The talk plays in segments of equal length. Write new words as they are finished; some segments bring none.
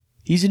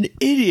He's an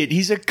idiot.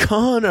 He's a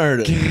con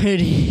artist.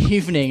 Good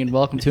evening and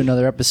welcome to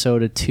another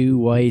episode of Two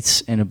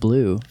Whites and a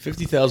Blue.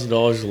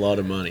 $50,000 is a lot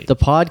of money. The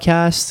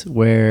podcast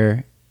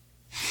where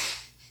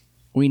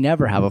we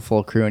never have a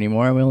full crew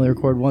anymore. We only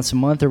record once a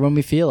month or when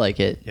we feel like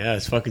it. Yeah,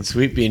 it's fucking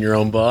sweet being your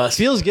own boss.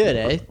 Feels good,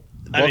 eh?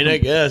 I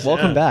guess.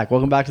 Welcome back.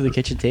 Welcome back to the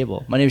kitchen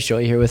table. My name's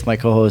Joey here with my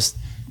co-host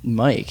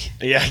Mike.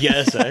 Yeah, I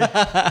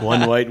guess.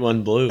 One white,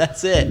 one blue.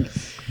 That's it.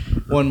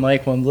 One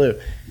Mike, one blue.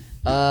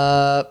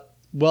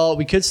 Well,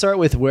 we could start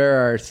with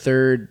where our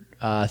third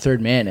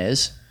man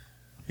is.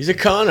 He's a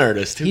con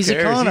artist. Who He's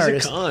cares? a con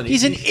artist. He's a con.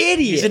 He's an idiot.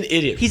 He's an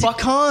idiot. He's a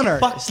con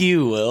artist. Fuck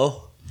you,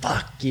 Will.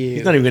 Fuck you.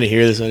 He's not even going to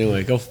hear this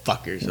anyway. Go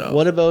fuck yourself.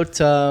 What about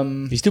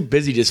He's too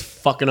busy just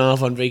fucking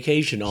off on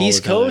vacation all the time. He's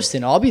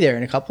coasting. I'll be there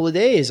in a couple of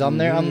days. I'm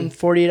there. I'm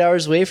 48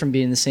 hours away from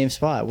being in the same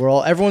spot.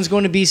 Everyone's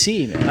going to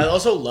BC, man. I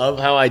also love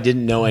how I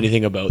didn't know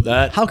anything about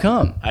that. How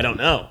come? I don't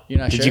know. You're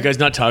not Did sure? you guys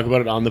not talk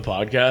about it on the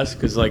podcast?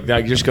 Because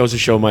that just goes to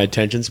show my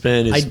attention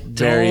span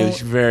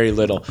is very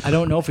little. I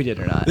don't know if we did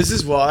or not. This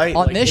is why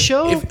On this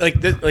show?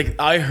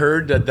 I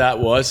heard that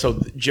was so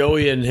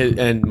Joey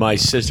and my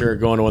sister are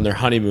going on their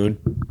honeymoon,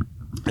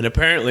 and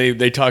apparently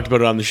they talked about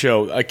it on the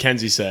show.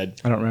 Kenzie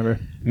said, I don't remember.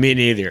 "Me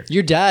neither."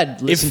 Your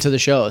dad listened to the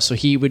show, so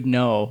he would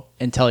know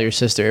and tell your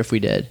sister if we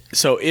did.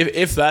 So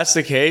if that's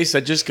the case,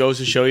 that just goes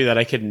to show you that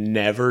I could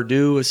never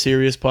do a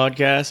serious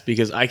podcast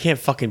because I can't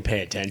fucking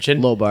pay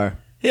attention. Low bar.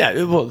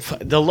 Yeah, well,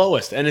 the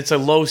lowest, and it's a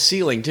low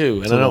ceiling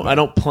too, and I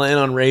don't plan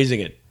on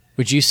raising it.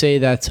 Would you say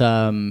that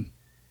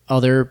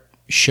other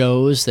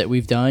shows that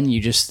we've done, you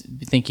just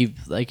think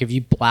if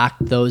you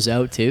blacked those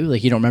out too,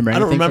 like you don't remember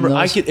anything? I don't remember. From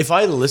those? If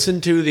I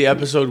listen to the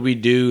episode we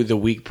do the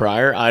week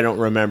prior, I don't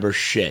remember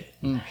shit.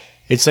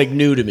 It's like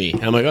new to me.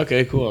 I'm like,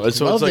 okay, cool.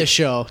 So Love it's like, this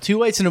show. Two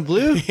Whites and a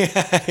Blue.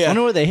 I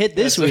wonder what they hit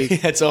this week.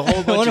 It's a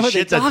whole bunch wonder of what they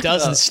shit that talked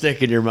doesn't about.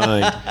 stick in your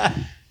mind.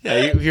 Yeah,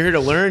 if you're here to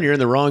learn, you're in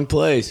the wrong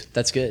place.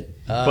 That's good.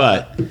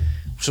 But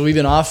So we've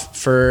been off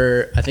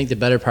for, I think, the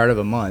better part of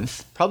a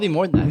month. Probably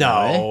more than that.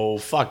 now, eh? no,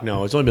 fuck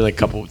no. It's only been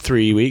like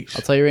 3 weeks.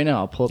 I'll tell you right now.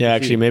 I'll pull up Yeah, the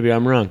actually, feed. maybe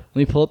I'm wrong. Let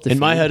me pull up the In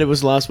my feed. head, it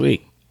was last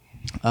week.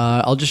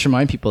 I'll just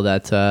remind people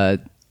that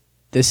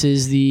this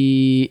is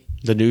the...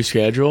 The new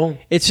schedule.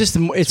 It's just...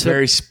 It's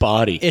Very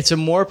spotty. It's a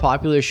more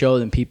popular show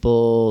than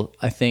people,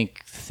 I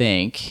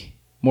think.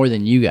 More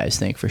than you guys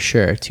think, for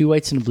sure. Two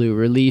Whites and a Blue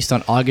released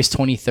on August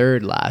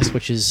 23rd last,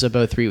 which is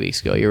about 3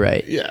 weeks ago. You're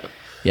right. Yeah.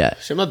 Yeah.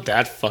 I'm not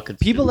that fucking.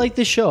 People like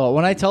this show.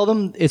 When I tell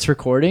them it's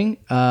recording,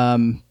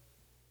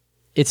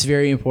 it's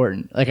very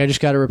important. Like I just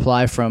got a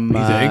reply from.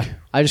 You think?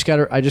 I just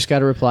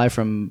got a reply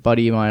from a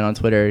buddy of mine on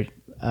Twitter.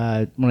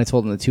 When I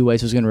told him the Two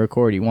Whites was going to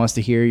record, he wants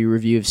to hear your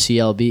review of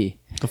CLB,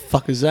 The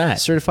fuck is that?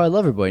 Certified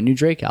Lover Boy, new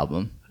Drake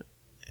album.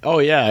 Oh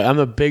yeah, I'm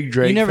a big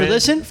Drake. You never fan.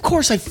 listened? Of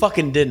course I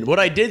fucking didn't. What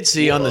I did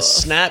see on the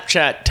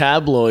Snapchat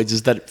tabloids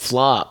is that it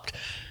flopped.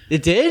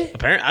 It did.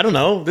 Apparently, I don't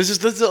know. This is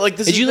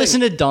Did you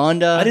listen to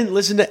Donda? I didn't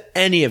listen to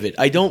any of it.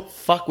 I don't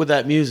fuck with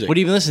that music. What do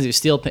you even listen to?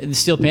 The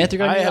Steel Panther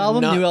got a new have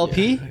album, not- new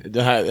LP.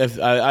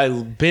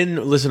 I've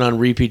been listening on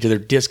repeat to their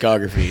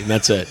discography, and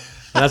that's it.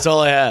 And that's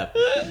all I have.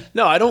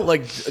 No, I don't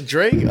like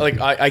Drake. Like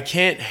I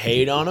can't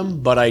hate on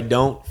him, but I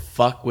don't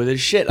fuck with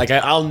his shit. Like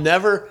I'll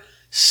never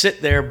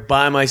sit there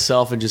by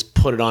myself and just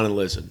put it on and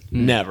listen.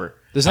 Never.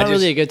 There's not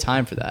really a good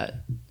time for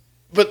that.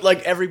 But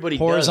like everybody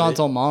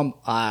Horizontal does Mom.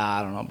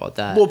 I don't know about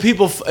that. it. Well,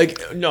 people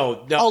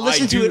no. I'll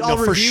listen to it. I'll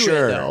for review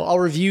sure. it though. I'll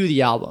review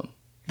the album.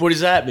 What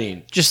does that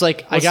mean? Just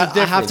like What's the I have to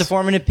difference?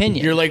 form an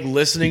opinion. You're like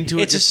listening to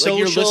it. It's a just like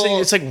you're social- listening.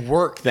 It's like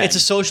work. Then It's a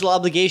social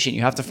obligation.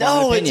 You have to form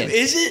no. an It's, opinion.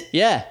 is it?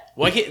 Yeah.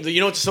 Why can't you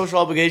know what's a social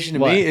obligation to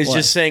What? me? Is What?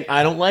 just saying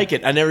I don't like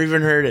it. I never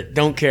even heard it.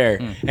 Don't care.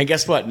 And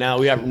guess what? Now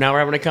we're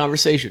having a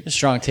conversation. A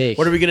strong take.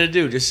 What are we gonna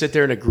do? Just sit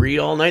there and agree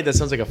all night? That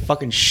sounds like a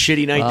fucking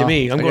shitty night to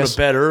me. I'm I going guess- to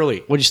bed early.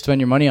 What'd you spend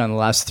your money on the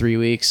last 3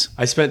 weeks?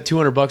 I spent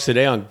 $200 a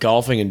day on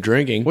golfing and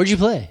drinking. Where'd you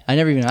play? I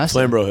never even asked. you.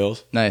 Flamborough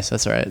Hills. Nice.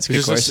 That's all right. It's a good It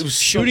was just- course. it was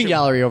such Shooting a-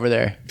 gallery over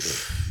there.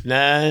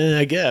 Nah,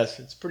 I guess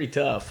it's pretty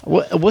tough.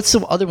 What's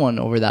the other one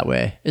over that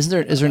way? Is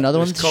there another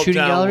one? There's Shooting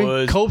Copetown gallery.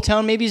 Woods.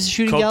 Copetown maybe is a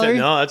shooting gallery.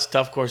 No, that's a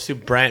tough course too.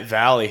 Brant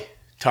Valley,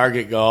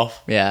 Target Golf.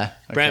 Yeah.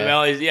 Brant okay.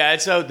 Valley, yeah,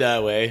 it's out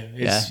that way.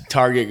 It's Yeah.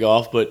 Target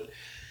Golf, but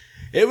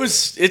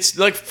it's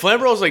like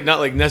Flamborough is not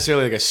like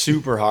necessarily like a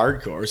super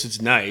hard course.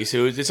 It's nice.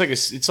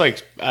 It's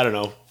like I don't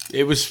know.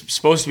 It was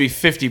supposed to be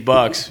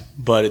 $50,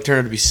 but it turned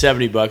out to be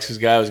 $70 because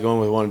the guy I was going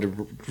with wanted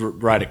to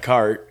ride a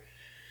cart.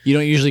 You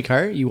don't usually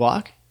cart. You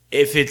walk.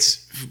 If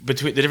it's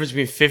between the difference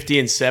between $50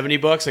 and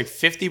 $70, like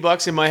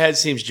 $50 in my head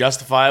seems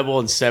justifiable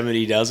and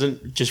 70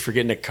 doesn't, just for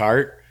getting a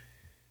cart.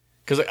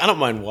 Because like, I don't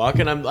mind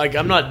walking. I'm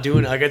not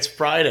doing like it's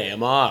Friday.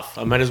 I'm off.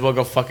 I might as well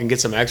go fucking get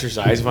some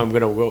exercise if I'm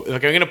gonna go.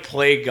 Like I'm gonna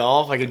play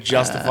golf. I can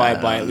justify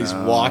it by at least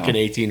walking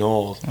 18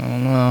 holes. I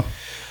don't know.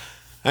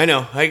 I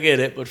know, I get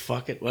it, but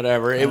fuck it,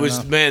 whatever. It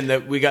was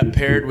that we got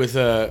paired with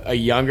a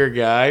younger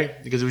guy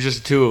because it was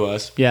just the two of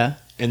us. Yeah.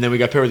 And then we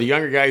got paired with a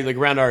younger guy, like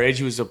around our age.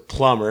 He was a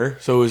plumber,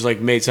 so it was like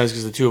made sense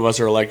because the two of us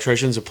are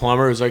electricians. A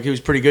plumber, it was like he was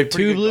pretty good.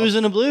 Two blues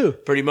and a blue.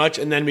 Pretty much.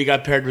 And then we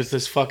got paired with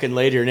this fucking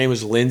lady. Her name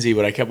was Lindsay,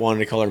 but I kept wanting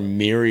to call her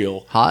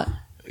Muriel. Hot.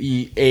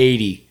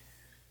 80.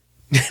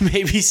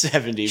 Maybe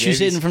 70. She was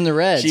hitting from the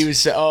reds. She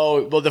was,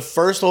 the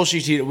first hole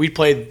she teed, we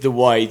played the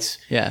whites.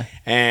 Yeah.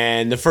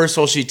 And the first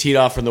hole she teed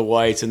off from the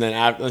whites. And then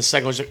after the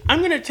second one, she's like, I'm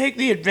going to take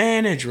the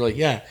advantage. We're like,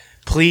 yeah,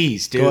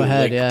 please, dude. Go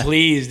ahead, like, yeah.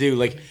 Please, dude.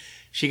 Like,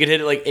 she could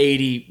hit it like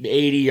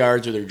 80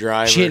 yards with her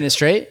driver. She hitting it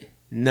straight?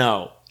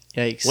 No.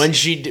 Yikes. When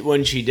she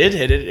did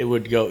hit it, it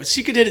would go.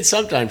 She could hit it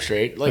sometime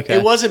straight. Like, Okay.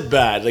 it wasn't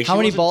bad. Like, How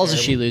many balls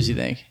terrible. did she lose, you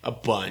think? A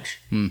bunch.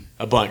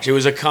 A bunch. It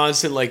was a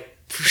constant, like,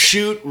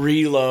 shoot,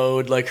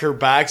 reload. Like, her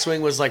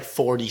backswing was like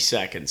 40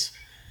 seconds.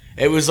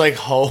 It was like,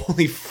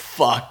 holy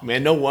fuck,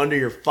 man. No wonder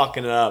you're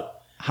fucking it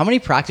up. How many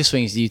practice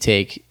swings do you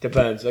take?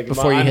 Depends. Like,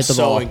 Before you I'm hit the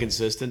so ball.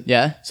 inconsistent.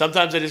 Yeah?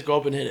 Sometimes I just go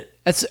up and hit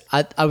it.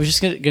 I was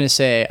just gonna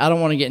say, I don't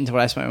want to get into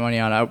what I spent my money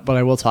on, but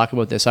I will talk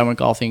about this. I went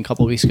golfing a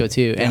couple of weeks ago,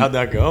 too. And How'd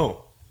that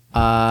go?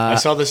 I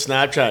saw the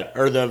Snapchat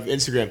or the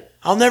Instagram.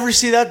 I'll never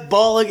see that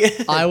ball again.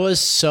 I was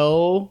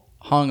so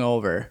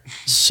hungover.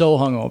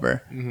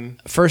 Mm-hmm.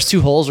 First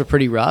 2 holes were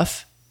pretty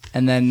rough.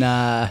 And then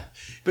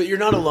But you're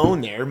not alone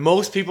there.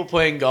 Most people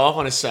playing golf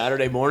on a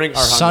Saturday morning are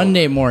hungover.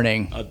 Sunday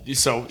morning.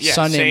 Sunday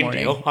Sunday same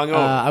morning. deal. Hungover.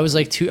 I was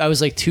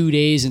like 2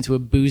 days into a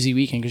boozy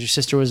weekend because your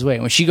sister was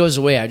away. When she goes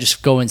away, I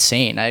just go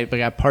insane. I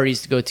got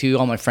parties to go to.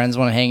 All my friends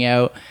want to hang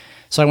out.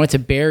 So I went to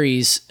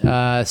Barry's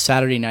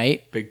Saturday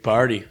night. Big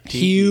party.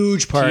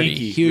 Huge party.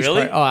 Tiki. Huge Really?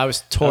 party. Oh, I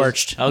was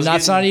torched. I was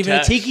That's getting not even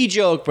text. a tiki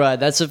joke, bro.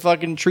 That's a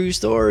fucking true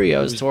story.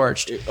 I was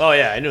torched. Oh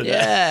yeah, I know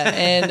that.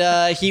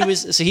 Yeah, and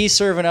he's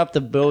serving up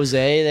the Bose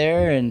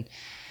there, and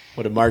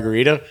What, a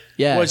margarita?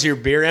 Yeah. Was your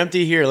beer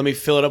empty? Here, let me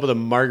fill it up with a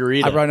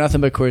margarita. I brought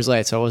nothing but Coors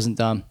Light, so I wasn't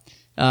dumb.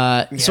 So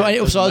I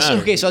was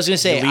gonna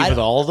say, Did you leave with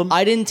all of them?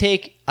 I didn't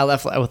take. I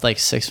left with like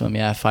 6 of them.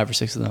 Yeah, 5 or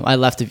 6 of them. I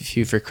left a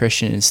few for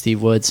Christian and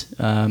Steve Woods.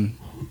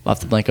 I'll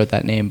have to blank out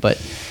that name,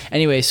 but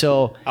anyway,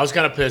 so I was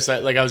kind of pissed. I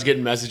was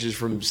getting messages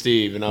from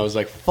Steve, and I was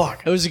like,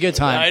 "Fuck." it was a good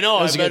time. I know.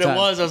 It was I a good bet it time.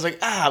 was. I was like,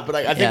 but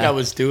I think Yeah. I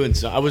was doing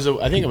so.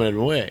 I think I'm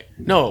away.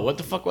 No, what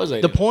the fuck was I?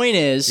 The doing? point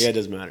is, Yeah, it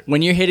doesn't matter.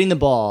 when you're hitting the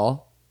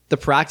ball, the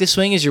practice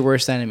swing is your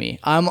worst enemy.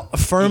 I'm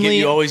firmly.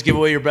 You always give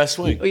away your best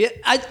swing. Yeah,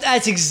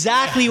 that's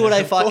exactly what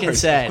I fucking course,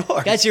 said. of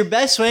course. That's your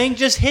best swing.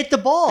 Just hit the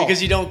ball.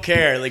 Because you don't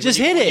care. Like, Just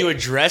when you, hit when it. you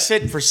address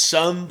it for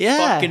some Yeah.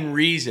 fucking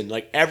reason.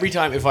 Like, every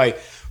time, if I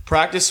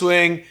practice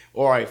swing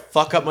or I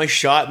fuck up my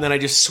shot and then I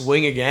just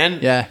swing again,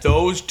 Yeah.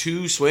 those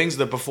 2 swings,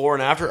 the before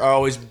and after, are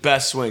always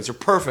best swings. They're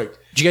perfect.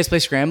 Did you guys play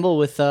Scramble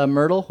with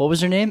Myrtle? What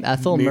was her name?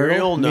 Ethel?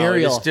 Muriel? No.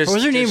 Muriel. it's just- Or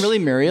was her name just- really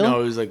Muriel?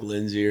 No, it was like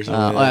Lindsay or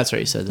something. Oh, like that. that's right.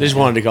 You said I that. just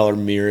wanted to call her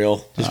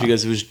Muriel just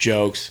because it was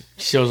jokes.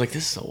 She was like,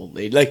 this is an old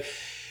lady. Like,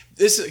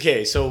 this is,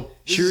 okay, so.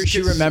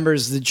 She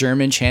remembers the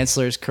German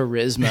chancellor's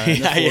charisma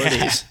in the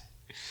 40s.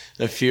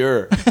 The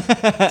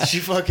Fuhrer. She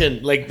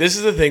fucking, like, this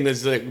is the thing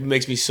that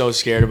makes me so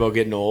scared about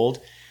getting old,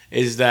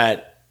 is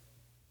that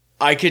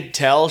I could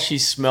tell she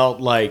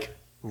smelled like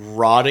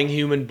rotting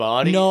human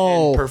body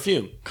No. and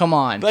perfume. Come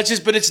on. But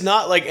it's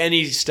not like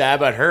any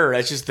stab at her.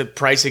 That's just the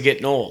price of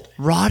getting old.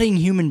 Rotting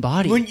human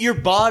body. When your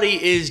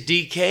body is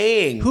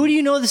decaying. Who do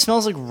you know that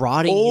smells like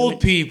rotting Old human?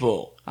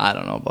 people. I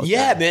don't know about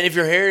Yeah, that. man. If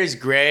your hair is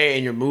gray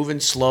and you're moving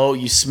slow,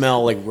 you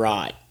smell like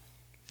rot.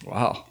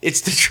 Wow.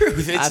 It's the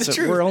truth. It's the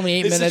truth. We're only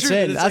 8 It's the minutes truth.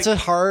 in. It's That's like- a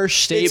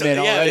harsh statement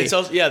already. It's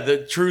also,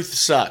 the truth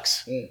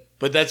sucks.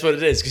 But that's what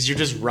it is, because you're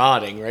just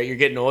rotting, right? You're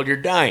getting old. You're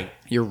dying.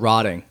 You're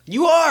rotting.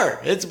 You are.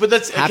 That's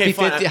Happy okay.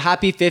 Fine.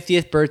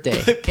 50th birthday.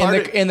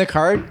 In the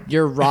card,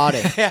 you're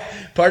rotting. Yeah.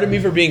 Pardon me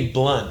for being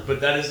blunt,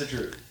 but that is the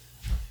truth.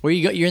 Where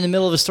you go? You're in the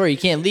middle of a story. You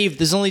can't leave.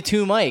 There's only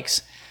 2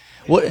 mics.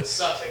 It What?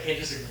 sucks. I can't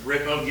just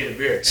rip out and get a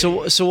beer.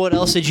 So what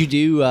else did you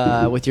do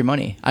with your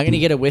money? I'm gonna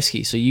get a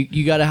whiskey. So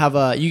you gotta have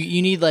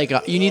you need like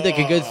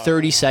a good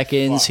 30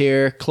 seconds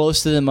here,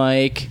 close to the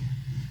mic,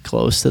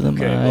 close to the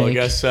mic. Okay, well, I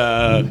guess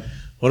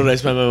what did I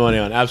spend my money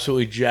on?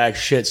 Absolutely jack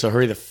shit. So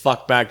hurry the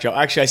fuck back, Joe.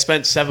 Actually, I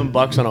spent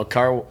 $7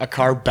 on a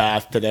car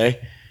bath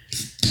today.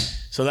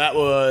 So that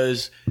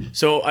was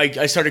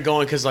I started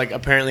going because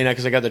apparently now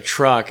because I got the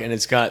truck and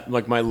it's got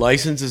like my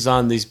license is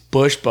on these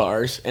bush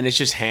bars and it's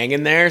just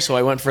hanging there. So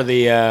I went for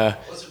the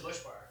What's a bush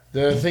bar?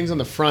 the things on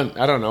the front.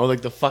 I don't know,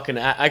 like the fucking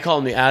I call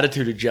them the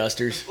attitude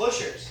adjusters.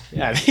 Bushers.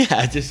 Yeah,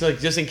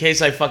 just in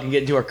case I fucking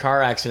get into a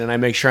car accident, I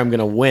make sure I'm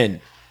gonna win.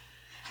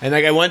 And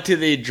I went to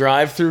the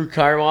drive-through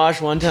car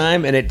wash one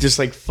time, and it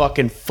just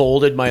fucking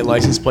folded my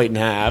license plate in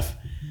half.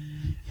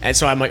 And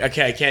so I'm like,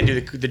 okay, I can't do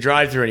the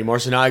drive-through anymore.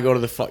 So now I go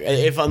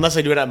to unless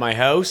I do it at my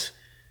house,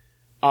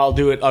 I'll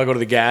do it. I'll go to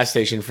the gas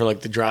station for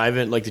the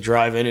drive-in, to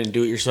drive in and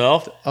do it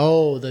yourself,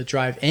 Oh, the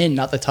drive-in,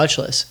 not the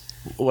touchless.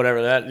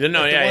 whatever that. No, the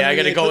one yeah, I where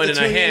got to you go put in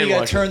the and tune in, hand you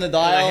gotta wash. turn the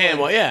dial hand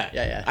wash. Yeah,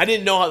 Yeah. I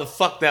didn't know how the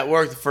fuck that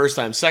worked the first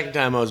time. Second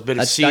time, I was a bit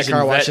of That seasoned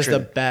car wash is the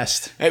veteran.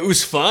 best. It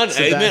was fun. the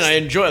Man, best. I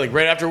enjoyed it.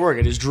 Right after work,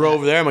 I just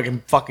drove there. I'm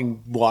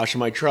fucking washing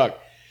my truck.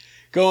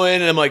 go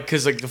in and I'm like,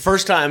 because like the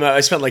first time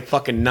I spent like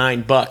fucking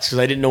 $9 because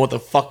I didn't know what the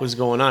fuck was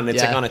going on.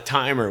 It's like on a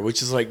timer,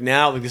 which is like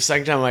now like the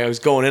second time I was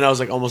going in, I was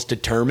like almost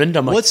determined.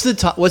 I'm like, what's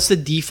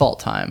the default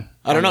time?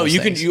 I don't know.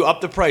 You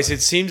up the price.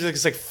 It seems like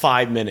it's like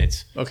 5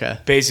 minutes. Okay.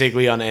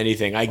 Basically on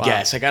anything, I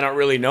guess. Like I don't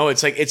really know.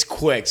 It's like it's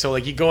quick. So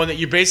like you go in that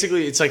you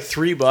basically it's like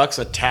 $3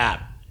 a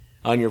tap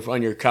on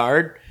your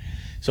card.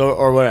 So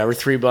or whatever,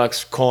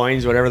 $3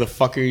 coins, whatever the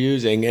fuck you're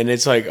using, and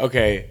it's like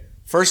okay.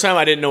 First time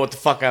I didn't know what the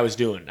fuck I was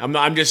doing.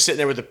 I'm just sitting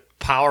there with the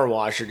power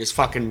washer, just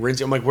fucking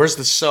rinsing. I'm like, where's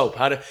the soap?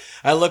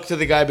 I look to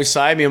the guy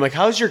beside me. I'm like,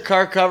 how's your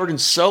car covered in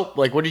soap?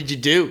 Like, what did you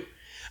do?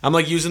 I'm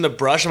like using the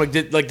brush. I'm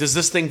like, does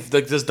this thing,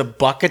 like, does the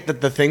bucket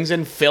that the thing's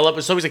in fill up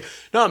with soap? He's like,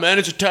 no, man,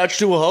 it's attached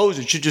to a hose.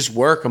 It should just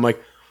work. I'm like,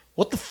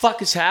 what the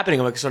fuck is happening?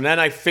 I'm like, so then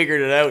I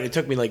figured it out. It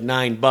took me like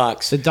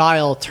 $9. The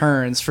dial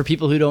turns. For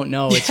people who don't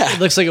know, it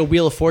looks like a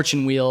Wheel of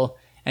Fortune wheel,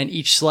 and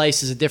each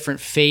slice is a different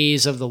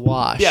phase of the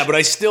wash. Yeah, but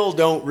I still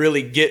don't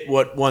really get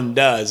what one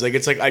does. Like,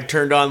 it's like I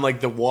turned on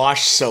like the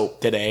wash soap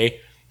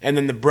today, and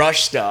then the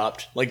brush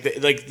stopped. Like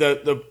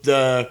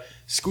the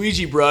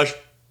squeegee brush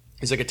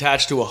is like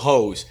attached to a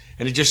hose,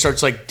 and it just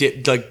starts like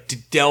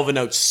delving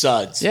out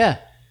suds. Yeah.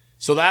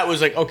 So that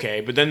was like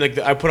okay, but then like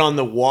I put on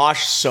the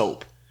wash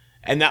soap,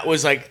 and that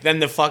was like then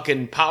the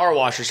fucking power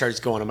washer starts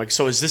going. I'm like,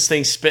 so is this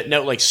thing spitting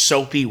out like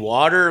soapy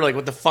water? Like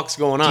what the fuck's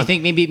going on? Do you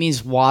think maybe it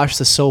means wash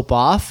the soap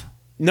off?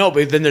 No,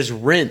 but then there's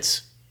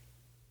rinse.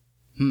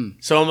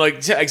 So I'm like,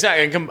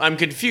 exactly. I'm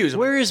confused.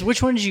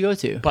 Which one did you go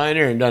to?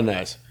 Pioneer and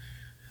Dundas.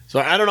 So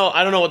I don't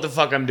know what the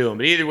fuck I'm doing.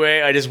 But either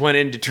way, I just went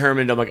in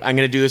determined. I'm like, I'm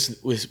gonna do this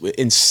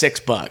in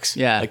 $6.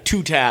 Yeah. Like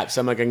 2 taps.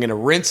 I'm like, I'm gonna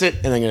rinse it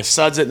and I'm gonna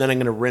suds it and then I'm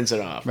gonna rinse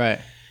it off. Right.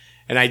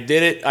 And I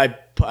did it.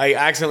 I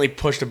accidentally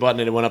pushed a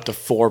button and it went up to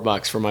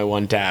 $4 for my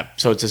 1 tap.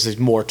 So it's just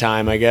more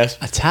time, I guess.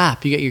 A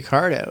tap. You get your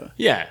card out.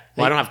 Yeah.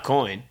 Well, I don't have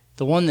coin.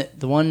 The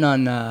one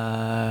on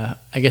I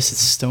guess it's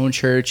Stone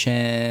Church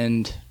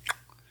and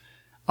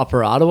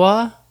Upper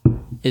Ottawa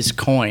is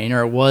coin,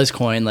 or it was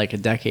coin like a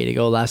decade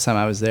ago. Last time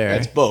I was there,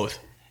 It's both.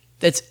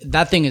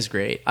 That thing is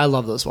great. I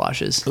love those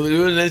washes.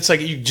 It's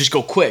like you just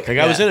go quick. Like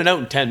I was in and out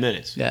in 10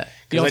 minutes. Yeah,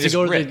 you don't have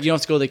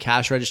to go to the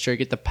cash register,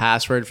 get the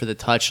password for the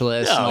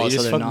touchless. No, and all you this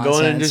just other fucking nonsense.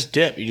 go in and just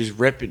dip. You just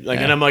rip it. Like,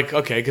 and I'm like,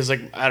 okay, because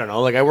like I don't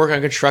know, like I work on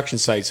construction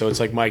sites, so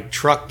it's like my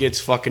truck gets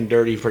fucking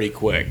dirty pretty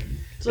quick.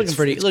 It's looking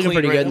pretty clean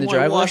good in the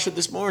driveway. I washed it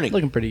this morning.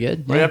 Looking pretty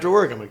good. Right after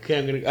work, I'm like, okay,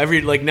 I'm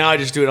gonna now I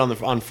just do it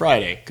on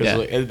Friday because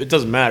like, it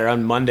doesn't matter.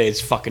 On Monday it's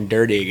fucking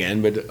dirty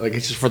again, but like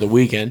it's just for the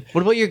weekend.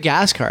 What about your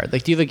gas card?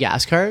 Like, do you have a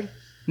gas card?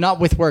 Not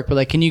with work, but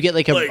like, can you get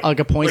like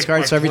a points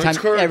card? So every time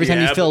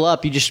you fill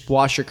up, you just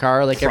wash your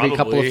car like every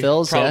couple of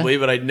fills. Probably,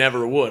 but I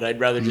never would. I'd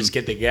rather just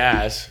get the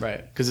gas,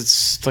 right? Because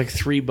it's like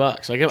 $3.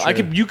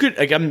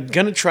 Like I'm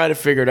gonna try to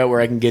figure it out where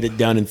I can get it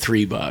done in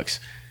 $3.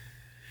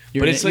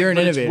 You're an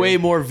innovator. It's way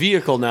more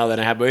vehicle now than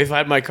I have. But if I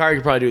had my car, I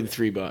could probably do it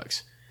in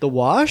 $3. The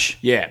wash?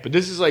 Yeah, but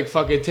this is like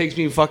fucking. It takes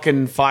me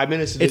fucking 5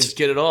 minutes to just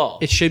get it all.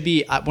 It should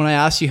be when I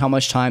asked you how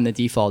much time the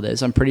default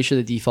is. I'm pretty sure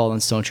the default on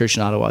Stone Church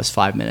in Ottawa is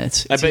 5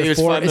 minutes. I bet it's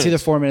 5 minutes. It's either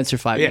 4 minutes or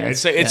 5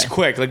 minutes. It's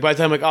quick. Like by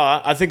the time, like,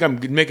 oh, I think I'm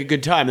gonna make a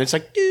good time. And it's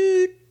like,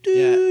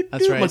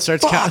 that's right.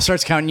 It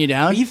starts counting you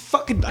down. You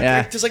fucking,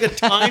 it's like a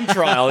time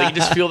trial. You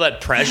just feel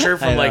that pressure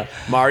from like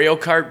Mario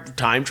Kart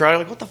time trial.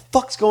 Like, what the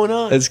fuck's going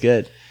on? That's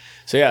good.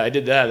 So yeah, I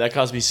did that. That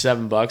cost me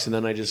 $7, and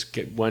then I just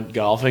went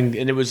golfing.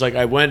 And it was like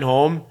I went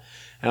home,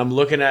 and I'm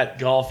looking at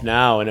golf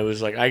now, and it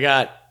was like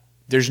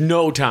there's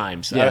no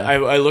times. Yeah.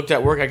 I looked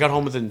at work. I got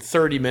home within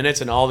 30 minutes,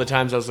 and all the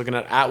times I was looking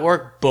at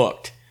work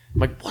booked.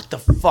 I'm like, what the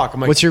fuck? I'm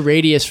like, what's your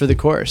radius for the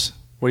course?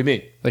 What do you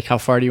mean? Like, how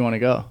far do you want to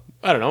go?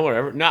 I don't know.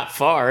 Whatever. Not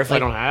far if I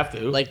don't have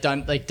to. Like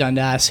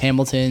Dundas,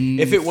 Hamilton.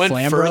 If it went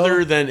Flamborough?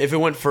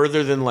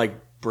 further than like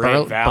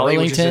Brant Valley,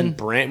 which is in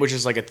Brant, which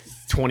is like a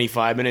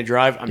 25-minute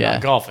drive, I'm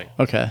not golfing.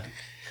 Okay.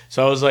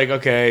 So I was like,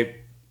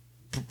 okay,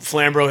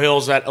 Flamborough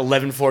Hills at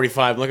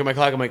 11:45. Look at my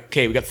clock. I'm like,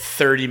 okay, we got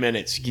 30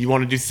 minutes. You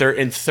want to do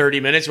in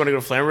 30 minutes? You want to go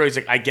to Flamborough? He's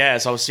like, I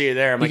guess. I'll see you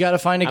there. You got to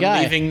find a guy.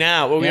 I'm leaving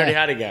now. Well, we already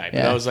had a guy.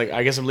 But I was like,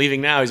 I guess I'm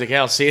leaving now. He's like,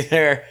 yeah, I'll see you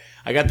there.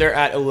 I got there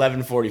at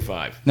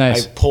 11:45.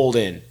 Nice. I pulled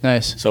in.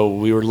 Nice. So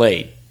we were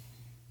late.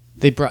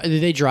 Did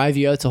they drive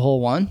you out to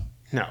hole one?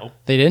 No.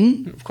 They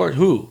didn't? Of course.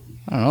 Who?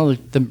 I don't know.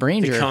 The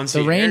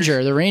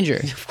Ranger. The Ranger.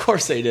 Of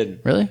course they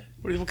didn't. Really?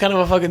 What kind of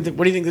a fucking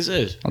what do you think this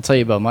is? I'll tell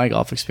you about my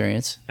golf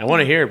experience. I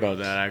want to hear about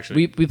that,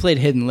 actually. We played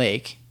Hidden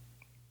Lake,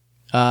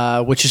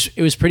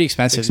 it was pretty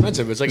expensive.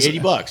 It's like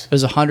 $80. It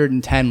was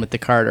 110 with the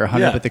cart, or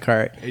 100 with the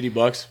cart. $80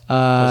 plus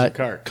the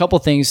cart. Couple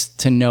things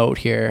to note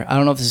here. I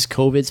don't know if this is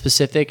COVID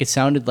specific. It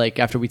sounded like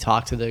after we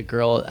talked to the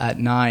girl at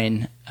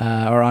 9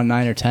 or on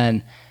 9 or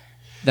 10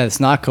 that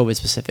it's not COVID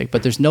specific.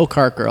 But there's no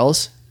cart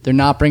girls. They're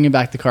not bringing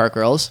back the cart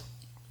girls.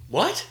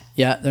 What?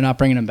 Yeah, they're not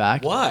bringing them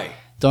back. Why?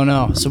 Don't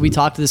know. So we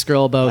talked to this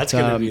girl about that's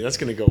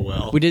gonna go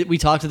well. We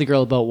talked to the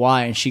girl about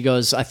why, and she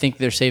goes, I think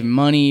they're saving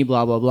money,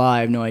 blah blah blah. I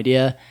have no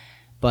idea.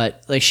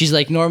 But like she's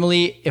like,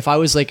 normally if I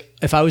was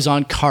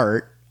on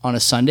cart on a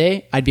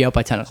Sunday, I'd be out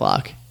by 10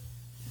 o'clock.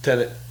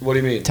 10. What do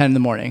you mean? 10 in the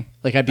morning.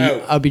 Like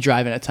I'd be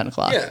driving at 10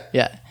 o'clock.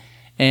 Yeah.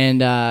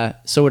 And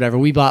so whatever,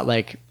 we bought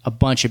like a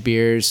bunch of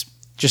beers.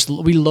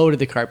 We loaded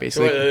the cart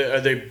basically. So are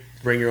they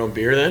bring your own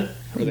beer then?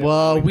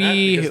 Well,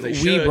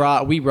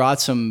 we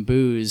brought some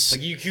booze.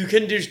 Like you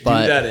can just do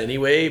that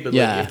anyway, but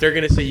yeah. like if they're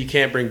gonna say you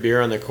can't bring beer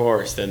on the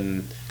course,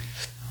 then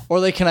or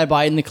like can I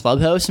buy it in the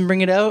clubhouse and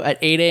bring it out at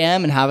 8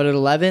 a.m. and have it at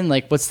 11?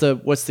 Like what's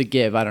the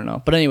give? I don't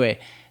know. But anyway,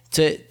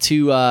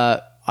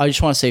 I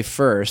just want to say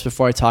first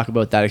before I talk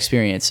about that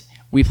experience,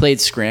 we played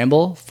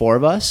Scramble, 4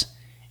 of us,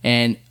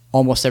 and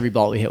almost every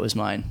ball we hit was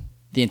mine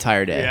the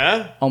entire day.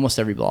 Yeah, almost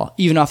every ball,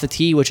 even off the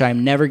tee, which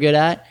I'm never good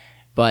at,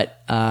 but.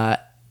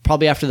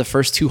 Probably after the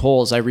first 2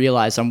 holes, I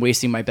realized I'm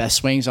wasting my best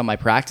swings on my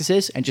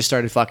practices and just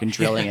started fucking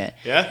drilling it.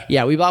 Yeah?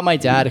 Yeah, we bought my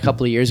dad a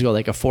couple of years ago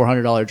like a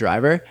 $400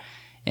 driver.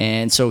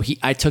 And so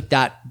I took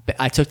that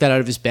out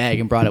of his bag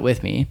and brought it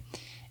with me.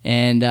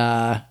 And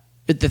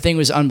the thing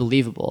was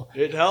unbelievable.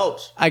 It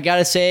helps. I got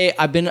to say,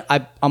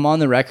 I'm on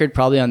the record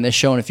probably on this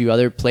show and a few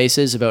other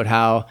places about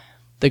how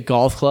the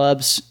golf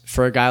clubs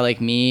for a guy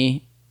like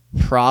me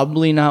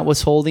probably not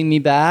what's holding me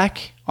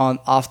back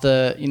off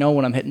the,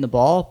 when I'm hitting the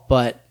ball,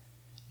 but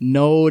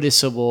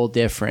noticeable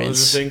difference. Well,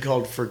 there's a thing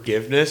called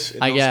forgiveness in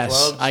those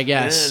clubs. I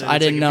guess. Man, I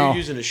didn't know. If you're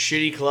using a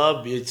shitty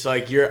club, it's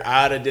like you're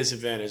at a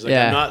disadvantage. Like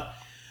yeah.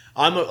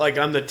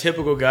 I'm the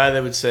typical guy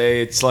that would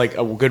say it's like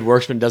a good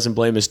worksman doesn't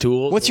blame his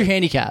tools. What's your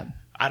handicap?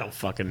 I don't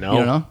fucking know. You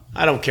don't know?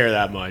 I don't care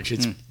that much.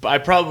 I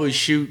probably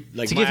shoot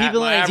like to give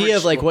people an idea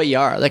of like what you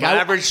are. Like my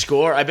average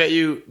score, I bet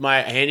you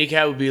my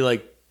handicap would be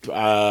like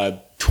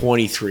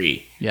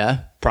 23. Yeah.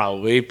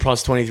 Probably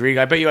plus 23.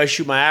 I bet you I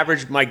shoot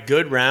my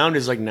good round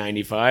is like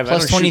 95.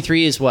 Plus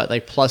 23 is what,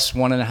 like plus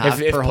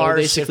 1.5 per hole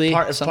basically.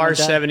 If par like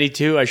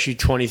 72, I shoot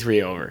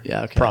 23 over.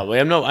 Yeah, okay. Probably.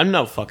 I'm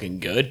no fucking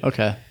good.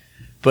 Okay.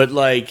 But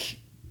like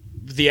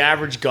the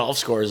average golf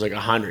score is like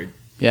 100.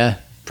 Yeah.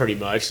 Pretty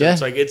much. So yeah.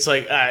 It's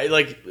like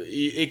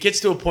it gets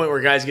to a point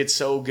where guys get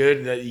so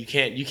good that you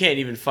can't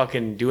even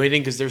fucking do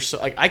anything because they're so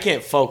like I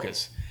can't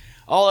focus.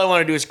 All I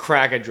want to do is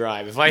crack a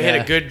drive. If I hit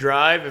a good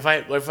drive, if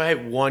I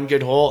hit one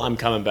good hole, I'm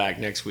coming back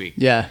next week.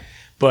 Yeah.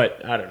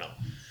 But I don't know.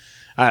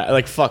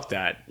 Like fuck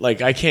that.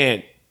 Like I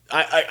can't.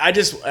 I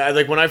just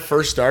like when I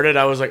first started,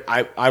 I was like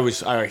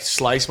I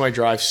sliced my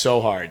drive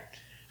so hard,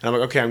 and I'm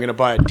like okay, I'm gonna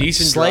buy a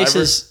decent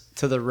slices driver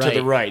to the right. To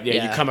the right,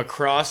 yeah. You come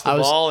across the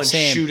ball and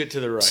shoot it to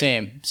the right.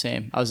 Same.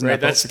 I was in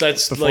right. That's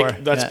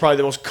probably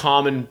the most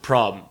common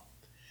problem.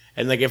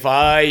 And like if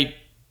I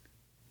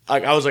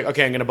was like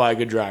okay, I'm gonna buy a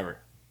good driver.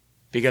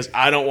 Because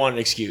I don't want an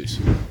excuse.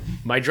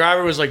 My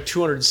driver was like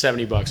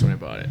 $270 when I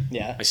bought it.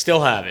 Yeah. I still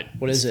have it.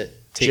 What is it?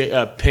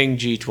 Ping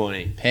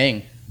G20.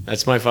 Ping.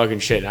 That's my fucking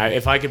shit.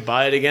 If I could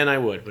buy it again, I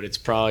would, but it's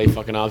probably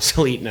fucking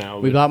obsolete now.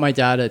 We bought my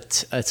dad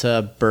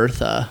a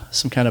Bertha,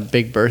 some kind of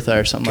big Bertha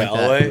or something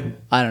Callaway? like that.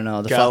 I don't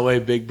know. Callaway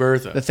Big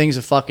Bertha. The thing's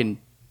a fucking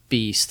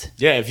beast.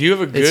 Yeah, if you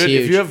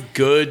have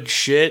good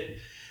shit,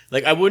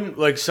 like I wouldn't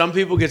like some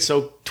people get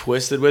so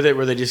twisted with it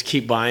where they just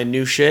keep buying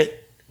new shit.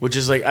 Which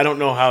is like I don't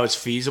know how it's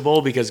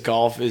feasible because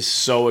golf is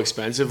so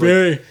expensive.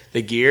 Like,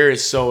 the gear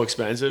is so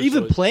expensive.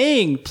 Even so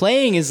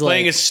playing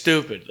is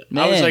stupid.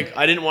 Man. I was like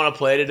I didn't want to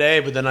play today,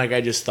 but then like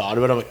I just thought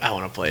about it. I'm like I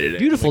want to play today.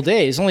 Beautiful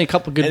day. There's only a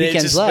couple good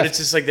weekends left. But it's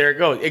just like there it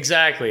goes.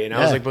 Exactly. And I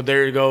was like, but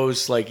there it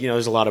goes. Like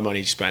there's a lot of money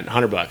you spent.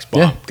 $100.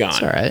 Boom, gone.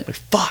 It's all right. Like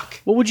fuck.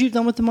 What would you have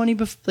done with the money?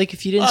 Like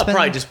if you didn't spend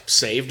probably just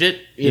saved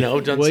it.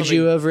 Done would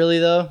you have really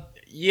though?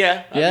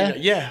 Yeah.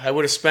 I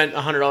would have spent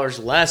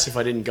 $100 less if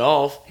I didn't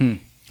golf.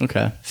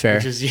 Okay, fair.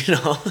 Which is,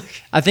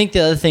 I think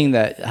the other thing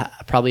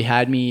that probably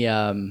had me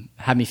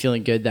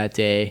feeling good that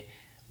day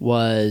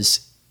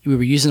was we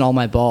were using all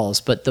my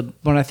balls. But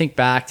when I think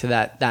back to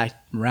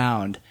that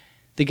round,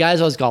 the guys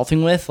I was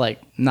golfing with,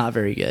 like, not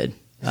very good.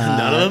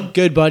 None of them?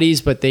 Good buddies,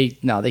 but they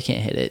can't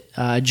hit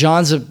it.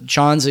 John's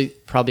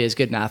probably as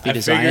good an athlete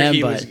as I am.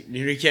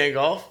 He can't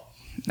golf?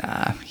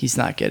 Nah, he's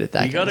not good at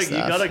that.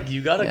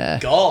 You gotta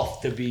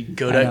golf to be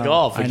good at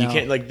golf. Like, you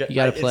can't you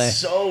gotta play. It's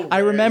so I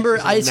remember.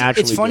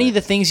 It's funny good.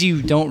 The things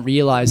you don't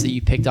realize that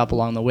you picked up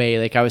along the way.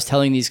 Like I was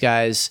telling these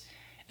guys,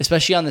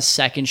 especially on the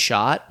second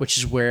shot, which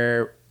is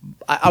where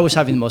I was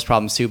having the most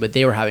problems too. But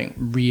they were having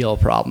real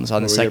problems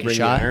on the second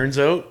shot. The irons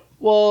out.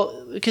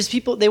 Well, because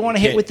they want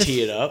to hit with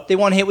tee it up. They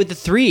want to hit with the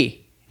 3.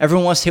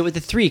 Everyone wants to hit with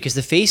the 3 because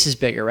the face is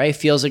bigger, right? It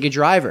feels like a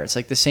driver. It's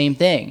like the same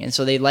thing. And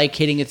so they like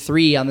hitting a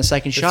 3 on the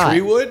second shot.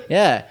 3 wood?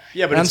 Yeah.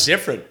 Yeah, but it's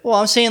different. Well,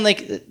 I'm saying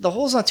like the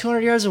hole's not 200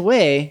 yards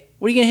away.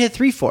 What are you going to hit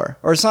 3 for?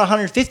 Or it's not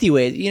 150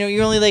 away.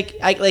 You're only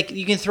like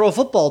you can throw a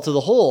football to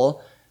the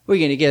hole. What are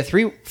you going to get a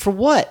 3 for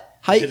what?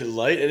 Hit it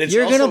light, and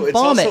you're going to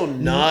bomb it.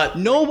 Not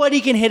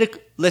nobody can hit a.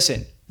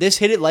 Listen, this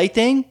hit it light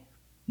thing.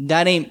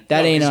 That ain't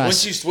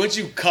us. Once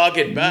you cock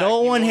it back,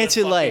 no one hits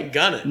it light.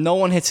 Gun it. No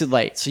one hits it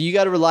light. So you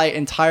got to rely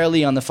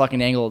entirely on the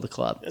fucking angle of the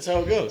club. That's how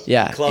it goes.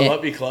 Yeah, you club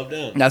up, you club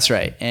down. That's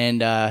right.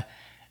 And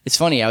it's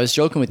funny. I was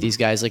joking with these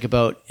guys like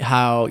about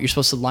how you're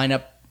supposed to line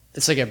up.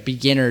 It's like a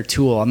beginner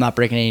tool. I'm not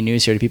breaking any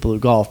news here to people who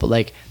golf, but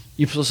like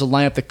you're supposed to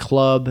line up the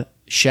club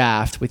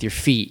shaft with your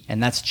feet,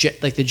 and that's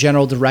like the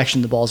general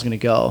direction the ball's going to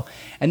go.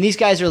 And these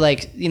guys are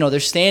like, they're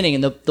standing,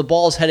 and the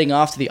ball's heading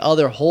off to the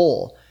other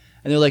hole.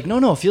 And they're like,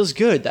 no, it feels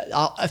good.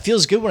 It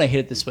feels good when I hit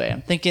it this way.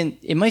 I'm thinking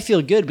it might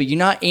feel good, but you're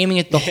not aiming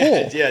at the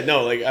hole. Yeah,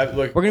 no, like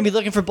We're gonna be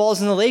looking for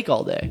balls in the lake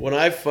all day. when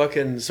I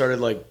fucking started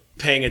like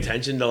paying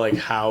attention to like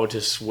how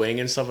to swing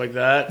and stuff like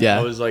that. Yeah.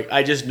 I was like,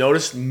 I just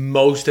noticed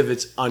most of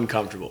it's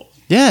uncomfortable.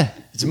 Yeah.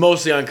 It's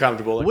mostly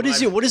uncomfortable. Like What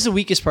is the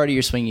weakest part of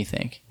your swing, you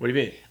think? What do you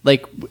mean?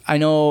 Like, I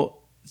know,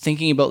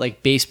 thinking about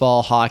like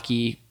baseball,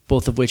 hockey,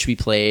 both of which we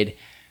played,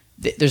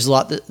 there's a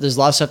lot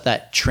of stuff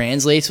that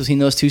translates between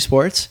those two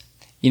sports.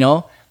 You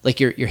know, like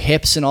your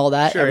hips and all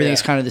that, Sure,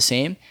 everything's yeah. kind of the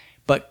same.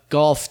 But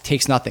golf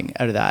takes nothing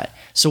out of that.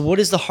 So what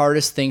is the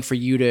hardest thing for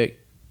you to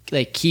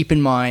like keep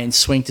in mind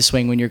swing to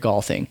swing when you're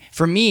golfing?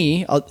 For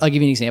me, I'll give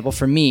you an example.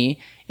 For me,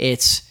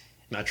 it's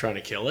Not trying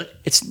to kill it.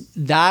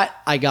 that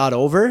I got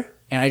over,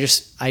 and I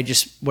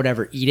just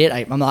whatever, eat it.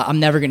 I'm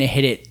never gonna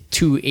hit it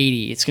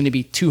 280. It's gonna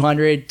be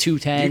 200,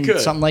 210, You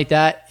could. something like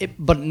that.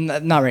 But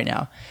not right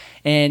now.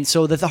 And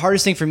so the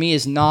hardest thing for me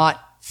is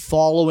not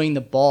following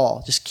the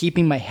ball, just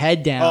keeping my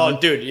head down. Oh,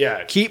 dude,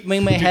 yeah.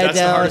 Keeping my head that's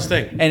down. the hardest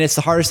thing. And it's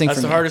the hardest thing That's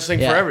for the me. hardest thing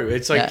Yeah. for everybody.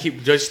 It's like Yeah.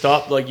 just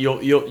stop. Like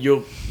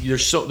you're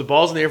so the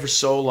ball's in the air for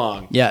so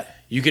long. Yeah.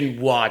 You can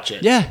watch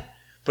it. Yeah.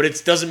 But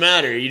it doesn't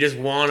matter. You just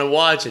want to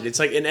watch it. It's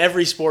like in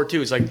every sport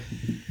too. It's like,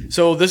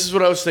 so this is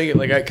what I was thinking.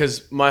 Like,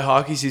 because my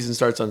hockey season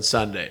starts on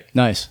Sunday,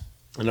 Nice.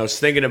 and I was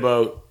thinking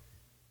about,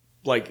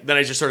 like, then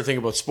I just started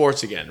thinking about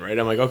sports again. Right?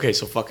 I'm like, okay,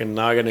 so fucking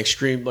now I got an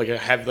extreme. Like, I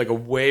have like a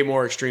way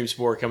more extreme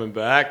sport coming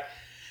back,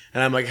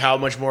 and I'm like, how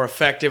much more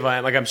effective I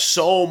am. Like, I'm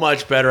so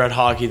much better at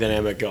hockey than I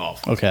am at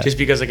golf. Okay. Just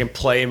because I can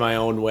play my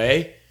own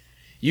way.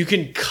 You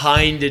can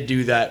kind of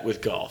do that with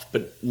golf,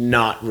 but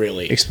not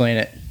really. Explain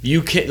it.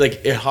 You can't,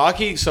 like, in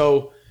hockey,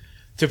 so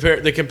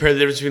compare the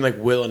difference between like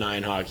Will and I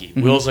in hockey.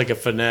 Mm-hmm. Will's like a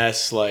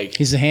finesse, like,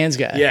 He's the hands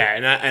guy. yeah,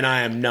 and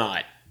I am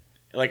not.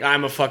 Like,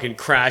 I'm a fucking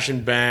crash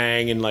and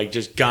bang and like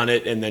just gun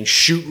it and then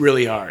shoot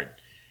really hard.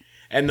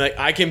 And like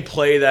I can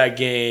play that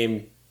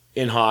game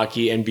in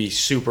hockey and be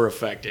super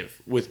effective.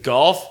 With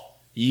golf,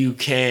 you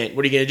can't.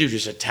 What are you gonna do?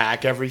 Just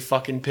attack every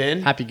fucking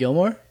pin? Happy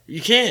Gilmore?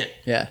 You can't.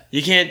 Yeah.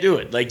 You can't do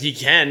it. Like, you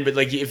can, but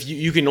like if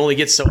you can only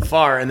get so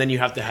far, and then you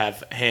have to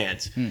have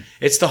hands.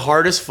 It's the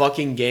hardest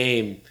fucking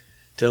game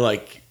to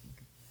like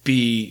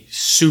be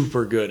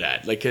super good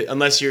at. Like,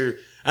 unless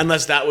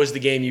that was the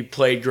game you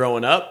played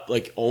growing up,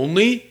 like,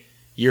 only,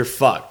 you're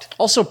fucked.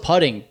 Also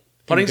putting. in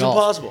Putting's golf.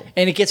 impossible.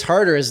 And it gets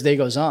harder as the day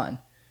goes on.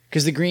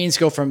 Because the greens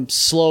go from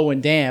slow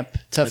and damp to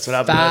That's what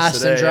happened to us fast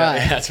today. and dry.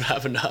 Yeah, that's what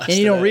happened to us. And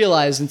you don't today.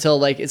 realize until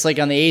like it's like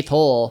on the 8th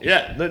hole.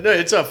 Yeah, no,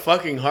 it's a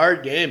fucking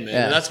hard game, man.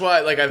 Yeah. And that's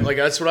why,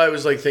 that's what I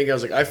was like thinking. I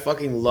was like, I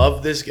fucking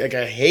love this. Like,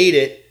 I hate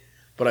it,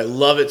 but I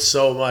love it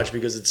so much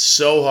because it's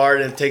so hard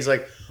and it takes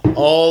like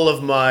all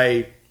of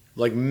my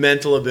like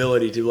mental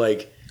ability to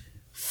like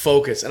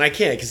focus, and I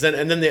can't because then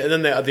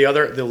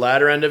the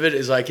latter end of it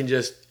is I can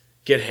just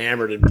get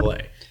hammered and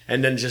play,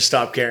 and then just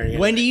stop caring.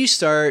 When do you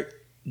start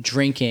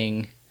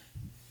drinking?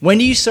 When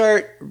is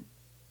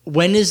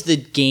the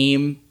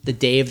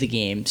day of the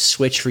game,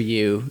 switch for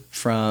you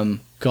from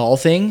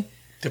golfing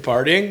to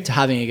partying to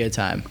having a good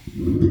time?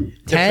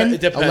 10,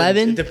 It depends.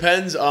 11? It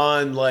depends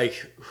on like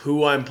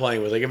who I'm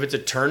playing with. Like if it's a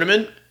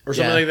tournament or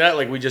something Yeah. like that,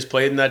 like we just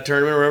played in that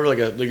tournament or whatever,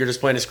 like you're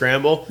just playing a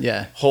scramble.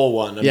 Yeah. Hole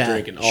one, I'm Yeah,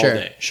 drinking all sure,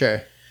 day.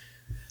 Sure.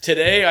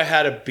 Today I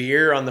had a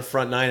beer on the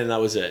front nine and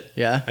that was it.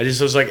 Yeah. I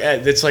just was like,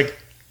 it's like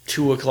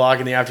 2:00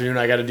 in the afternoon.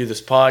 I got to do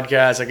this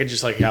podcast. I could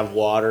just like have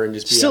water and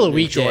just be Still out a and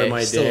enjoy weekday.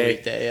 my Still a day.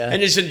 weekday, yeah.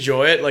 And just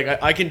enjoy it.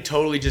 Like I can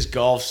totally just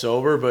golf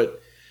sober,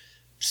 but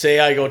say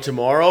I go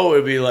tomorrow,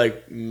 it'd be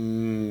like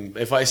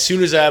as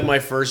soon as I have my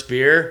first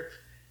beer,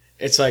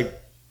 it's like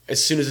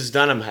as soon as it's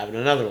done, I'm having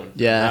another one.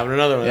 Yeah. I'm having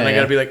another one. Yeah, and I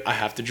got to yeah. be like, I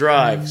have to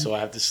drive, so I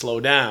have to slow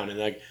down, and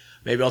like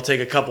maybe I'll take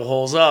a couple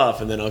holes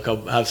off, and then I'll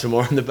have some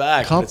more in the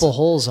back. But Couple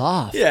holes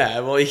off. yeah,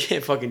 well, you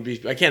can't fucking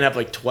be. I can't have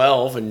like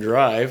 12 and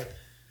drive.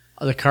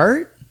 The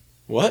cart?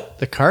 What?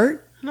 The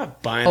cart? I'm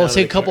not buying. Oh, out of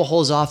take a the couple car.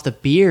 holes off the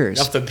beers.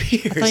 off the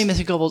beers. I thought you meant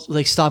a couple,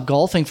 like stop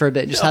golfing for a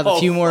bit, just have a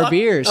few more fuck.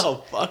 beers.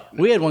 Oh fuck,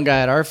 We had one guy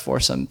at our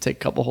foursome take a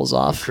couple holes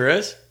off.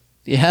 Chris.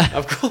 Yeah.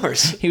 Of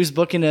course. He was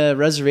booking a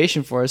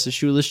reservation for us at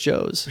Shoeless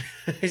Joe's.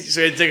 So he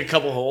had to take a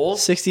couple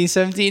holes. 16,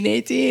 17,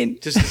 18.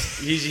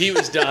 Just he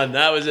was done.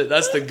 That was it.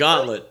 That's the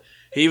gauntlet.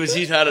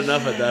 He's had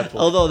enough at that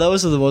point. Although that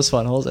was the most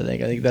fun holes, I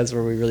think. I think that's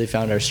where we really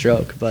found our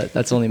stroke, but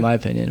that's only my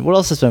opinion. What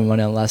else I spent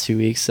money on the last few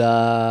weeks?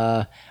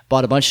 Bought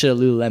a bunch of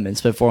Lululemon,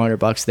 spent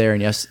 $400 there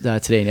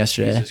and today and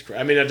yesterday. Jesus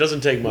Christ. I mean, it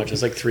doesn't take much.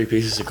 It's like 3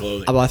 pieces of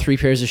clothing. I bought 3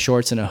 pairs of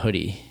shorts and a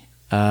hoodie.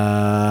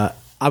 I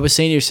was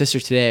saying to your sister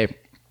today,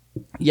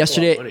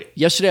 money.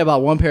 yesterday I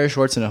bought 1 pair of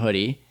shorts and a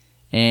hoodie,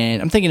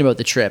 and I'm thinking about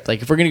the trip.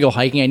 Like if we're gonna go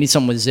hiking, I need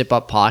something with zip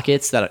up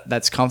pockets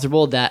that's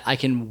comfortable that I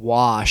can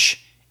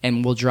wash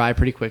and will dry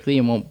pretty quickly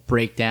and won't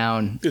break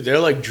down. Dude, they're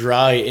like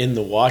dry in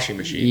the washing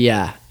machine.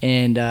 Yeah,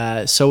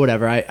 and so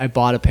whatever. I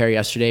bought a pair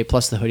yesterday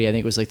plus the hoodie. I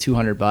think it was like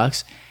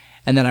 $200.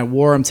 And then I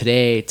wore them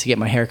today to get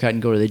my haircut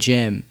and go to the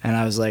gym. And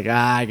I was like,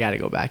 I got to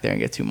go back there and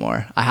get 2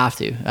 more. I have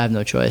to. I have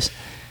no choice.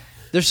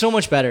 They're so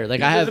much better. Like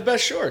I They're have the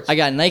best shorts. I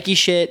got Nike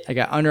shit. I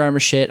got Under Armour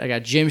shit. I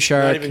got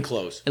Gymshark. Not even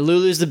close. And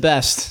Lulu's the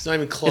best. It's not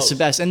even close. It's the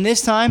best. And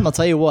this time, I'll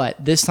tell you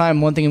what. This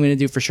time, one thing I'm going to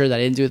do for sure that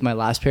I didn't do with my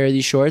last pair of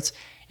these shorts.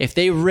 If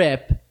they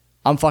rip,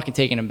 I'm fucking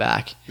taking them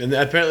back. And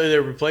apparently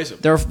they're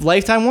replaceable. They're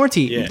lifetime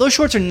warranty. Yeah. Those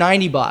shorts are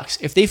 $90.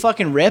 If they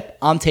fucking rip,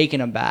 I'm taking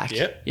them back.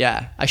 Yep.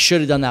 Yeah. I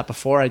should have done that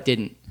before. I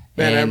didn't.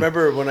 Man, I And-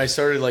 remember when I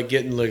started like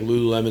getting like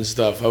Lululemon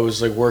stuff. I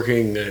was like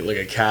working like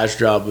a cash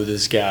job with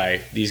these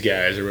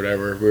guys or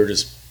whatever. We were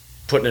just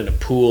putting in a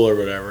pool or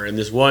whatever. And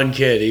this one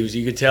kid,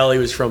 you could tell he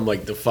was from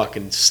like the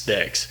fucking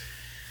sticks.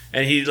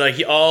 And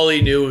all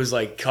he knew was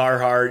like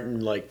Carhartt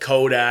and like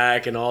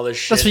Kodak and all this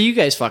shit. That's what you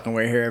guys fucking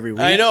wear here every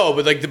week. I know,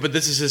 but but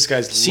this is this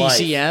guy's life.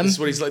 CCM? This is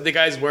what he's like. The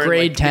guy's wearing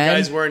Grade like, 10? The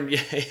guy's wearing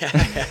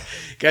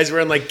guy's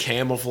wearing like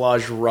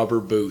camouflage rubber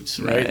boots,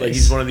 right? Nice. Like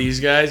he's one of these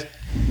guys.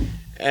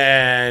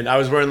 And I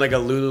was wearing like a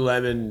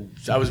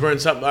Lululemon. I was wearing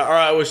something, or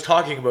I was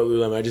talking about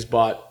Lululemon. I just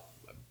bought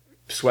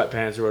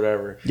sweatpants or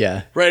whatever.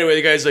 Yeah. Right away,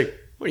 the guy's like,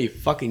 "What are you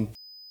fucking?"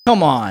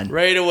 Come on.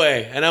 Right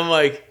away, and I'm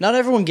like, Not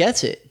everyone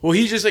gets it. well,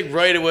 he's just like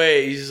right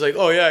away. He's just like,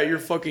 "Oh yeah, you're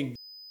fucking."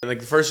 And like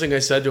the first thing I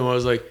said to him, I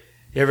was like,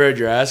 "You ever had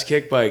your ass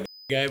kicked by a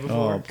guy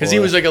before?" Oh, Because he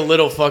boy. was like a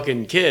little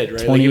fucking kid, right?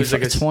 20, Like he was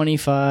like a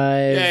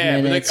 25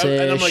 but minutes.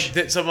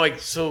 and I'm like,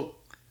 so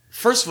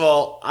first of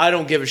all, I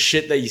don't give a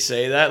shit that you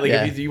say that. Like,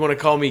 Yeah. if you want to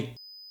call me,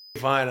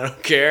 fine, I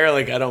don't care.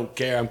 Like, I don't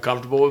care. I'm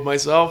comfortable with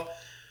myself.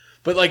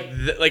 But like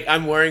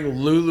I'm wearing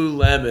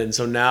Lululemon,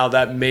 so now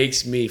that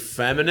makes me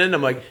feminine.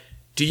 I'm like,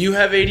 do you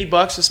have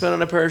 $80 to spend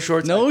on a pair of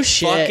shorts? No I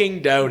shit.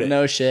 Fucking doubt it.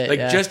 No shit, Like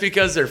yeah. just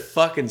because they're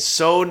fucking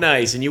so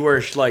nice, and you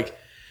wear like,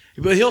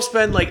 but he'll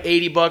spend like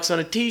 $80 on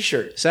a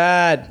t-shirt.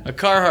 Sad. A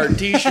Carhartt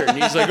t-shirt,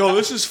 and he's like, "Oh,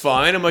 this is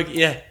fine." I'm like,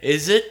 "Yeah,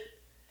 is it?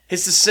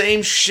 It's the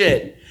same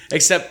shit,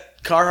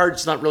 except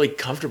Carhartt's not really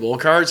comfortable.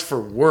 Carhartt's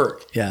for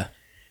work. Yeah.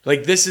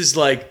 Like this is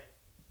like,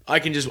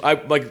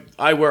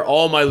 I wear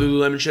all my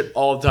Lululemon shit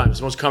all the time. It's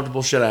the most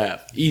comfortable shit I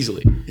have,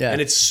 easily. Yeah.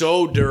 And it's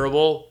so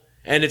durable,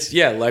 and it's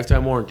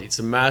lifetime warranty. It's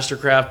a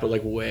Mastercraft, but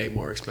like way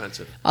more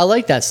expensive. I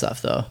like that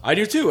stuff though. I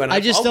do too, and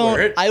I just I'll don't.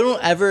 wear it. I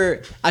don't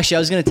ever. Actually, I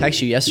was gonna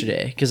text you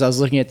yesterday because I was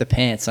looking at the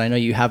pants. And I know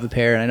you have a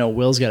pair, and I know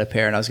Will's got a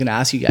pair, and I was gonna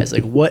ask you guys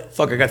like, what?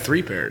 Fuck, I got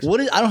 3 pairs. What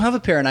is? I don't have a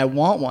pair, and I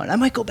want one. I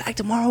might go back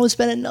tomorrow and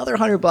spend another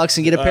 $100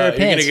 and get a pair of You're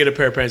gonna pants. get a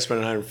pair of pants,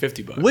 spend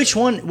 $150. Which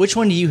one? Which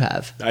one do you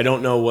have? I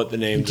don't know what the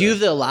name. Do you have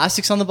the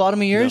elastics on the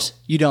bottom of yours?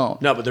 You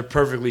don't. No, but they're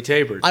perfectly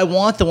tapered. I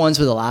want the ones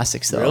with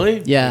elastics though.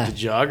 Really? Yeah. Like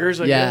the joggers?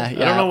 Yeah, guess?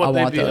 yeah, I don't know what I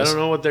they want be. I those. don't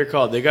know what they're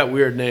called. They got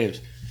weird names.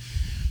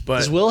 But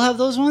Does Will have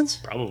those ones?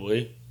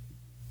 probably.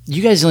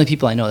 You guys are the only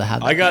people I know that have.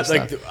 That I got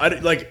kind of stuff.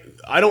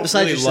 I don't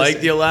Besides really your like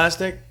sister. the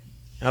elastic.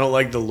 I don't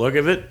like the look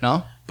of it.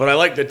 No. But I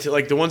like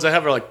the ones I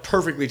have are like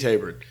perfectly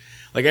tapered.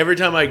 Like every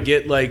time I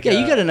get like Yeah,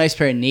 you got a nice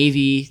pair of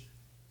navy.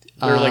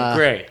 they're like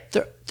gray.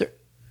 They're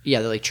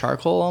they're like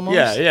charcoal almost.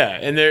 Yeah,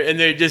 and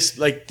they're just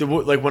like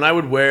like when I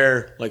would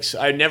wear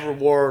I never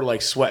wore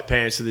like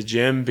sweatpants to the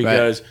gym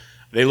because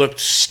they looked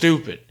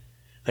stupid.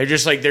 They're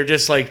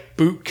just like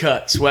boot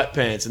cut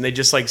sweatpants, and they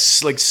just like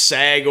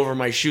sag over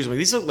my shoes. I'm like,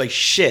 these look like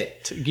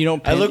shit. You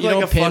don't. I look you like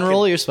don't a pin fucking-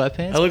 roll your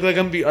sweatpants. I look like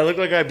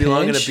I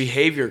belong in a Pinch?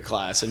 behavior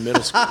class in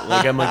middle school.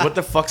 Like I'm like, what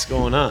the fuck's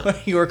going on?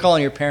 You were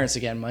calling your parents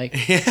again, Mike.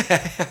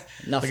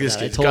 Enough Like of this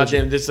that. I kid, told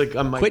goddamn, you. this like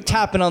I'm like, Quit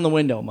tapping on the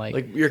window, Mike.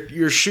 like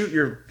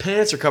your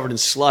pants are covered in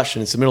slush,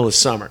 and it's the middle of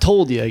summer.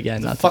 Told you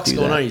again. Not Fuck's to do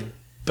going that. on? You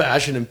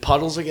bashing in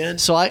puddles again?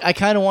 So I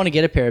kind of want to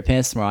get a pair of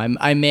pants tomorrow.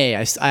 I may.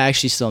 I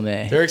actually still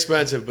may. They're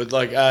expensive, but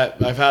like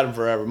I've had them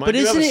forever. Mine But do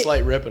have a isn't it-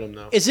 slight rip in them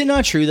though. Is it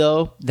not true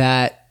though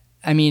that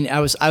I mean I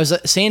was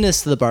saying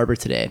this to the barber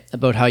today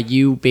about how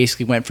you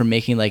basically went from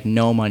making like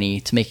no money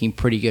to making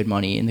pretty good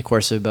money in the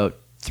course of about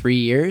 3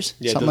 years,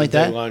 Yeah, something it like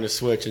doesn't that. take long to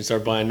switch and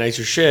start buying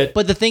nicer shit.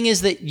 But the thing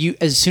is that you,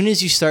 as soon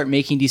as you start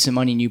making decent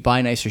money and you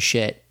buy nicer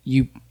shit,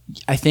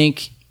 I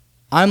think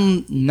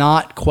I'm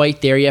not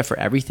quite there yet for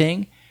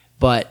everything,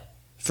 but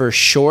for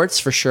shorts,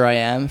 for sure I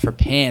am. For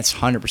pants,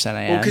 100%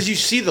 I am. Well, because you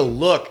see the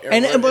look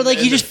But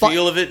like you just the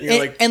feel of it, and you're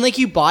like, and like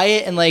you buy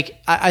it, and like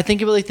I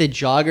think about like the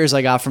joggers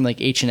I got from like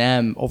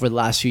H&M over the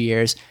last few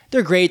years.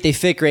 They're great, they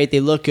fit great, they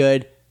look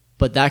good,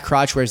 but that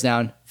crotch wears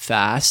down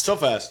fast. so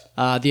fast.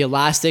 The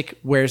elastic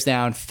wears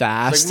down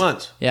fast. It's like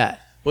months. Yeah,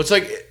 Well, it's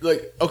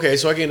like okay,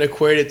 so I can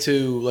equate it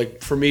to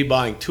like for me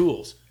buying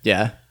tools.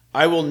 yeah.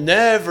 I will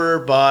never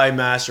buy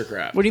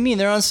Mastercraft. What do you mean?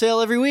 They're on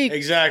sale every week.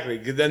 Exactly.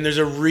 Then there's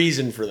a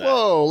reason for that.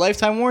 Whoa,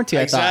 lifetime warranty.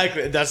 I thought.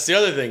 Exactly. That's the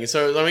other thing.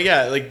 So I mean,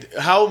 yeah, like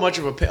how much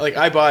of a like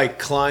I buy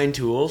Klein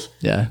tools.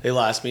 Yeah. They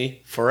last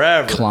me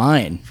forever.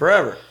 Klein.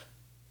 Forever.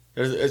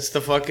 It's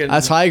the fucking.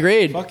 That's high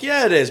grade. Fuck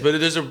yeah, it is. But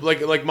there's a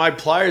like my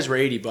pliers were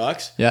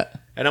 $80, Yeah.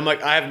 and I'm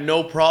like, I have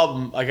no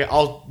problem. Like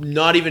I'll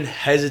not even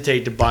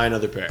hesitate to buy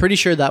another pair. Pretty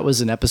sure that was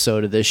an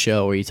episode of this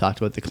show where you talked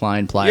about the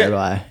Klein plier Yeah.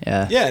 buy.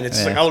 Yeah. Yeah, and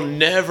it's like I'll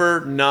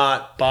never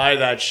not buy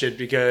that shit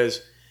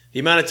because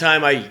the amount of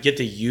time I get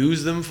to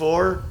use them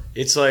for,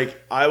 it's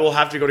like I will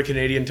have to go to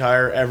Canadian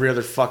Tire every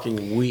other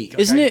fucking week.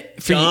 Isn't I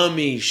it for you-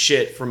 dummy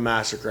shit from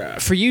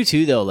Mastercraft? For you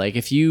too, though, like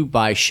if you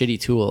buy shitty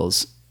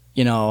tools,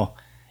 you know,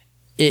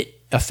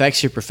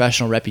 affects your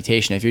professional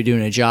reputation if you're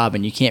doing a job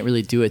and you can't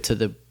really do it to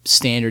the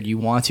standard you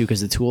want to because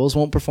the tools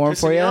won't perform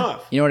for Pissing you. you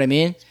off. You know what I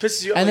mean?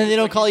 Pisses you off, And then like- they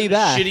don't like call you you did a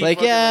back. shitty Like,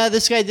 fucking, yeah, like-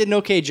 this guy did an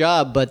okay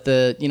job, but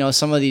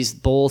some of these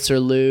bolts are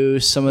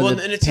loose, some of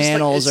the it's just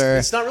panels like, are.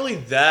 it's not really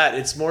that.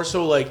 It's more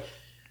so like,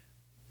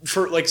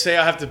 for like, say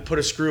I have to put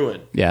a screw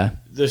in. Yeah,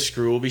 The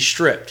screw will be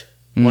stripped.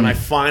 When I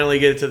finally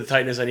get it to the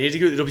tightness I need it to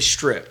go, it'll be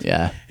stripped.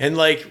 yeah. And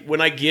like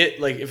when I get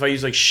like if I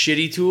use like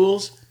shitty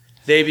tools,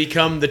 they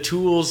become the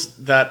tools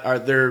that are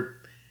they're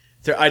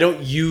I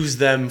don't use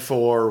them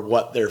for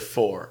what they're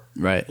for.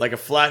 Right. Like a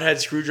flathead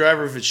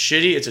screwdriver, if it's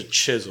shitty, it's a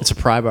chisel. It's a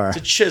pry bar. It's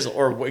a chisel,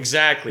 or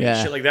exactly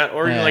Yeah. shit like that,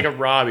 or Yeah. like a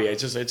Robbie.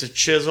 It's a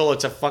chisel.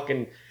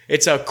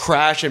 It's a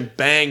crash and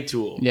bang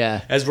tool.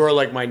 Yeah. As where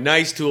like my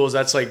nice tools,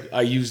 that's like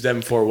I use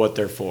them for what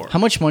they're for. How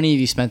much money have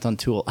you spent on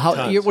tool? What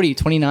are you,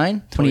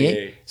 29, 28?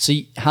 28. So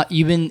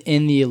you've been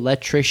in the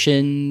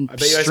electrician I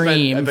bet you I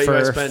stream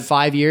for spent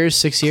 5 years,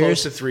 6 Close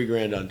years? to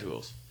 $3,000 on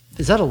tools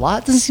Is that a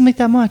lot? Doesn't seem like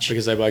that much.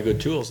 because I buy good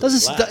tools.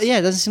 Doesn't Last. yeah,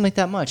 it doesn't seem like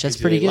that much. That's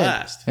Because pretty they good.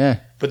 last. Yeah.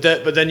 But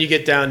then you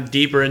get down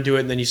deeper into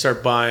it, and then you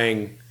start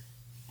buying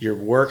your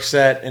work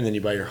set, and then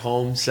you buy your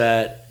home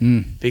set.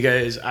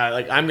 Because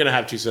I'm gonna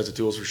have 2 sets of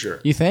tools for sure,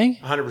 You think?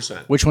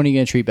 100%. Which one are you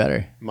going to treat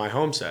better? My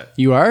home set,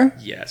 You are?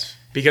 yes,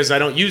 because I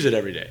don't use it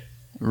every day,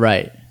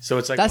 Right. so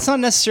it's like That's not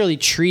necessarily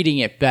treating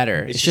it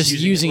better. It's just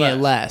using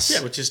it less.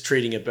 Yeah, which is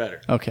treating it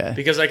better. Okay.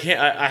 Because I can't.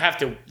 I have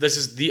to.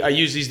 I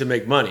use these to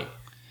make money.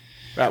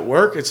 At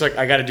work, it's like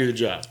I got to do the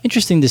job.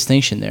 Interesting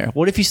distinction there.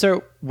 What if you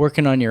start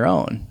working on your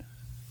own?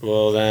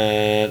 Well,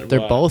 then They're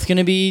what? both going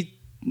to be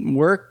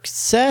work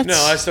sets?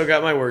 No, I still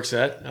got my work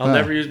set. I'll Huh.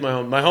 never use my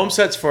home. My home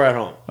set's for at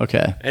home.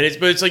 Okay. And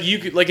it's like you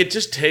could like it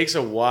just takes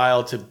a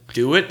while to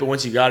do it, but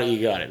once you got it,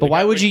 you got it. But Like,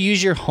 why would you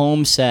use your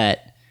home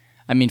set?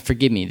 I mean,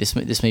 forgive me.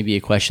 This may be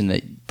a question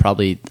that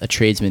probably a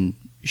tradesman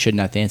shouldn't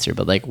have to answer.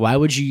 But like, why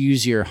would you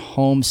use your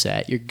home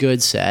set, your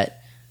good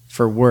set,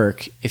 for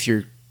work if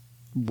your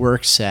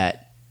work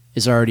set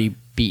is already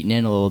beaten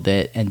in a little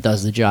bit and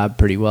does the job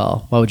pretty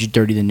well? Why would you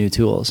dirty the new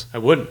tools? I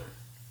wouldn't.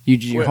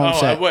 Your home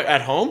set.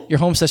 At home? Your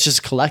home set's just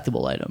a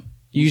collectible item.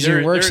 You use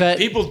your work set.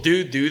 People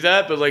do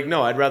that, but like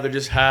no, I'd rather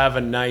just have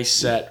a nice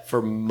set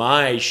for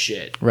my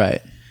shit.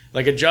 Right.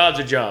 Like a job's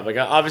a job. Like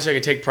obviously I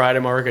can take pride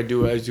in my work. I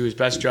do as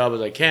best job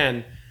as I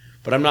can,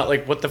 but I'm not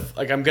like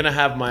like I'm gonna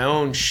have my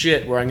own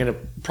shit where I'm gonna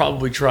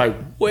probably try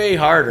way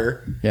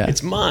harder. Yeah.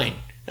 It's mine.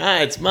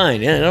 It's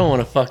mine. Yeah, I don't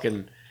want to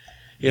fucking.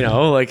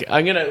 Like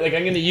I'm gonna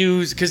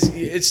use because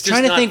it's just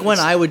Trying to not- think when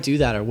it's- I would do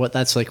that or what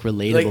that's like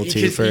relatable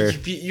to because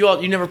for.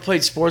 you never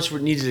played sports where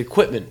it needed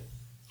equipment,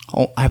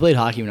 Oh, I played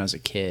hockey when I was a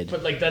kid.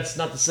 but like that's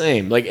not the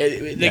same. Like Yeah.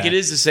 it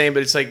is the same,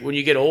 but it's like when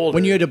you get older.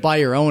 When you had to buy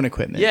your own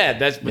equipment. yeah,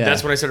 that's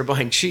when I started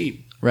buying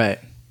cheap. Right.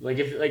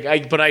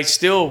 But I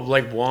still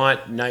like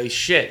want nice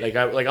shit.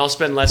 I'll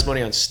spend less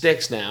money on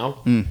sticks now,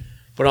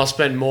 but I'll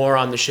spend more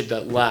on the shit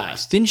that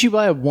lasts. Didn't you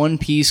buy a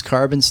one-piece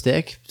carbon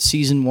stick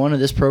season 1 of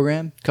this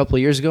program a couple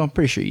of years ago? I'm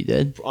pretty sure you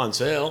did. On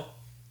sale.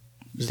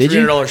 It was Did a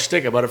you? $300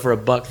 stick. I bought it for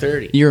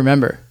 $1.30. You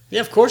remember? Yeah,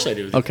 of course I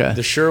do. Okay.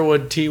 The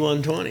Sherwood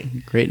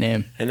T120. Great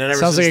name. And then ever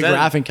Sounds since like a then-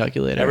 graphing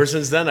calculator. Ever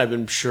since then, I've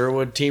been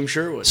Team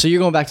Sherwood. So you're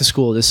going back to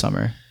school this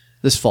summer,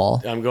 this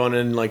fall, I'm going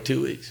in like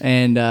 2 weeks.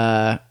 and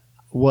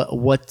what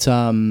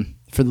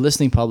for the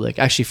listening public?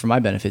 Actually, for my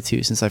benefit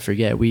too, since I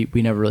forget, we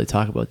never really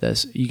talk about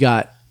this. You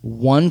got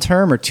 1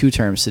 term or 2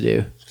 terms to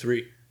do?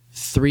 3.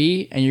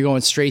 3, and you're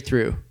going straight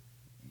through.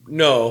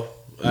 No,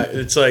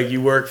 it's like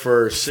you work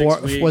for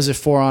 6 weeks. Was it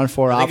 4 on,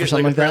 4 I off, think or it's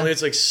something like apparently that?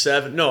 it's like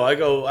 7. No,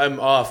 I'm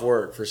off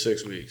work for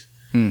 6 weeks.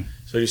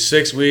 So I do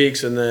 6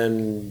 weeks, and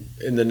then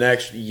in the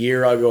next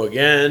year I'll go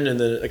again, and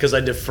then because I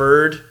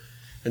deferred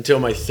until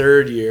my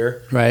 3rd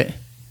year, Right.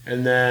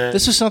 and then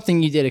This was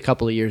something you did a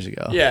couple of years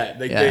ago. yeah,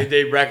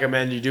 they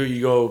recommend you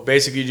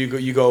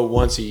go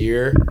once a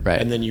year,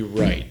 Right. and then you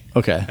write,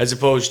 Okay. as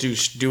opposed to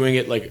doing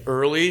it like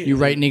early. You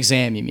write an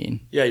exam, you mean?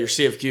 Yeah, your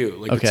CFQ,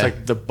 like Okay. it's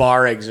like the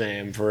bar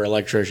exam for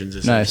electricians,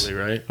 essentially,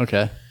 right?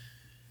 Okay.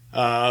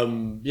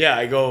 Yeah,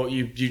 I go.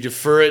 You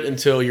defer it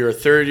until you're a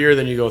 3rd year,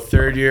 then you go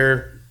 3rd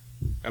year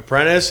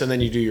apprentice, and then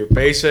you do your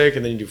basic,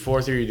 and then you do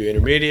 4th year, you do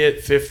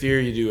intermediate, 5th year,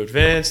 you do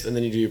advanced, and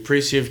then you do your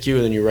pre-CFQ,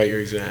 and then you write your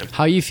exam.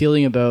 How are you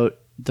feeling about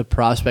the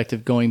prospect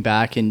of going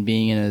back and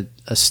being in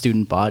a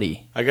student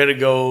body? I got to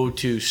go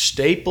to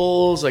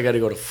Staples. I got to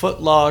go to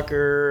Foot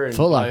Locker. And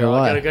Foot Locker, I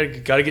why?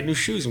 got to get new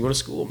shoes. I'm going to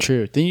school.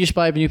 True. Didn't you just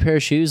buy a new pair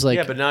of shoes like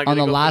Yeah, but now I on gotta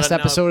the go- last but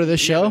now- episode of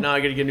this yeah, show? but now I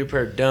got to get a new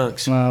pair of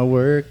Dunks. My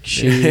work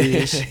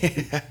shoes.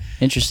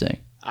 Interesting.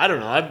 I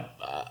don't know.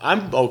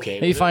 I'm okay.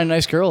 Hey, you with find a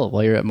nice girl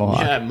while you're at it. Mohawk.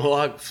 Yeah,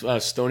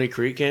 Mohawk Stony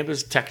Creek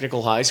campus,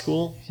 technical high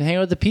school. You hang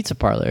out at the pizza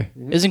parlor.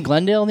 Isn't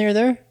Glendale near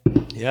there?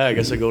 Yeah, I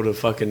guess I go to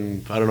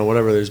fucking I don't know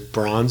whatever. There's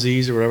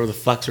Bronzies or whatever the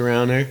fuck's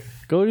around there.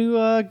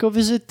 Go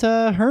visit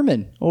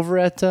Herman over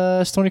at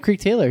Stony Creek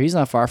Taylor. He's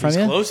not far from He's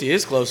you. close. He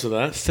is close to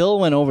that. Phil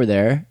went over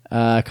there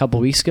a couple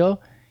weeks ago.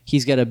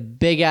 He's got a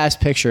big ass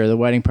picture of the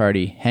wedding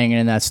party hanging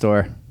in that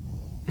store.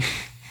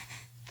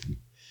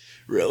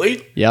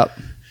 Really? Yep.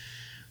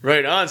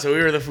 Right on. So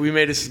we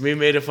made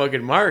a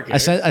fucking mark. I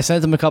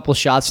sent him a couple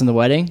shots from the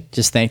wedding.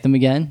 Just thanked him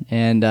again,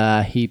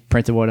 and he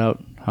printed one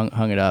out,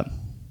 hung it up.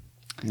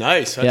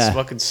 Nice. That's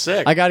fucking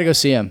sick. I got to go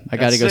see him. I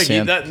got to go see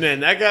him.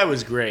 That guy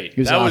was great.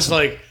 Was awesome. Was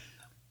like,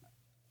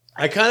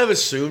 I kind of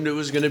assumed it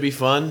was going to be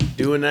fun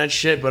doing that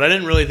shit, but I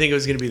didn't really think it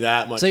was going to be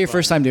that much. Is that your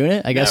first time doing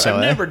it? I guess so.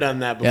 I've never done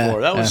that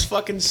before. That was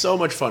fucking so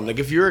much fun. Like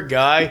if you're a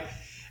guy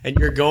and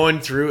you're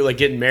going through like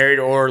getting married,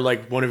 or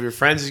like one of your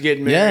friends is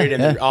getting married,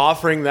 and they're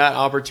offering that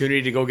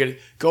opportunity to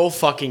go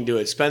fucking do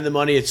it. Spend the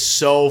money. It's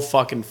so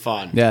fucking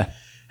fun. Yeah.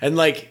 And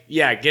like,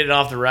 get it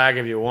off the rack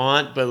if you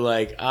want, but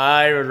like,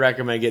 I would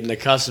recommend getting the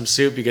custom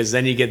suit because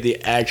then you get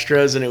the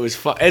extras, and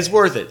it's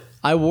worth it.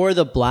 I wore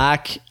the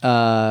black,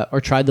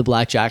 or tried the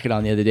black jacket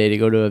on the other day to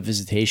go to a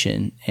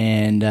visitation,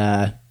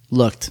 and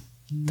looked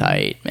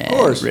tight, man. Of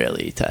course.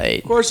 Really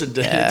tight. Of course it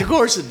did. Yeah. Of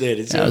course it did.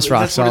 It was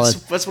rock solid.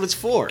 That's what it's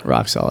for.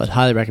 Rock solid.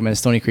 Highly recommend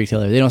Stony Creek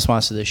Tailor. They don't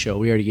sponsor this show.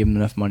 We already gave them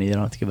enough money. They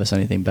don't have to give us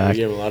anything back. We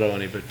gave them a lot of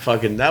money, but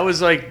fucking, that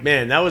was like,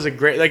 man, that was a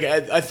great, like,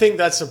 I think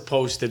that's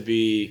supposed to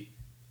be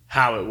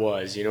how it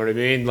was. You know what I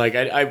mean? Like,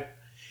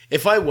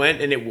 if I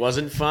went and it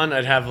wasn't fun,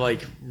 I'd have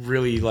like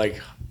really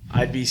like,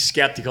 I'd be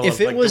skeptical of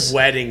like the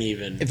wedding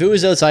even. If it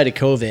was outside of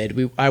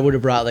COVID, I would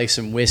have brought like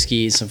some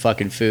whiskey, some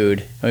fucking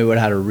food, and we would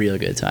have had a real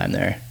good time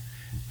there.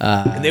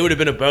 And they would have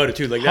been about it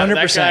too. Like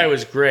that guy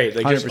was great.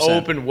 Like 100%. Just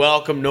open,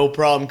 welcome, no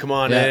problem. Come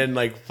on in.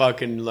 Like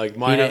fucking, like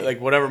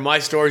like whatever. My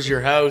store's your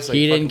house. Like,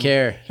 he didn't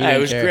care.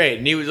 It was great.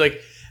 And he was like,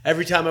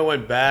 every time I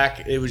went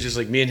back, it was just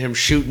like me and him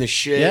shooting the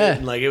shit. Yeah.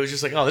 And like it was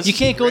just like, oh, this. You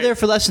can't go there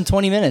for less than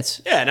 20 minutes.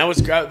 Yeah, and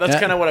that's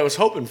kind of what I was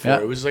hoping for.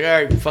 It was like, all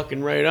right,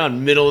 fucking right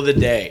on, middle of the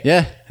day.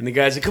 Yeah. And the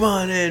guy's like, come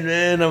on in,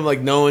 man. I'm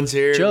like, no one's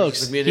here.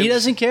 Jokes. Like he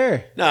doesn't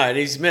care. No, and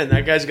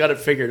that guy's got it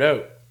figured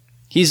out.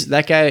 He's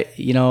that guy.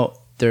 You know,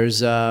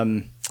 there's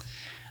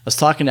I was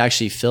talking to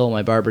actually Phil,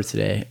 my barber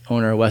today,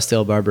 owner of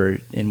Westdale Barber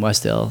in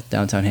Westdale,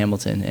 downtown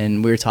Hamilton,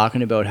 and we were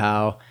talking about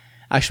how,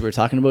 actually we were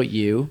talking about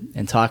you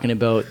and talking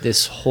about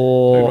this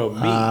whole,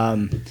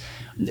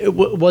 it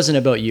wasn't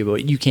about you,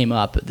 but you came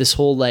up, this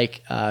whole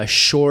like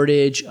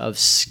shortage of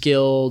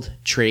skilled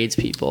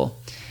tradespeople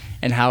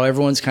and how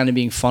everyone's kind of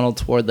being funneled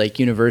toward like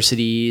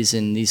universities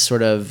and these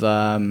sort of,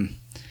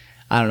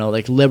 I don't know,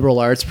 like liberal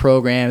arts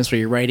programs where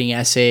you're writing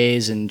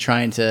essays and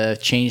trying to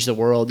change the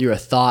world. You're a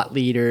thought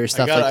leader,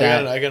 stuff like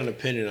that. I got an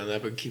opinion on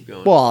that, but keep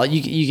going. Well,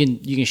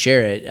 you can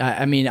share it.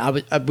 I mean,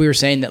 we were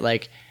saying that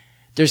like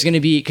there's going to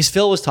be, because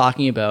Phil was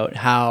talking about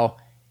how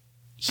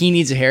he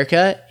needs a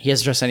haircut. He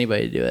doesn't trust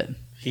anybody to do it.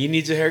 He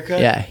needs a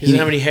haircut? Yeah. He doesn't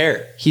have any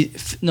hair.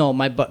 No,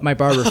 my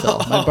barber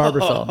Phil. My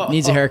barber Phil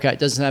needs a haircut.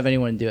 Doesn't have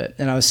anyone to do it.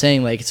 And I was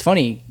saying like, it's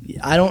funny.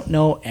 I don't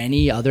know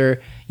any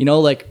other,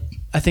 like,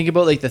 I think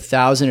about like the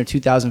 1,000 or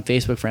 2,000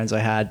 Facebook friends I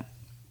had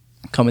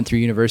coming through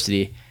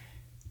university.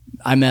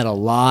 I met a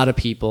lot of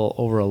people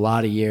over a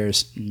lot of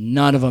years.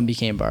 None of them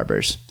became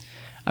barbers.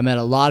 I met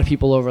a lot of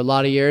people over a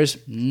lot of years.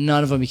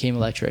 None of them became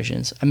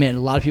electricians. I met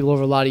a lot of people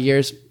over a lot of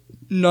years.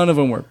 None of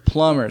them were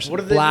plumbers,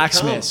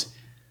 blacksmiths,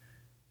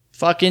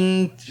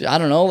 fucking, I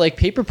don't know, like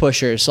paper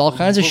pushers, all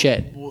kinds of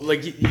shit.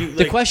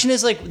 The question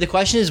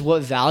is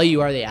what value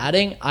are they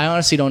adding? I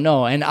honestly don't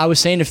know. And I was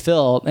saying to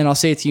Phil, and I'll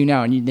say it to you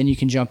now, and then you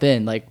can jump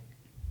in, like,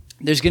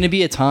 there's going to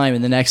be a time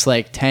in the next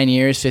like 10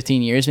 years,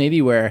 15 years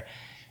maybe, where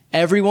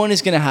everyone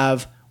is going to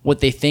have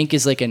what they think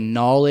is like a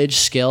knowledge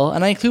skill.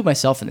 And I include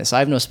myself in this. I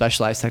have no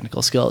specialized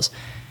technical skills.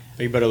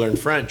 You better learn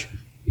French.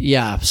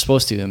 Yeah, I'm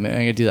supposed to. I'm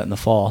going to do that in the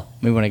fall,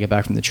 maybe when I get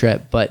back from the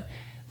trip. But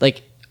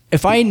like,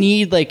 if I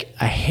need like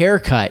a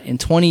haircut in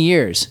 20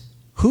 years,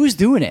 who's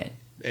doing it?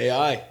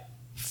 AI.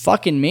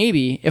 Fucking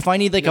maybe. If I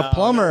need like a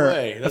plumber,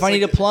 if I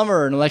need a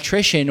plumber, an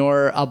electrician,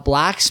 or a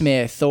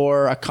blacksmith,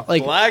 or a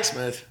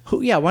blacksmith.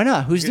 Yeah, why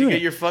not? Who's doing it?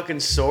 Get your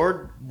fucking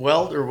sword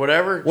weld or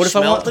whatever. What if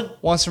I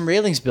want some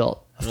railings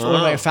built?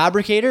 A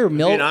fabricator,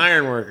 mill, an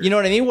iron worker. You know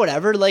what I mean?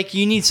 Whatever. Like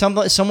you need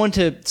someone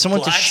to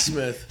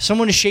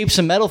shape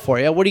some metal for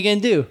you. What are you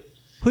gonna do?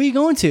 Who are you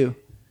going to?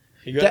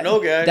 You got no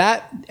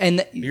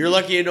guy. You're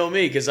lucky you know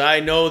me because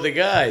I know the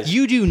guys.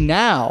 You do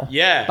now.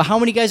 Yeah. But how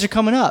many guys are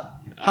coming up?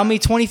 How many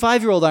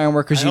 25-year-old iron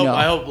workers you know?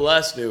 I hope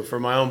less do for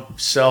my own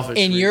selfish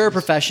in reasons. Your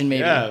profession, maybe.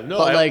 Yeah, no,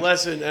 I hope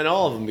less in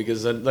all of them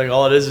because like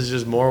all it is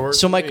just more work.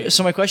 So my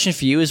question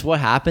for you is, what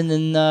happened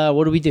and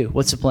what do we do?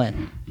 What's the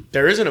plan?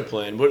 There isn't a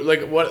plan.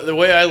 The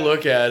way I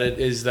look at it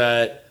is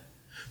that,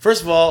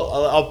 first of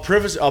all, I'll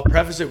preface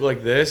it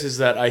like this: is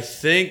that I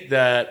think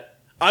that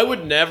I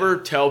would never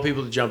tell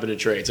people to jump into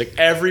trades. Like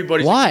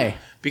everybody. Why?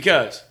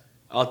 Because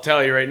I'll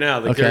tell you right now.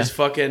 Like there's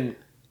fucking.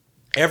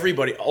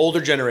 Everybody, older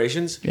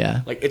generations,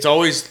 like it's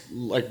always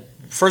like,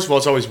 first of all,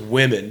 it's always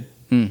women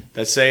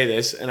that say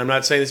this, and I'm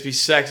not saying this to be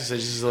sexist.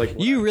 It's just like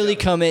you really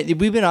come in.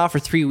 We've been off for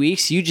 3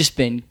 weeks. You just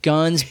been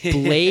guns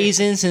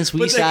blazing since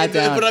we sat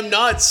down. But I'm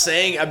not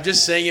saying. I'm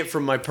just saying it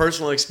from my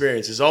personal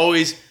experience. It's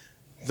always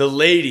the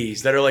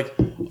ladies that are like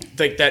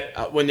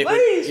that when they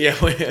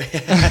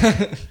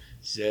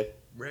zip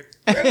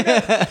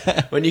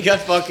when you got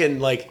fucking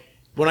like.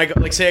 When I go,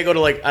 like, say I go to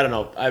like, I don't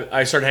know,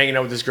 I started hanging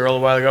out with this girl a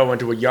while ago, went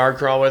to a yard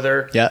crawl with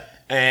her. Yeah.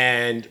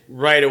 and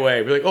right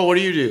away be like, "Oh, what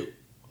do you do?"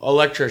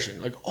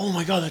 Electrician. Like, "Oh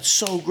my god, that's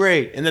so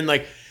great." And then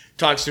like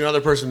talks to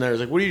another person there. Is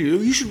like, "What do you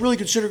do?" "You should really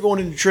consider going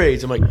into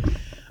trades." I'm like,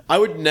 I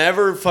would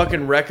never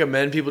fucking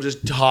recommend people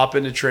just hop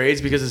into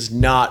trades because it's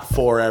not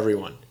for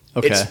everyone.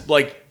 Okay. It's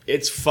like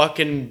it's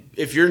fucking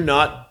if you're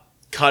not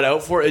cut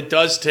out for it, it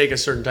does take a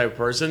certain type of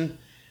person.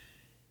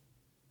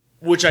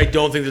 Which I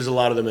don't think there's a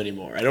lot of them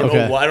anymore. I don't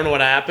know. I don't know what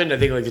happened. I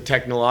think like the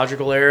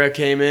technological era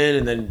came in,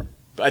 and then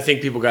I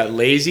think people got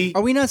lazy.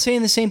 Are we not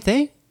saying the same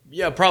thing?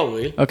 Yeah,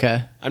 probably.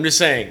 Okay. I'm just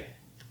saying,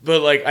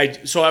 but like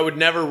I would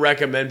never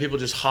recommend people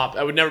just hop.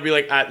 I would never be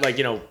like at like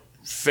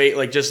fate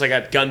like just like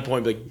at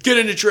gunpoint, be like get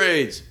into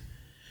trades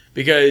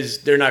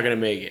because they're not gonna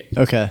make it.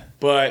 Okay.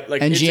 But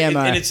like and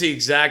it's the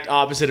exact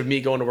opposite of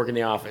me going to work in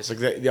the office. Like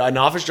an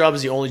office job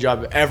is the only job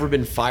I've ever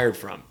been fired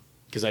from.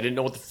 Because I didn't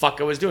know what the fuck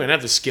I was doing. I didn't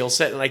have the skill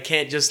set, and I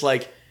can't just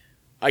like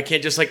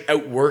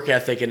out work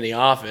ethic in the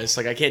office.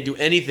 Like I can't do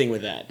anything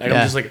with that. I'm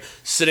just like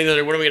sitting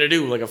there. What am I gonna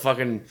do? Like a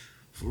fucking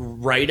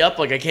write up?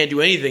 Like I can't do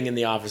anything in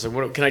the office. Like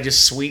what, can I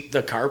just sweep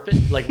the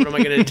carpet? Like what am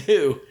I gonna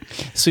do?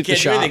 Sweep can't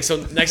the shop. do anything.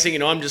 So next thing you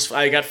know,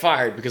 I got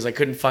fired because I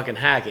couldn't fucking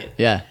hack it.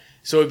 Yeah.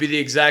 So it'd be the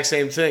exact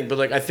same thing. But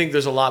like I think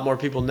there's a lot more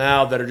people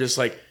now that are just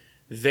like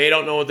they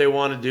don't know what they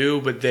want to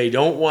do, but they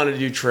don't want to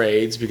do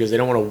trades because they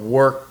don't want to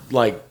work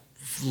like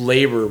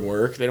labor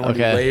work. They don't want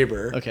to do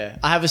labor. Okay.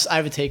 I have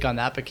a take on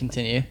that, but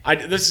continue.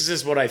 This is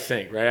just what I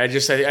think, right?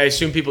 I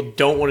assume people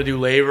don't want to do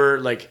labor.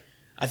 Like,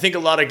 I think a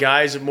lot of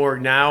guys are more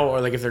now,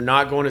 or like if they're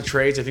not going to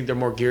trades, I think they're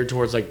more geared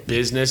towards like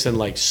business and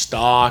like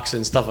stocks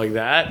and stuff like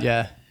that.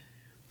 Yeah.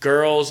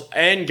 Girls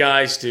and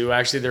guys too.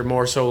 Actually, they're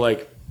more so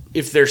like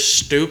if they're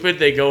stupid,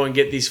 they go and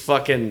get these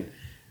fucking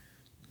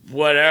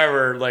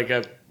whatever, like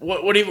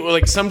what even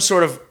like some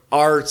sort of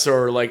arts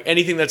or like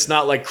anything that's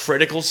not like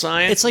critical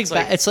science.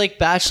 It's like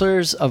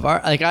bachelors of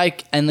art. Like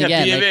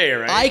BFA,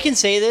 right? I can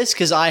say this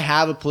because I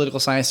have a political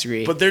science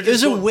degree. But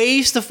there's a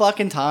waste of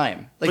fucking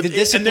time. Like the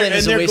discipline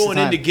is a waste of time. And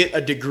they're going in to get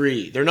a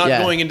degree. They're not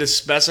going into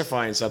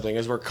specifying something.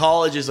 As where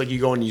college is like you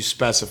go and you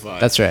specify.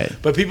 That's right.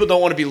 But people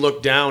don't want to be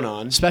looked down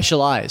on.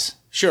 Specialize.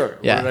 Sure.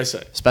 Yeah. What did I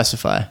say?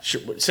 Specify.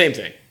 Sure. Same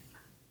thing.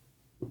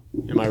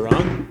 Am I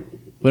wrong?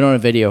 We don't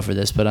have video for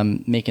this, but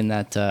I'm making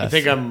that. I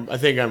think I'm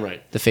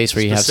right. The face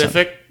where you have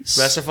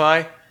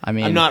specify. I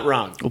mean, I'm not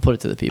wrong. We'll put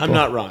it to the people. I'm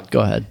not wrong.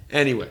 Go ahead.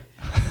 Anyway,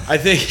 I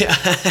think.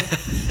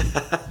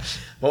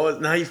 Well,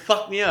 now you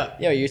fucked me up.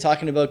 Yeah, you're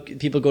talking about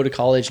people go to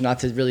college not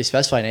to really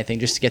specify anything,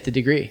 just to get the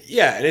degree.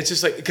 Yeah, and it's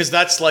just like because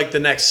that's like the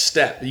next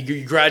step.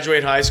 You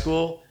graduate high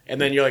school,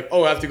 and then you're like,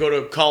 oh, I have to go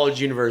to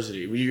college, university.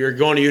 You're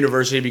going to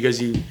university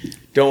because you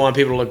don't want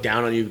people to look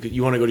down on you.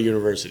 You want to go to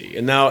university,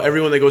 and now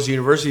everyone that goes to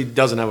university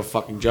doesn't have a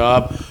fucking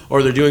job,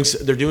 or they're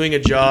doing a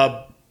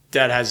job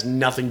that has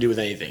nothing to do with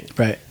anything.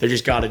 Right. They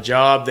just got a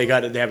job. They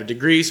have a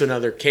degree, so now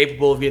they're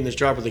capable of getting this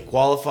job, or they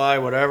qualify,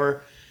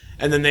 whatever,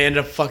 and then they end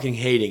up fucking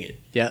hating it.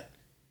 Yeah.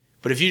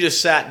 But if you just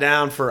sat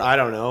down for, I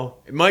don't know,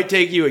 it might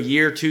take you a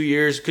year, 2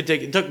 years.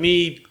 It took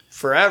me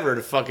forever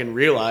to fucking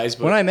realize.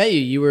 But when I met you,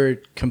 you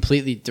were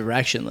completely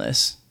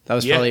directionless. That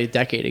was probably a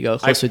decade ago,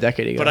 close to a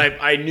decade ago. But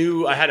I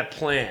knew I had a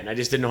plan. I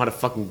just didn't know how to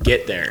fucking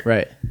get there.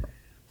 Right.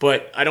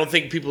 But I don't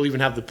think people even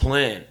have the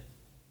plan.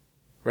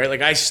 Right?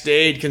 Like I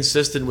stayed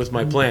consistent with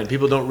my plan.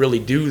 People don't really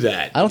do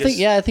that. I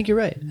think you're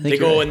right. They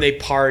go and they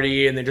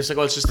party and they're just like,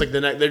 oh, it's just like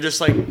they're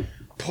just like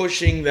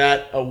pushing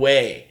that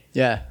away.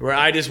 Yeah. Where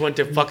I just went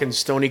to fucking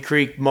Stony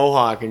Creek,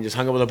 Mohawk, and just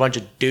hung out with a bunch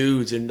of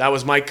dudes, and that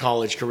was my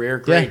college career.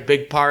 Great,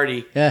 big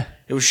party. Yeah.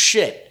 It was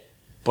shit.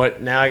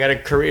 But now I got a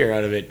career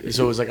out of it.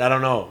 So it was like, I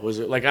don't know. Was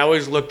it like I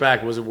always look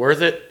back, was it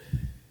worth it?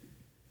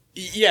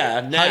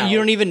 Yeah, now. You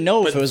don't even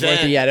know if it was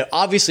worth it yet.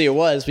 Obviously it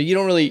was, but you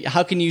don't really,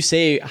 how can you?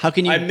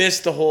 I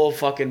missed the whole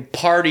fucking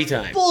party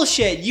time.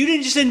 Bullshit.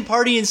 You didn't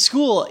party in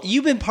school.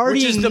 You've been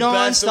partying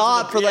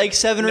nonstop for like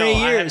 7 or 8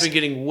 years. I haven't been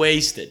getting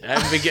wasted. I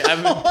haven't been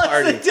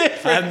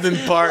partying. I haven't been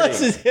partying. What's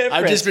the difference?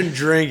 I've just been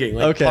drinking.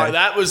 Like, okay.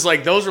 That was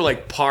like, those were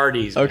like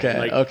parties. Man. Okay,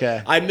 like,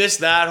 okay. I missed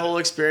that whole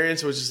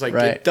experience. It was just like,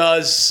 It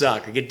does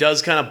suck. Like, it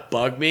does kind of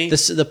bug me.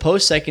 The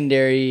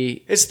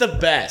post-secondary. It's the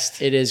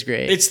best. It is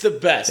great. It's the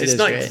best. It's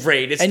not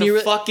great. It's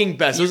the fucking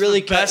best. Those are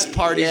the best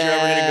parties you're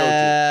ever going to go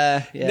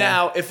to. Yeah.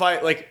 Now, if I,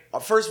 like,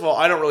 first of all,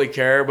 I don't really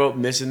care about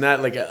missing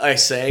that. Like I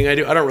saying I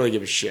do. I don't really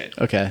give a shit.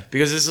 Okay.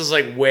 Because this is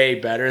like way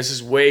better. This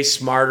is way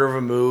smarter of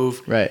a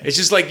move. Right. It's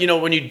just like,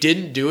 when you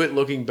didn't do it,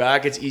 looking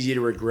back, it's easy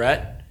to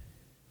regret.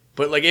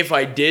 But like if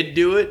I did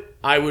do it,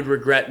 I would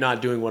regret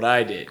not doing what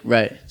I did.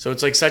 Right. So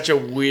it's like such a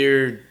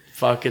weird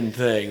fucking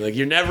thing. Like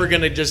you're never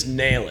going to just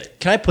nail it.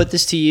 Can I put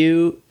this to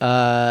you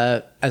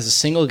as a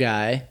single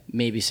guy,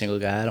 maybe single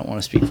guy, I don't want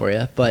to speak for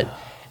you, but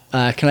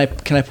can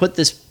I put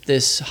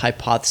this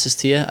hypothesis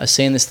to you? I was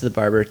saying this to the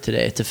barber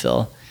today, to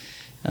Phil.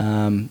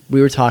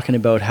 We were talking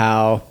about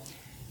how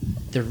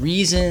the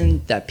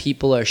reason that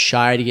people are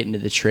shy to get into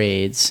the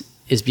trades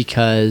is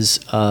because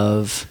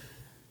of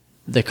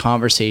the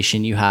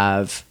conversation you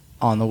have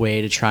on the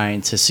way to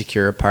trying to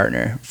secure a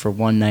partner for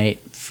one night,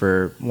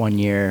 for 1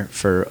 year,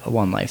 for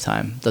one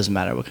lifetime. Doesn't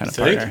matter what kind of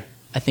partner.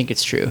 I think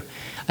it's true.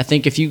 I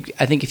think if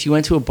you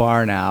went to a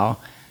bar now,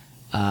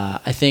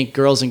 I think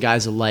girls and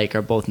guys alike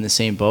are both in the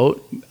same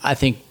boat. I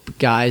think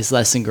guys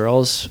less than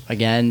girls.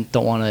 Again,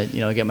 don't want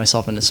to get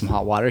myself into some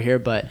hot water here,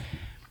 but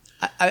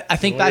I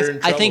think back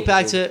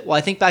to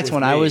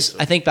when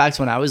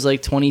I was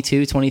like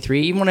 22,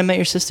 23, even when I met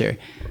your sister.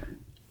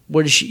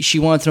 What did she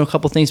wanted to know a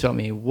couple things about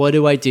me. What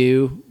do I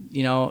do?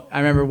 I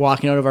remember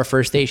walking out of our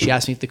first date. She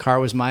asked me if the car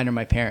was mine or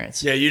my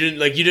parents'. Yeah, you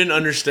didn't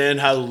understand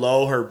how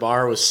low her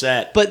bar was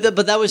set. But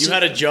that was, you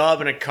had a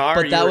job and a car.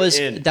 But that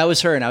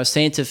was her. And I was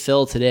saying to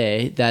Phil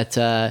today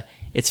that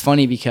it's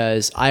funny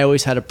because I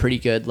always had a pretty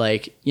good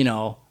I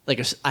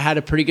had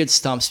a pretty good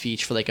stump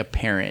speech for like a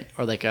parent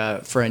or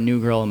for a new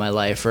girl in my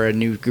life or a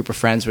new group of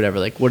friends, whatever.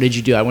 Like, what did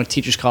you do? I went to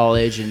teachers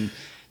college and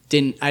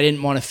I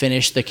didn't want to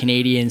finish the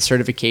Canadian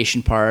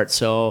certification part,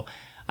 so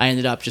I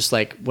ended up just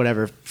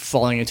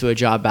falling into a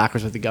job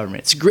backwards with the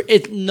government. It's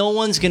great. No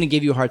one's going to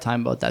give you a hard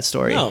time about that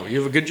story. No,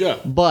 you have a good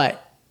job.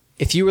 But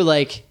if you were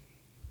like,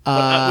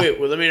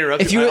 wait, let me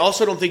interrupt you. I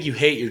also don't think you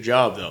hate your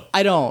job, though.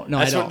 I don't. No,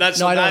 I don't. I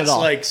don't at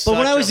all. But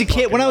when I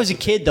was a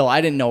kid, though,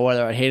 I didn't know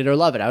whether I hated it or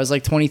love it. I was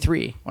like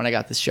 23 when I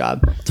got this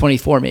job,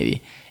 24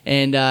 maybe.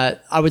 And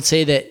I would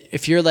say that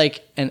if you're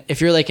like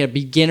a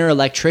beginner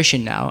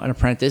electrician now, an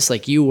apprentice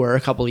like you were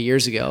a couple of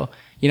years ago,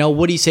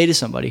 what do you say to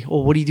somebody?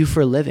 Well, what do you do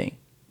for a living?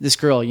 This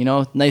girl,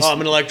 nice. Oh,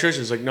 I'm an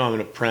electrician. It's like, no, I'm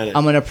an apprentice.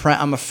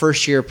 I'm a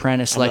first year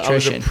apprentice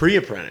electrician. I was a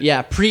pre-apprentice.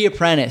 Yeah,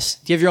 pre-apprentice.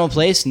 Do you have your own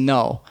place?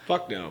 No.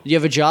 Fuck no. Do you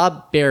have a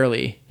job?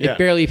 Barely. Yeah. It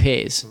barely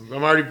pays.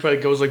 I'm already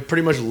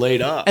pretty much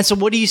laid up. And so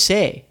what do you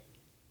say?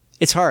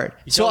 It's hard.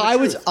 So I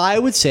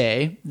would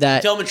say that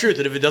you tell them the truth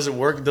that if it doesn't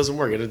work, it doesn't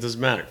work, and it doesn't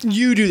matter.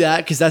 You do that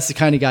because that's the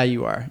kind of guy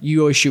you are.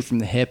 You always shoot from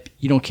the hip.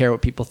 You don't care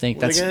what people think.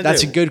 That's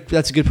a good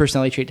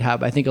personality trait to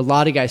have. But I think a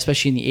lot of guys,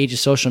 especially in the age of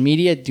social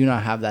media, do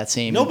not have that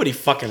same. Nobody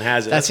fucking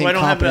has it. That's why I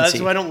don't have.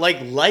 That's why I don't like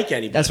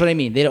anybody. That's what I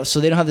mean. They don't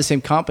have the same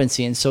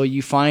competency, and so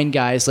you find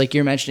guys like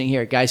you're mentioning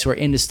here, guys who are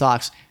into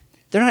stocks.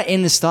 They're not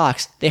into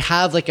stocks. They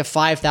have like a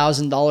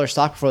 $5,000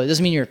 stock portfolio. It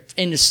doesn't mean you're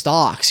into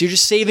stocks. You're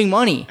just saving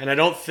money. And I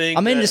don't think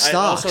I'm into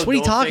stocks. What are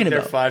you talking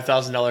about? Their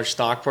 $5,000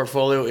 stock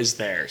portfolio is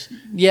theirs.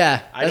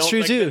 Yeah, that's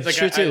true too. That's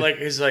true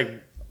too.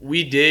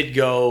 We did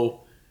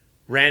go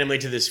randomly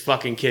to this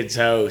fucking kid's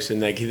house,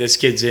 and this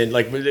kid's in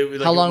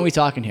how long are we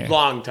talking here?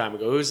 Long time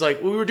ago. It was we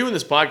were doing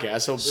this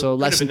podcast, so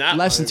less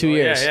than 2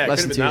 years. Yeah,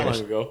 less than 2 years.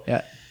 Long ago.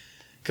 Yeah,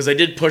 because I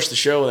did push the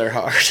show there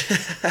hard,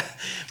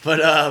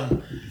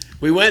 but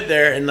we went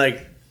there and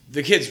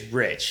the kid's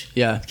rich.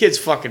 Yeah. The kid's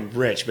fucking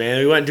rich, man.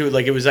 We went to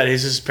it was at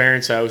his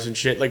parents' house and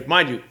shit. Like,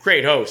 mind you,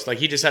 great host. Like,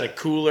 he just had a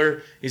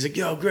cooler. He's like,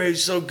 yo, great,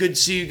 so good to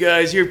see you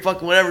guys. Here,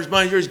 fucking whatever's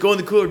mine, yours. Go in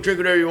the cooler, drink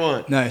whatever you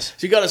want. Nice. So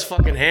he got us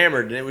fucking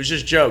hammered, and it was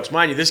just jokes.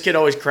 Mind you, this kid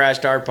always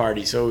crashed our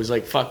party, so it was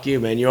like, fuck you,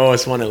 man. You owe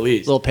us one at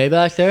least. Little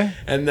payback there.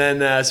 And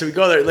then, so we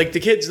go there. Like,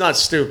 the kid's not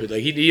stupid.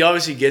 Like, he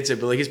obviously gets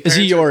it, but his parents is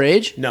he your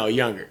age? No,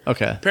 younger.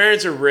 Okay.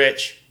 Parents are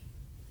rich.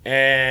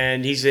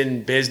 And he's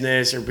in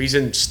business or he's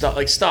in stock,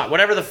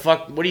 whatever the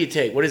fuck. What do you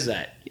take? What is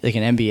that? Like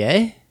an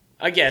MBA?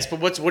 I guess,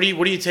 but what do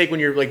you take when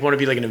you're want to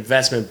be like an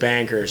investment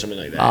banker or something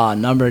like that? A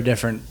number of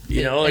different.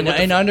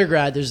 In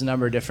undergrad, there's a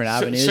number of different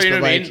avenues. So you know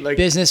what I mean? Like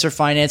business or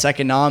finance,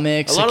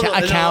 economics, accounting. A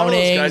lot of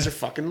those guys are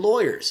fucking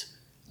lawyers.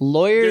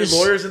 Lawyers. They're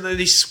lawyers, and then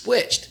they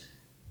switched.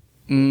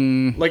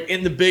 Like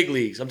in the big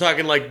leagues, I'm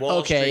talking like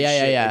Wall Street.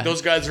 Yeah. Like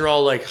those guys are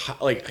all like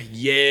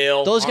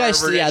Yale. Those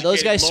guys,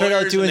 those guys start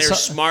out doing. They're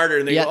smarter,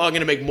 and they go, "Oh, I'm going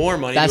to make more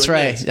money." That's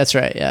right. That's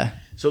right. Yeah.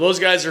 So those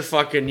guys are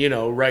fucking,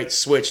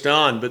 switched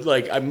on. But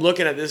I'm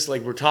looking at this,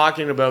 we're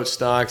talking about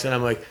stocks, and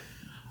I'm like,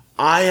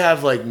 I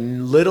have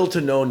little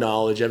to no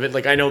knowledge of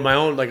it. I know my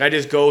own. I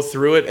just go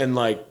through it and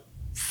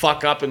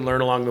fuck up and learn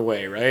along the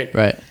way. Right.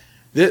 Right.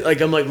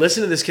 I'm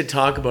listening to this kid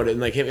talk about it,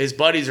 and his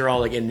buddies are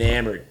all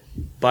enamored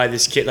by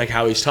this kid,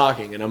 how he's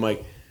talking, and I'm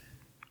like,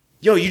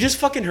 yo, you just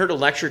fucking heard a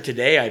lecture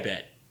today, I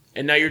bet,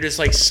 and now you're just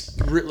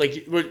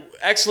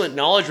excellent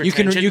knowledge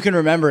retention. You can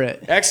remember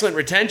it. Excellent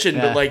retention,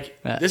 but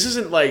this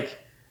isn't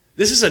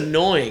this is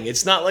annoying.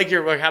 It's not like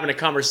you're having a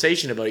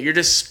conversation about it. You're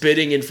just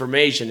spitting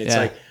information. It's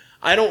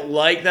I don't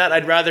like that.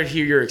 I'd rather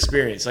hear your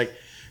experience.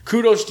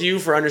 Kudos to you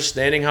for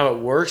understanding how it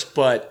works,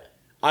 but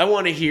I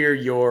want to hear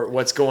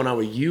what's going on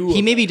with you.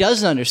 He maybe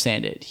doesn't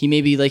understand it. He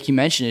maybe, like you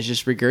mentioned, is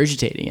just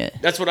regurgitating it.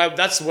 That's what I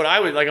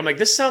would like. I'm like,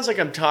 this sounds like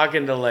I'm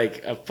talking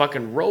to a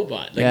fucking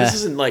robot. This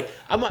isn't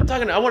I'm not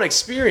talking. I want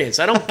experience.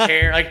 I don't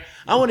care.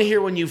 I want to hear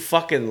when you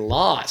fucking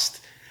lost.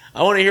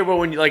 I want to hear about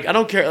when you I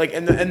don't care.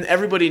 And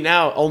everybody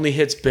now only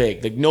hits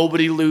big.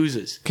 Nobody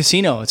loses.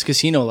 Casino. It's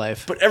casino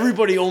life. But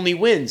everybody only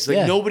wins.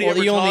 Nobody ever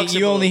talks about.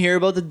 You only hear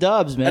about the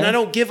dubs, man. And I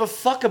don't give a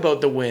fuck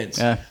about the wins.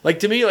 Yeah.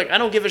 To me, I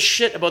don't give a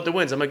shit about the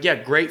wins. I'm like, yeah,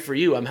 great for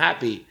you. I'm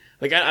happy.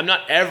 I'm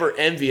not ever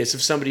envious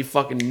if somebody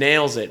fucking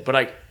nails it.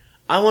 But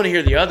I want to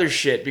hear the other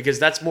shit because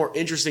that's more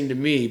interesting to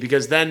me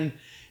because then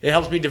it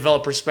helps me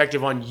develop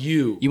perspective on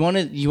you. You want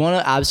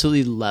to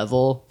absolutely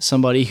level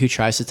somebody who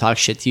tries to talk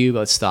shit to you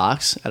about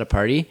stocks at a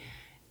party.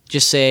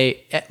 Just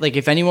say,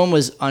 if anyone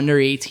was under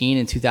 18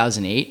 in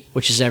 2008,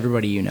 which is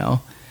everybody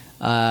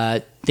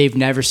they've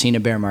never seen a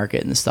bear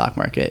market in the stock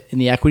market. In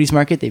the equities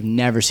market, they've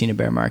never seen a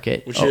bear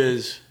market. Which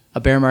is a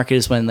bear market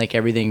is when like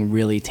everything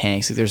really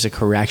tanks. Like there's a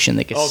correction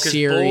that gets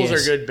serious.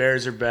 Bulls are good,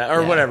 bears are bad,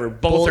 or whatever.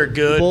 Both are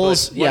good.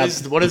 Bulls,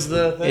 but what is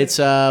the thing? It's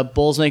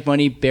bulls make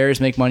money,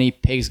 bears make money,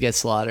 pigs get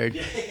slaughtered.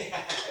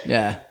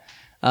 Yeah.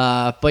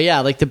 But yeah,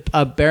 like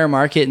a bear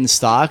market in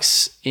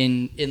stocks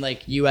in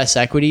like U.S.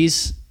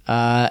 equities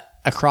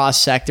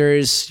across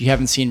sectors, you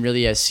haven't seen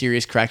really a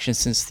serious correction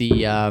since the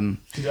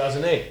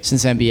 2008.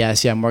 Since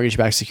MBS,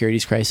 mortgage-backed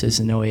securities crisis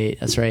in '08.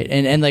 That's right,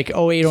 and like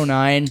 '08,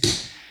 '09.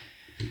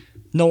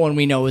 No one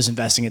we know was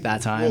investing at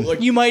that time. Well,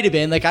 like, you might have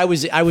been. Like I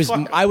was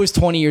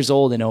 20 years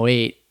old in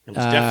 '08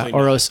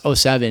 or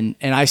 '07,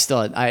 and I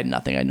had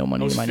nothing. I had no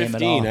money in my name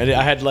at all.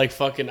 I had like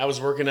fucking. I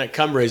was working at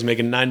Cumbrae's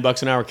making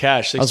 $9 an hour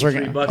cash. I was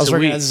working at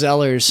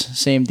Zellers,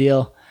 same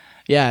deal.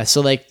 Yeah,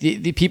 so like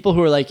the people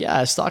who are like,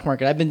 yeah, stock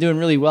market, I've been doing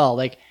really well.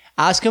 Like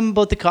ask them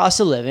about the cost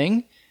of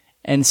living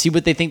and see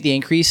what they think the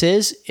increase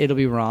is. It'll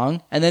be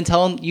wrong. And then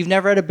tell them you've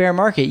never had a bear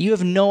market. You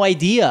have no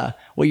idea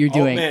what you're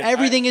doing. Man,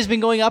 everything has been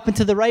going up and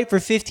to the right for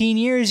 15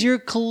 years. You're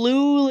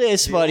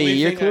clueless, buddy.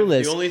 You're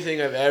clueless. The only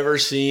thing I've ever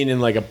seen in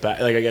like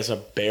I guess a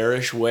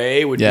bearish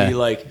way would be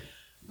like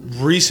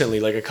recently,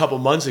 like a couple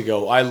months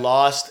ago, I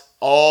lost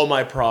all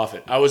my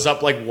profit. I was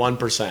up like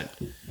 1%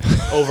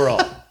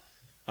 overall.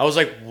 I was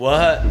like,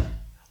 what?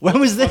 When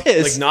was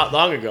this? Like not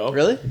long ago.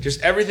 Really?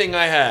 Just everything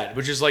I had,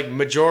 which is like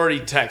majority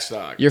tech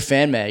stock. Your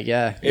fan mag,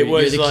 yeah. It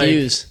was the like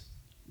Qs.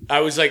 I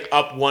was like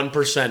up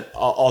 1%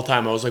 all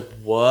time. I was like,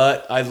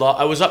 what? I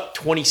was up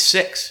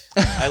 26.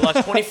 I lost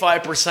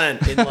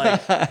 25% in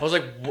like. I was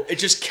like, it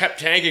just kept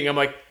tanking. I'm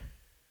like,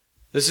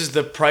 this is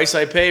the price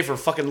I pay for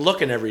fucking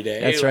looking every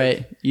day. That's like,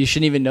 right. You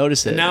shouldn't even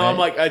notice it. And now right? I'm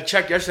like, I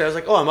checked yesterday. I was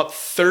like, oh, I'm up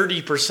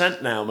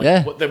 30% now. I'm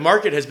like, the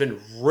market has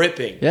been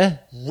ripping. Yeah.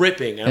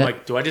 Ripping. And I'm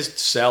like, do I just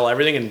sell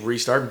everything and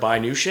restart and buy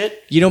new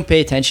shit? You don't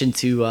pay attention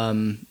to,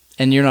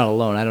 and you're not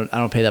alone. I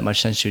don't pay that much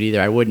attention to it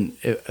either. I wouldn't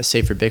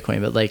say for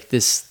Bitcoin, but like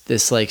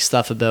this like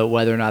stuff about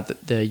whether or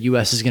not the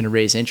U.S. is going to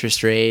raise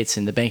interest rates,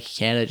 and the Bank of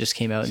Canada just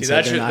came out and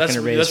said they're not going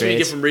to raise rates. That's what you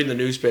get from reading the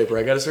newspaper.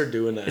 I got to start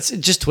doing that. It's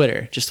just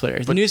Twitter.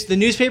 The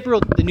newspaper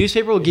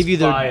will give you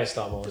the biased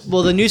almost.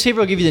 Well, the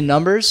newspaper will give you the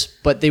numbers,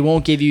 but they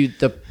won't give you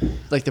the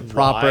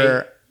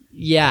proper. Why?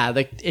 Yeah,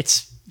 like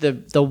it's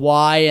the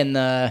why and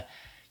the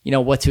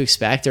what to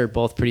expect are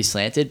both pretty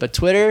slanted, but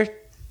Twitter.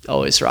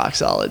 Always rock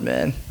solid,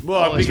 man.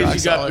 Well, always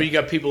because you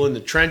got people in the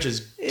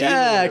trenches.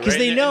 Yeah, because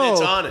they know. And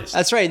it's honest.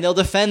 That's right. And they'll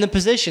defend the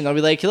position. They'll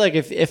be like, look,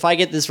 if I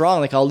get this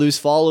wrong, like I'll lose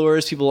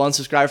followers. People will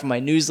unsubscribe from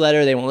my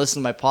newsletter. They won't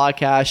listen to my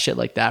podcast. Shit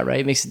like that, right?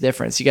 It makes a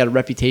difference. You got a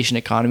reputation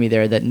economy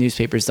there that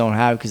newspapers don't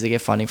have because they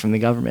get funding from the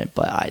government.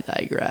 But I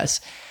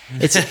digress.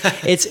 It's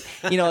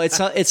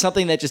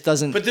something that just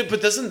doesn't. But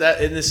doesn't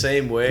that in the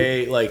same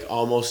way like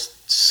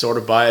almost sort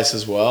of bias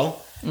as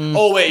well?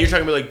 Oh wait, you're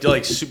talking about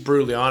like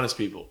brutally honest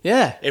people.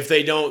 Yeah. If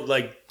they don't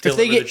like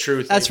deliver the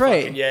truth, that's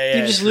right.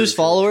 You just lose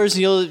followers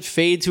and you'll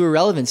fade to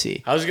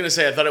irrelevancy. I was gonna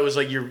say I thought it was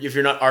like if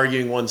you're not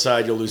arguing one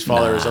side, you'll lose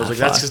followers. I was like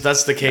that's because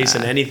that's the case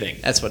in anything.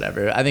 That's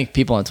whatever. I think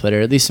people on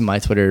Twitter, at least in my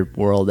Twitter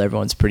world,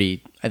 everyone's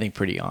pretty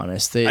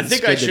honest. I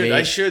think I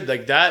should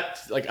like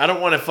that. Like I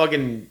don't want to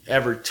fucking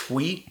ever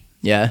tweet.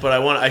 Yeah, but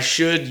I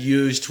should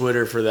use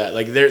Twitter for that.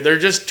 Like they're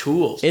just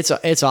tools.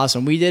 It's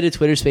awesome. We did a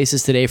Twitter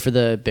Spaces today for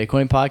the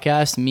Bitcoin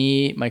podcast.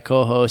 Me, my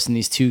co-host, and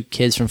these two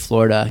kids from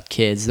Florida.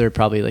 They're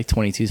probably like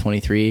 22,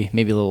 23,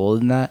 maybe a little older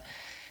than that.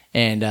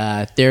 And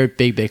they're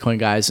big Bitcoin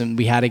guys. And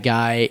we had a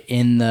guy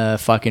in the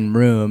fucking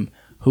room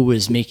who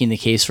was making the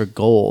case for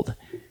gold.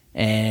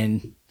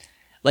 And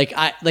like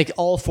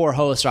all four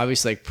hosts are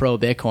obviously like pro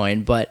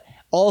Bitcoin, but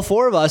all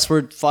four of us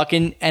were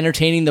fucking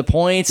entertaining the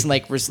points and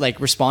like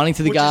responding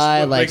to the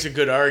guy. Which makes a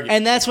good argument.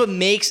 And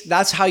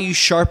that's how you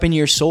sharpen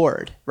your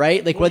sword,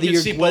 right? Like whether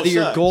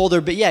you're gold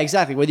or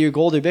exactly. Whether you're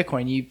gold or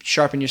Bitcoin, you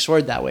sharpen your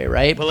sword that way,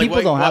 right? But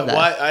people don't have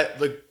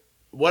that.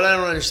 What I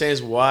don't understand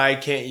is why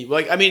can't you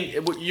like? I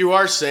mean, you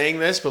are saying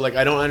this, but like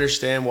I don't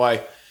understand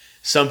why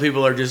some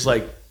people are just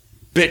like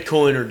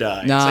Bitcoin or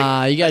die.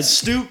 Nah, you guys that's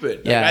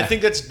stupid. Yeah. Like, I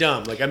think that's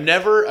dumb. Like I'm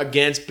never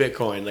against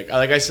Bitcoin. Like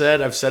I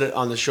said, I've said it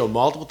on the show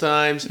multiple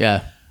times.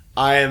 Yeah,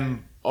 I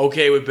am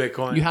okay with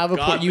Bitcoin. You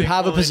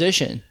have a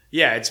position.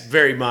 Yeah, it's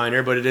very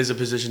minor, but it is a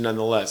position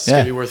nonetheless. It's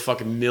gonna be worth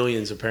fucking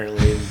millions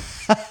apparently in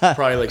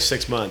probably like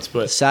 6 months.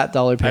 But sat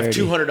dollar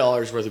parity. I have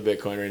 $200 worth of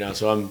Bitcoin right now,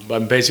 so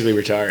I'm basically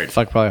retired.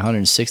 Fuck, probably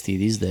 160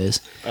 these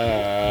days.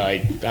 I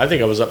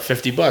think I was up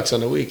 $50 on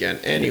the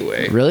weekend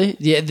anyway. Really?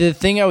 Yeah. The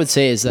thing I would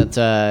say is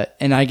that,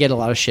 and I get a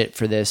lot of shit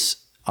for this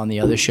on the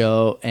other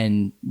show,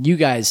 and you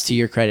guys, to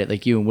your credit,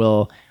 like you and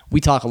Will, we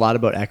talk a lot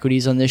about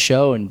equities on this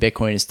show, and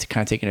Bitcoin is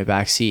kind of taking a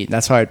back seat.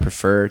 That's how I'd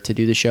prefer to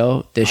do the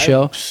show.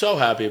 I'm so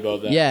happy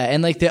about that. Yeah,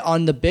 and like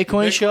on the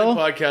Bitcoin show,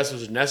 podcast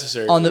was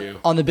necessary on for the you.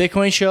 On the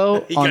Bitcoin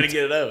show, you gotta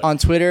get it out on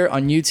Twitter,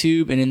 on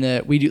YouTube,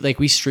 and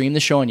we stream the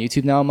show on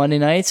YouTube now on Monday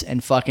nights,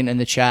 and fucking in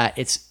the chat,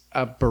 it's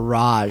a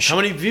barrage. How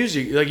many views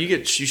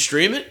you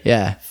stream it?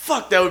 Yeah.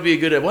 Fuck, that would be a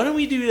good. Why don't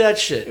we do that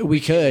shit? We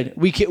could.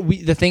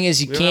 The thing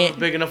is, you We don't can't. have a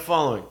big enough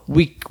following.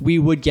 We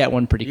would get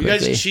one pretty You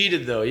quickly. guys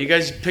cheated though. You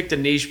guys picked a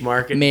niche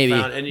market. Maybe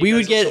and you we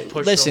guys would also get.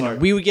 pushed so Listen,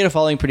 hard. we would get a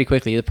following pretty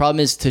quickly. The problem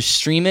is to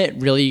stream it.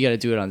 Really, you got to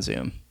do it on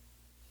Zoom.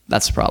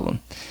 That's the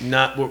problem.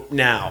 Not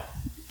now.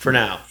 For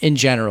now. In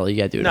general, you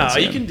got to do it on No,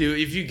 Zoom. you can do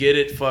if you get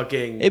it.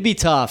 Fucking. It'd be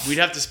tough. We'd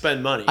have to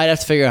spend money. I'd have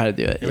to figure out how to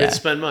do it. We'd Yeah. have to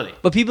spend money.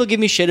 But people give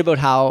me shit about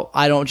how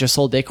I don't just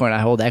hold Bitcoin. I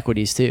hold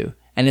equities too.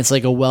 And it's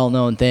like a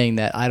well-known thing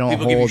that I don't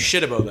People hold. give you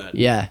shit about that.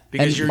 Yeah.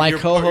 Because and your, my your,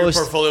 co-host,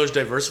 your portfolio is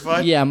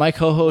diversified. yeah, my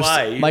co-host,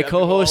 Why? You my have to go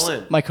co-host, all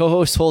in. my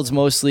co-host holds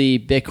mostly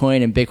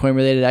Bitcoin and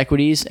Bitcoin-related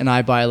equities, and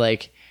I buy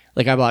like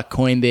I bought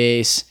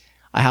Coinbase.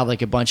 I have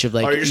like a bunch of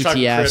like you're just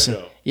talking ETFs.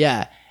 crypto.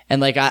 Yeah,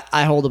 and like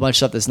I hold a bunch of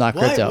stuff that's not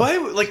crypto. Why?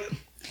 Like,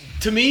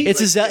 to me, It's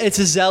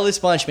a zealous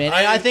bunch, man.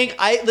 And I- I think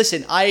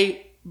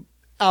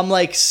I'm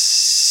like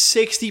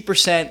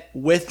 60%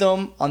 with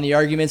them on the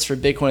arguments for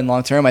Bitcoin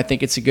long term. I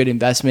think it's a good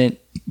investment,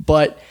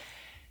 but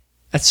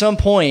at some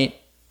point,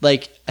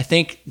 like I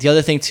think the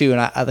other thing too, and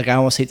I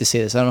almost hate to say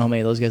this. I don't know how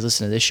many of those guys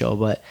listen to this show,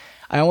 but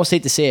I almost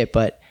hate to say it,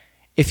 but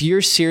if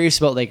you're serious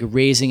about like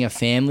raising a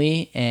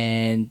family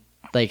and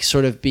like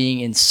sort of being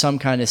in some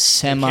kind of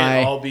can't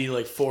all be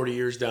like 40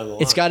 years down the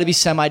line. it's got to be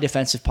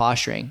semi-defensive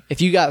posturing.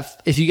 If you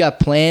got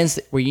plans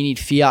where you need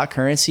fiat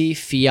currency,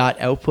 fiat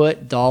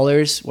output,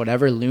 dollars,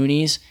 whatever,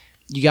 loonies,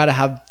 you got to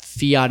have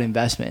fiat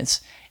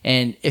investments.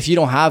 And if you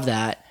don't have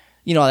that,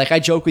 like I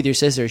joke with your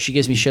sister, she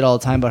gives me shit all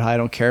the time about how I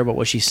don't care about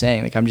what she's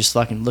saying. Like I'm just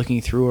fucking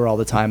looking through her all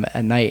the time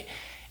at night.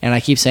 And I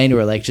keep saying to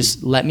her, like,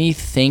 just let me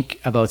think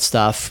about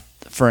stuff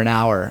for an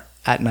hour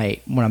at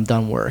night when I'm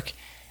done work.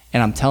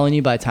 And I'm telling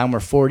you, by the time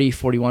we're 40,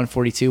 41,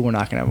 42, we're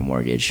not going to have a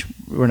mortgage.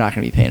 We're not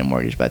going to be paying a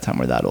mortgage by the time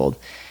we're that old.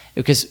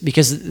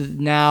 Because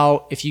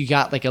now, if you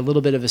got like a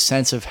little bit of a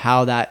sense of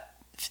how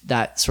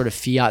that sort of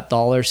fiat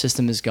dollar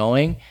system is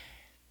going,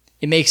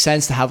 it makes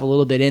sense to have a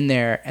little bit in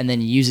there and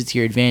then use it to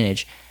your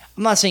advantage.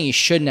 I'm not saying you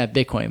shouldn't have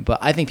Bitcoin, but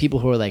I think people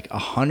who are like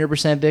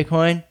 100%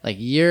 Bitcoin, like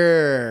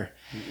you're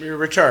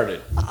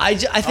retarded. I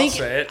think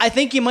say it. I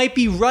think you might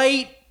be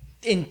right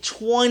in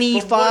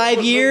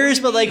 25 years,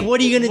 but like, what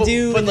are you gonna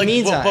do in the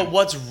meantime? But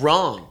what's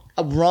wrong?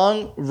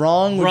 Wrong.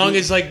 Wrong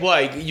is like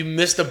what? You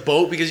missed a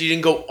boat because you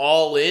didn't go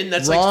all in?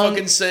 That's Wrong. like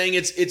fucking saying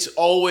it's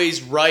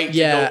always right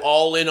Yeah. to go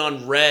all in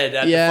on red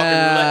at the fucking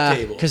roulette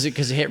table. because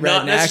it hit red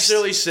Not next.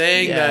 necessarily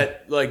saying Yeah.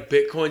 that like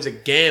Bitcoin's a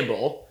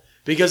gamble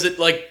because it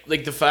like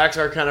the facts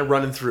are kind of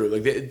running through.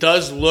 Like it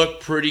does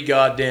look pretty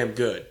goddamn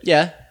good.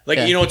 Yeah, Like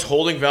yeah. it's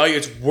holding value.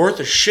 It's worth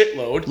a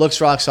shitload.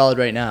 looks rock solid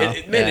right now. And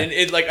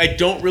it like I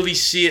don't really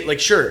see it. Like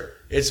sure,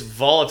 it's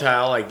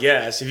volatile. I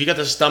guess if you got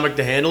the stomach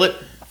to handle it,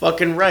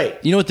 fucking right.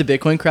 You know what the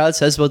Bitcoin crowd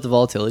says about the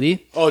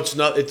volatility? Oh, it's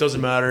not. It doesn't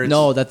matter. It's,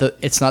 No, that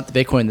it's not the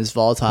Bitcoin that's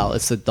volatile.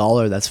 It's the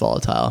dollar that's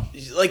volatile.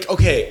 like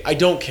okay, I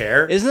don't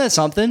care. Isn't that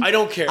something? I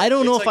don't care. I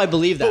don't know It's if I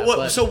believe that. But what?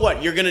 but- So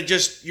what? You're gonna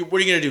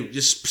what are you gonna do?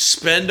 Just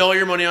spend all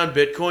your money on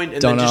Bitcoin and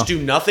Don't then just know.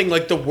 do nothing?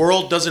 Like the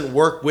world doesn't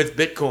work with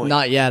Bitcoin.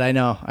 Not yet. I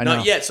know.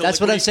 Not yet, so, that's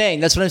like, what I'm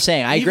saying. That's what I'm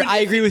saying. I agree. Even I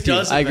if agree it with you.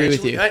 does I agree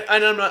with eventually- you.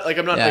 And I'm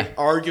not Yeah. like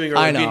arguing or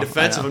I like, being know,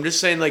 defensive. I know. I'm just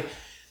saying like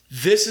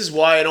this is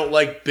why I don't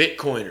like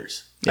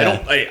Bitcoiners.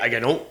 Yeah. I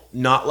don't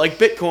not like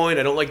Bitcoin.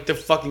 I don't like the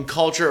fucking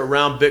culture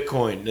around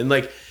Bitcoin. And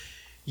like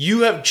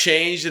you have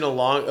changed in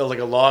along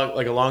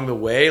the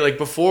way. Like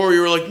before you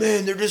were like,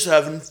 man, they're just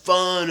having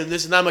fun and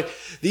this and that. I'm like,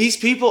 these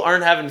people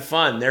aren't having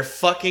fun. They're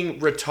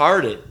fucking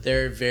retarded.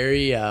 They're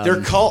very.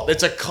 They're cult.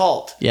 It's a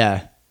cult.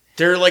 Yeah.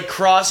 They're like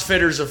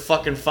CrossFitters of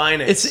fucking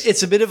finance.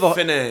 It's a bit of a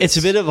Finance. it's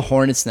a bit of a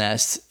hornet's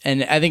nest,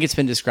 and I think it's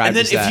been described. and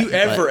then as if that, you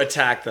ever but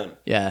attack them,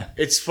 yeah,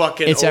 it's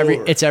fucking it's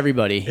over. it's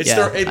everybody. It's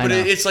yeah, their, I but know.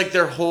 it's like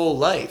their whole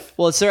life.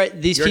 Well, it's their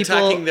these You're people.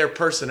 attacking their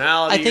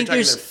personality. I think you're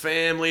attacking there's- their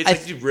family.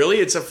 It's like, really,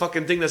 it's a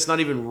fucking thing that's not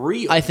even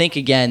real. I think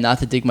again, not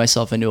to dig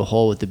myself into a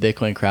hole with the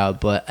Bitcoin crowd,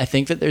 but I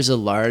think that there's a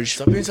large.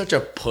 Stop being such a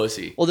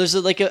pussy. Well, there's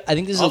I think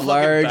there's I'll a fucking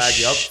large. bag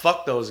you up.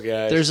 Fuck those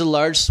guys. There's a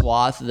large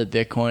swath of the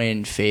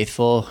Bitcoin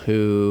faithful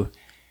who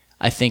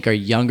I think are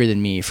younger than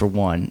me for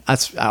one.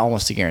 That's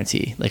almost a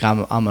guarantee. Like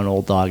I'm an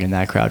old dog in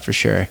that crowd for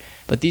sure.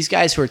 But these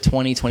guys who are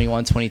 20,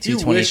 21, 22, you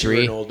wish you were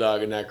 23, an old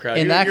dog in that crowd.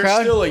 In you're, that you're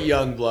crowd? still a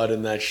young blood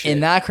in that shit.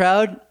 in that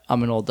crowd,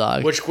 I'm an old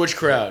dog. which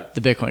crowd?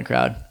 The Bitcoin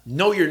crowd.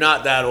 No, you're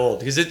not that old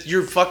because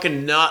you're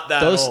fucking not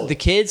that old. The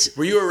kids.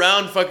 Were you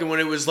around fucking when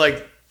it was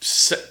like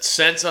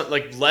cents on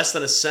like less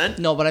than a cent?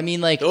 No, but I mean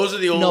like Those are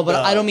the old No, but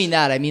I dogs. don't mean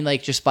that. I mean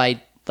like just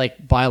by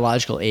like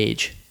biological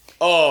age.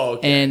 Oh,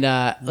 okay. And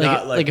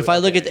like if I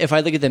look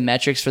at the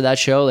metrics for that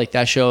show, like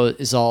that show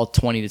is all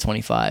 20 to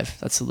 25.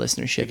 That's the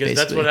listenership. because basically.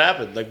 that's what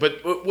happened. Like,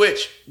 but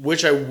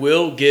which I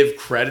will give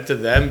credit to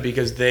them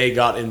because they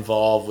got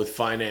involved with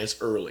finance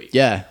early.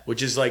 Yeah.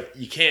 Which is like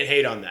you can't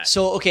hate on that.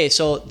 So okay,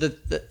 so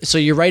so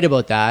you're right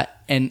about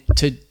that, and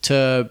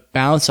to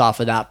bounce off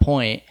of that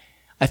point,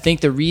 I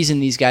think the reason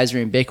these guys are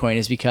in Bitcoin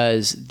is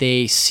because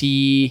they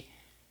see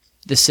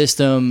the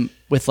system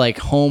with like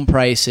home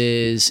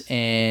prices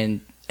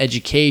and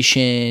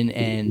education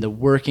and the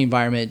work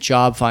environment,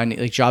 job finding,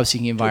 like job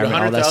seeking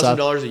environment, all that stuff.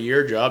 $100,000 a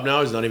year job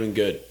now is not even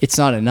good. It's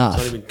not enough.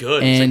 It's not even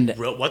good. And it's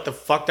like, what the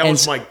fuck? That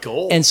was my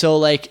goal. And so,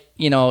 like,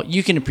 you know,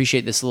 you can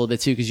appreciate this a little bit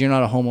too because you're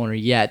not a homeowner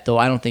yet, though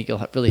I don't think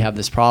you'll really have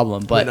this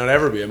problem. But might not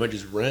ever be. I might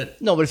just rent.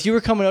 No, but if you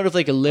were coming out of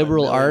like a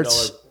liberal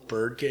arts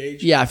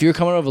birdcage. Yeah, if you were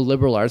coming out of a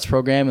liberal arts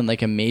program in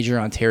like a major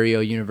Ontario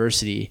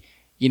university,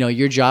 you know,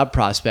 your job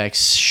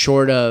prospects,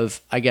 short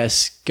of, I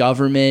guess,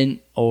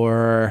 government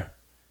or,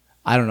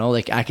 I don't know,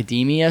 like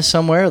academia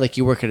somewhere, like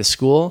you work at a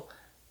school,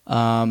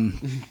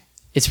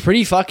 it's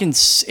pretty fucking,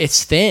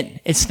 it's thin.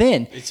 It's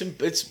thin.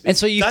 And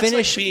so you that's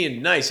finish. Like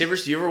being nice.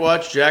 You ever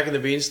watch Jack and the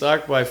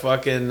Beanstalk by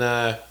fucking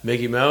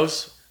Mickey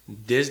Mouse?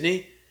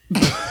 Disney?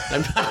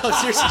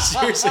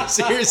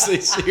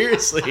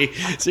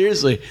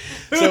 Seriously.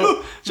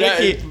 So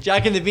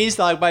Jack and the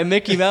Beanstalk by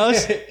Mickey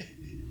Mouse?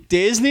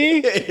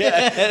 Disney?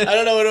 Yeah, I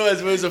don't know what it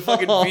was, but it was a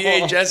fucking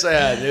VHS I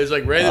had. It was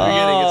like right at the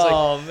beginning. It's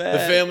like man. The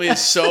family is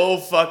so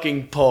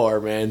fucking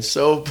poor, man.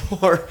 So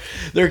poor.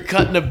 They're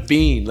cutting a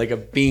bean, like a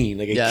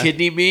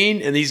kidney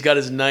bean, and he's got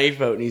his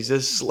knife out and he's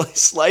just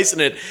slicing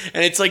it,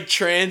 and it's like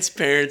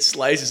transparent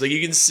slices. Like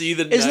you can see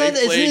the isn't knife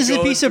blade this a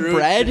going piece through. of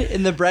bread,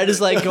 and the bread is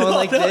like going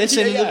like this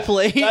into the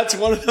plate? That's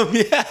one of them.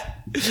 Yeah.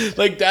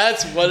 Like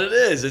that's what it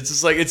is. It's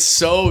just like it's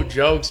so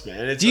jokes,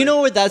 man. Do you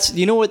know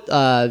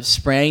what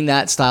spraying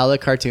that style of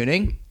cartooning?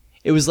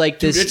 It was like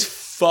this. Dude, it's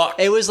fucked.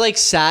 It was like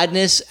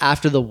sadness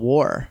after the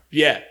war.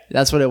 Yeah,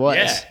 that's what it was.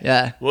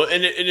 Yeah. Well,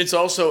 and it's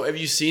also, have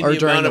you seen or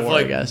the amount of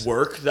war, like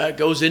work that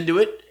goes into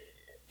it?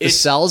 The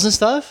cells and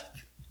stuff.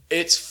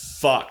 It's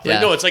fucked.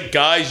 Like, no, it's like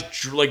guys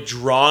like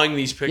drawing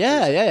these pictures.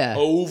 Yeah.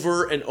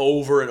 Over and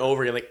over and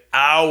over again, like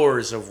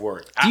hours of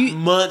work,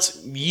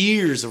 months,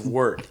 years of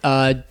work.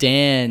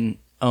 Dan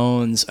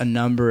owns a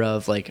number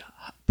of like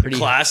pretty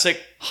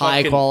classic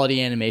high quality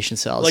animation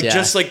cells, like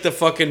just like the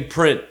fucking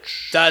print.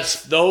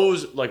 That's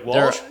those like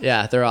Walsh.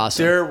 They're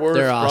awesome. They're worth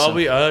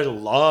probably a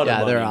lot of money.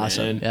 Yeah, they're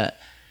awesome. Man. Yeah,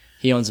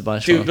 he owns a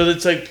bunch. Dude, of them. but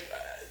it's like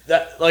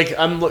that. Like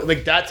I'm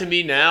like that to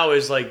me now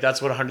is like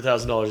that's what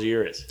 $100,000 a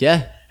year is.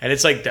 Yeah, and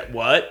it's like that.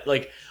 What?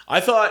 Like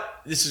I thought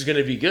this is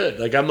gonna be good.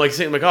 Like I'm like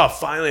saying like, oh,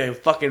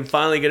 I'm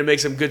finally gonna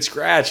make some good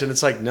scratch, and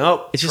it's like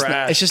nope, it's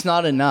trash. just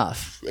not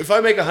enough. If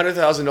I make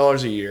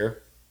 $100,000 a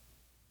year,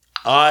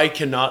 I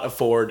cannot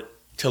afford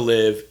to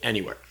live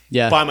anywhere.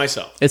 Yeah, by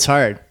myself. It's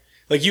hard.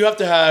 Like you have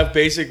to have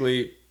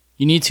basically.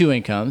 You need two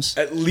incomes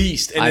at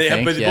least, and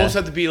they both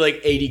have to be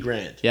like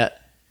 $80,000. Yeah,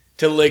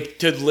 to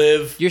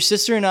live. Your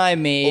sister and I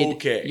made.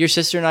 Okay. Your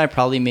sister and I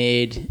probably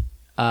made. You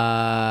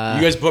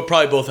guys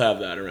probably both have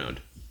that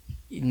around.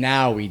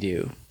 Now we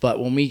do, but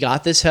when we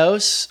got this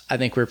house, I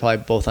think we were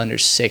probably both under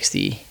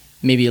 60,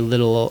 maybe a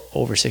little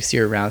over 60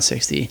 or around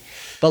 60.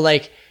 But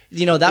like,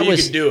 you know, you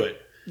could do it.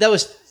 That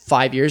was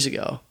 5 years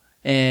ago,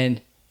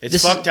 and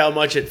it's fucked how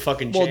much it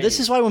fucking changed. Well,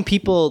 this is why when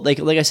people like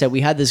I said,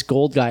 we had this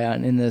gold guy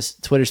on in this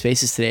Twitter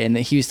Spaces today, and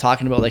he was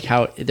talking about like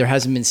how there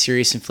hasn't been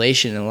serious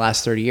inflation in the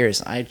last 30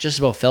 years. I just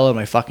about fell out of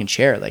my fucking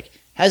chair. Like,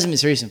 hasn't been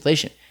serious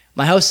inflation.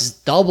 My house has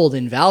doubled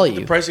in value.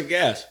 The price of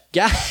gas.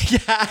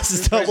 Gas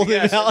is doubled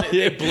in value.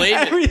 They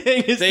blame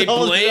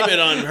it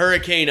on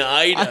Hurricane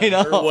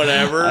Ida or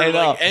whatever. I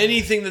know. Like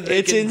anything that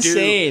they can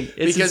insane.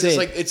 do. Because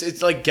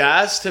it's like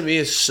gas to me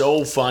is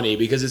so funny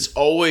because it's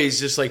always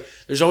just like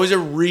there's always a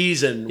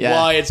reason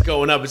why it's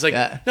going up. It's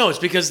like no, it's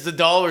because the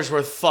dollar's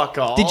worth fuck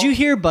all. Did you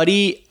hear,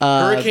 buddy?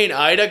 Hurricane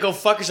Ida, go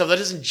fuck yourself. That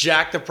doesn't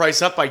jack the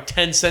price up by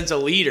 10 cents a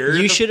liter.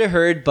 You should have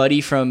heard buddy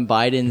from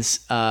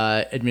Biden's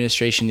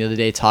administration the other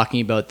day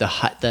talking about the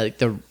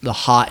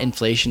hot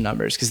inflation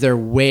numbers because they're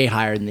way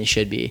higher than they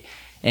should be.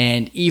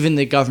 And even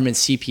the government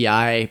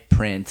CPI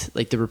print,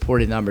 like the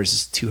reported numbers,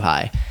 is too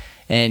high.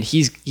 And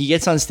he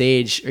gets on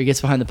stage or he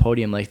gets behind the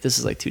podium, like this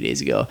is like 2 days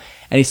ago,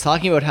 and he's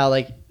talking about how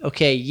like,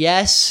 okay,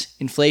 yes,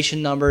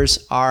 inflation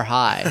numbers are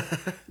high,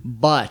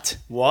 but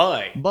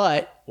why?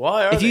 But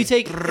why are if you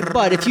take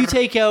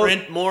out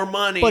print more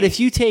money, but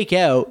if you take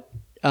out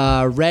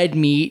red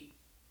meat,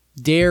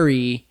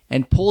 dairy,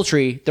 and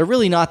poultry, they're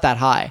really not that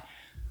high.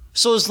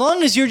 So as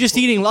long as you're just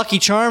eating Lucky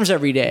Charms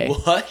every day,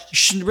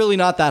 really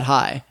not that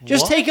high.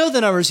 Just take out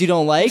the numbers you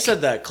don't like. Who said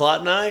that?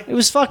 Clot and I? It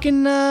was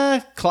fucking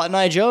Clot and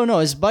I Joe. No,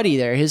 his buddy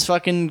there. His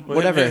fucking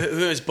whatever.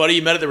 His buddy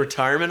you met at the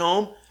retirement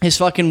home? His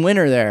fucking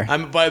winner there.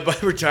 I'm by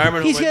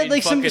retirement home. He's got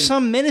like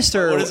some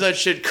minister. What is that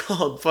shit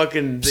called?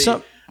 Fucking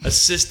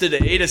assisted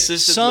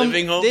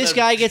living home. This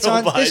guy gets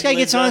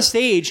on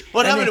stage.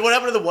 What happened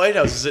to the White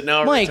House? Is it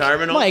now a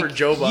retirement home for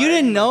Joe Biden? You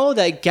didn't know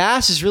that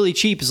gas is really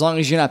cheap as long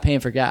as you're not paying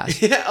for gas.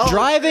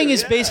 Driving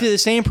is basically the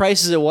same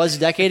price as it was a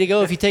decade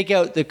ago. If you take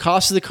out the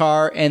cost of the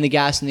car and the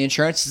gas and the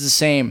insurance, it's the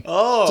same.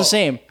 It's the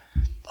same.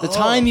 The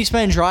time you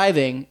spend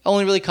driving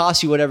only really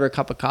costs you whatever a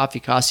cup of coffee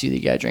costs you that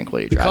you gotta drink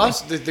while you're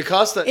driving. The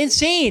cost that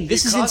Insane.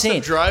 This is the cost insane.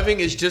 of driving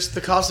is just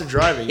the cost of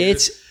driving.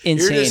 Insane.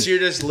 You're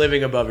just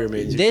living above your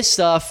means. This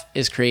stuff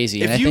is crazy.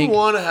 If and I you think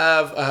want to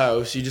have a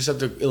house, you just have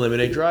to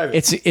eliminate driving.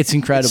 it's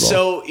incredible. It's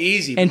so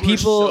easy. And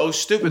people are people- so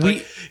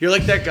stupid. You're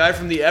like that guy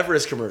from the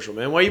Everest commercial,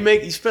 man. Why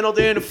you spend all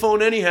day on the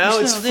phone anyhow?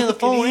 You It's spend all day on the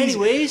fucking phone easy.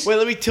 anyways. Wait,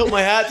 let me tilt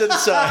my hat to the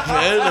side,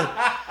 man.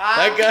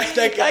 That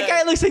That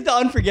guy looks like the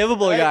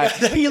unforgivable guy.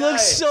 He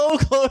looks so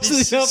close to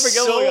He's the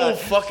unforgivable so guy.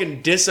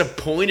 fucking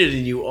disappointed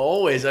in you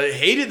always. I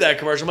hated that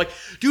commercial. I'm like,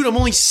 dude, I'm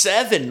only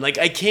 7. Like,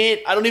 I can't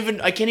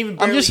even. I'm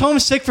barely- just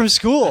homesick from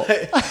school.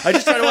 I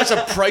just try to watch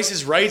The Price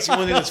is Right. It's the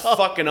only thing that's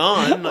fucking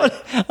on. Like,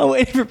 I'm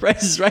waiting for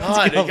Price's Right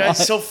God, to come that guy's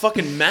on. so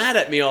fucking mad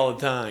at me all the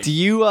time. Do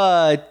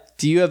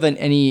you have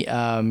any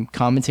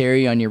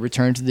commentary on your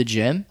return to the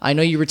gym? I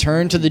know you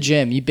returned to the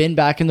gym. You've been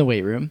back in the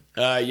weight room.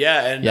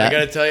 Yeah, and Yeah. I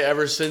gotta tell you,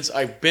 ever since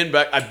I've been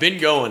back, I've been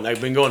going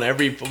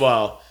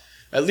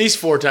at least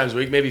 4 times a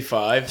week, maybe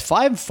 5.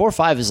 4 or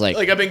 5 is like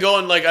I've been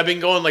going,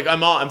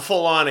 I'm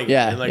full on again.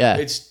 Yeah, and yeah.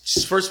 It's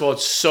just, first of all,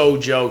 it's so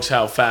jokes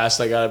how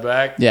fast I got it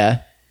back.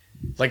 yeah.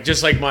 Like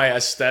just like my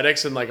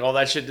aesthetics and like all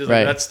that shit. Like,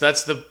 Right.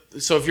 That's the.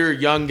 So if you're a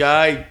young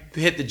guy,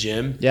 hit the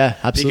gym. Yeah,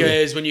 absolutely.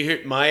 Because when you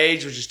hit my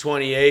age, which is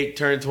 28,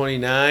 turn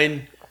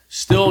 29,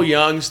 still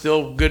young,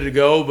 still good to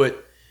go,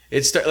 but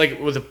it's like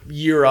with a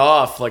year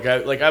off. Like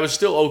I was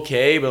still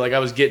okay, but like I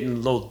was getting a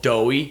little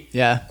doughy.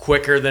 Yeah.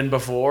 Quicker than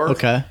before.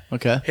 Okay.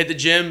 Hit the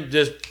gym,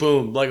 just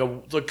boom, like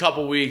a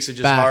couple weeks of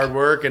just Back. hard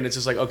work, and it's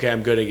just like, okay,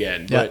 I'm good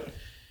again. Yeah. But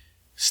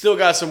still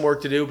got some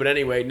work to do. But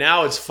anyway,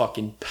 now it's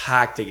fucking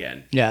packed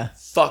again. Yeah.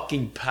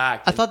 Fucking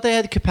packed. I thought they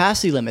had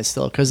capacity limits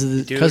still because of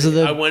the Dude,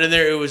 I went in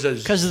there. It was a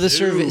because of the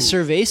zoo.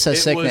 cerveza It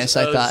sickness. was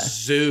I a thought.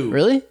 zoo.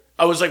 Really?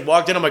 I was like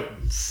walked in. I'm like,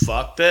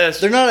 fuck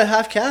this. They're not at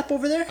half cap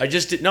over there. I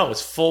just didn't. No,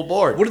 it's full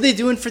board. What are they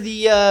doing for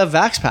the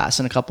Vax Pass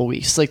in a couple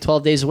weeks? It's like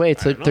 12 days away.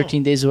 It's like know.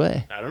 13 days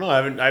away. I don't know. I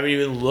haven't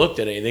even looked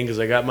at anything because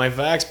I got my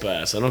Vax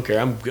Pass. I don't care.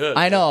 I'm good.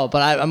 I know,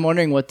 but I'm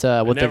wondering what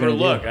they're Never going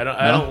to look. do.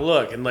 I don't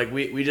look. And like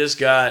we just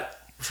got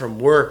from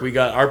work. We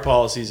got our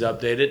policies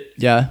updated.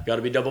 Yeah. Got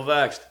to be double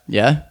vaxxed.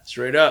 Yeah.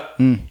 Straight up.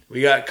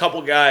 We got a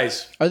couple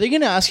guys. Are they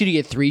going to ask you to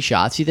get 3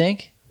 shots, you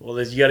think? Well,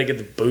 you got to get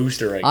the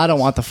booster right. I don't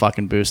want the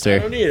fucking I booster.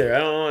 don't either. I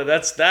don't know.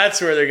 That's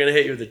where they're gonna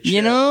hit you with the chip.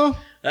 You know?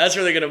 That's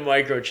where they're gonna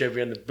microchip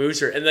you on the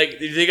booster, and like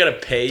they gotta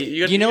pay.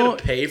 You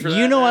gotta pay for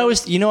that. I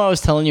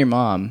was telling your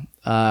mom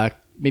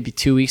maybe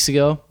 2 weeks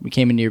ago. We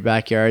came into your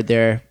backyard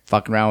there,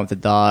 fucking around with the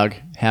dog,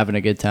 having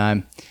a good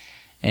time,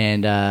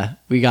 and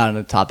we got on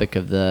the topic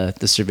of the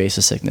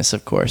cerveza sickness,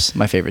 of course,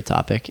 my favorite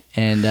topic.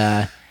 And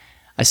I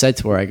said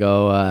to her, I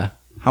go,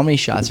 "How many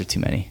shots are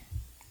too many?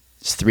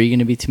 Is 3 going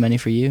to be too many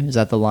for you? Is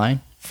that the line?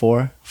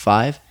 4,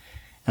 5?"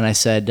 And I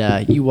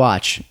said, "You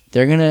watch.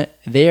 They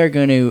are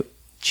going to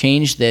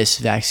change this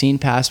vaccine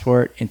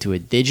passport into a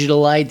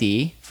digital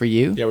ID for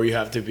you, Yeah, where you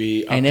have to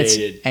be and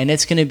updated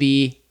it's going to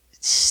be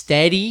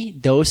steady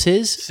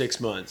doses 6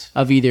 months.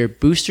 of either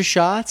booster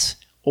shots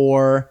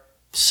or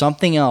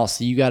something else.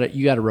 You got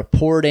to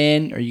report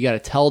in, or you got to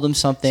tell them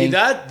something." See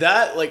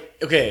that like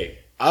okay.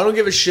 I don't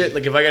give a shit.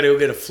 Like if I got to go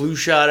get a flu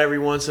shot every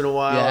once in a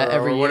while, Yeah, or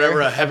every whatever,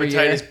 year, a every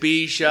hepatitis year.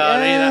 B shot,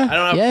 any of that. I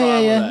don't have a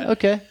problem with that.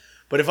 Okay.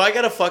 But if I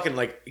gotta fucking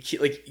like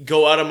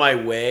go out of my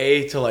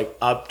way to like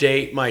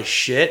update my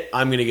shit,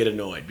 I'm gonna get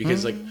annoyed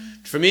because like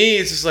for me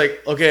it's just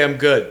like okay, I'm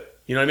good.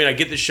 You know what I mean? I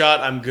get the shot,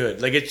 I'm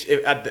good. Like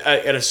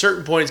at a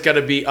certain point, it's got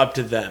to be up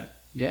to them.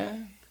 Yeah.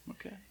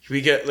 Okay.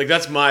 We get like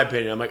that's my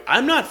opinion. I'm like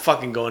I'm not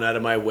fucking going out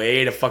of my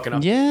way to fucking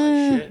update Yeah,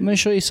 my I'm shit. gonna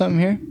show you something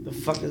here. The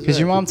fuck is Because that?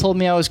 your mom told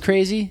me I was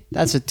crazy.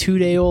 That's a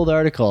 2-day-old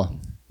article.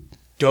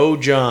 Doe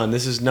John.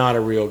 This is not a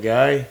real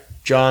guy.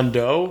 John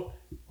Doe.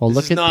 Well, This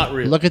look is at not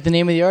real. look at the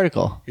name of the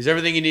article. Here's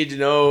everything you need to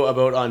know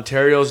about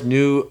Ontario's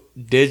new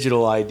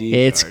digital ID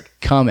It's card.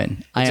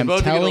 coming. I It's am about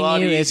to get a telling lot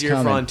you, it's easier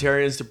for coming.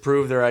 Ontarians to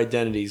prove their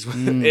identities.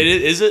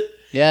 Is it?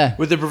 Yeah.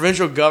 With the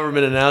provincial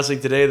government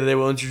announcing today that they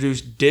will introduce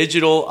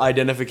digital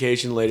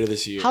identification later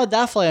this year. How'd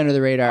that fly under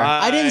the radar?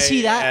 I didn't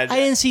see that. I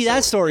didn't see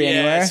that story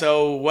anywhere.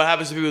 So what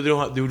happens to people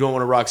who don't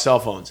want to rock cell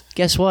phones?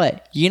 Guess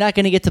what? You're not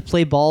going to get to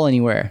play ball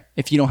anywhere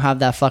if you don't have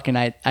that fucking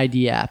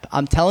ID app.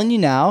 I'm telling you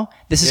now.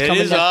 This is It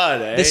coming. is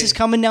odd, eh? This is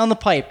coming down the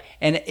pipe,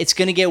 and it's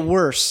going to get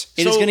worse.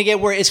 It is So- going to get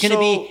worse. It's going to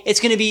so- be. It's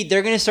going to be.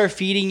 They're going to start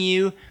feeding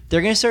you.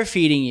 They're going to start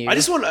feeding you. I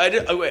just want. I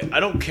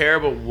don't care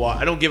about what.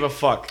 I don't give a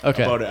fuck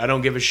Okay. about it. I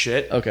don't give a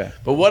shit. Okay.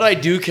 But what I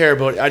do care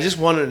about, I just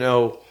want to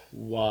know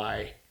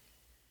why.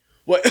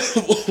 What?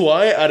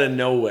 Why out of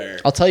nowhere?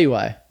 I'll tell you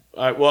why.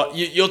 All right. Well,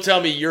 you'll tell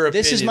me your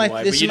opinion. This is my.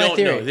 why, This but is you my don't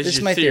theory. know. This is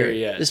your my theory.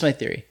 Yes. This is my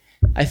theory.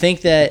 I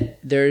think that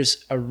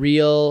there's a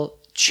real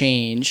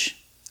change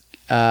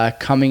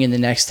coming in the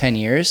next 10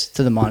 years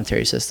to the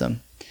monetary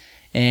system.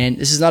 And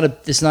this is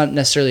not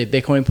necessarily a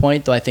Bitcoin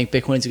point, though I think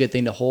Bitcoin's a good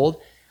thing to hold.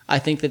 I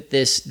think that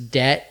this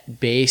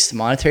debt-based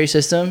monetary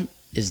system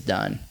is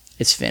done.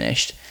 It's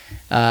finished.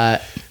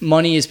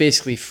 Money is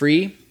basically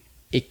free.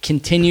 It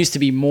continues to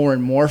be more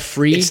and more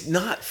free. It's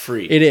not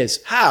free. It is.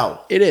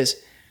 How? It is.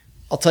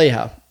 I'll tell you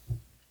how.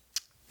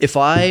 if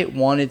I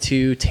wanted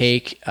to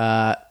take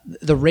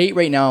the rate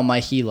right now on my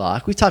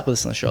HELOC, we've talked about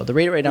this on the show. The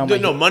rate right now,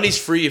 No, money's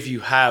free if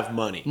you have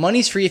money.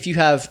 money's free if you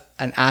have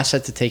an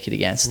asset to take it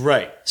against.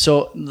 Right.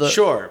 So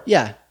Sure.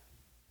 yeah,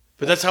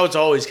 But that's how it's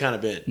always kind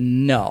of been.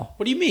 no,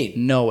 What do you mean?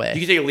 no way. You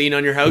can take a lien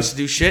on your house to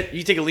do shit. You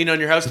can take a lien on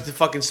your house to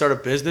fucking start a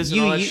business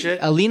and all that shit.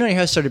 A lien on your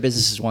house to start a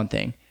business is one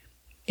thing.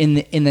 In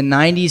the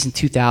 90s and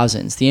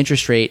 2000s, the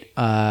interest rate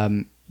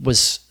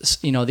was,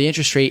 the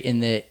interest rate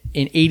in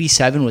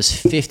 87 was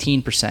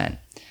 15%.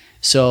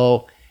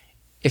 So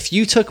if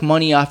you took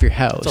money off your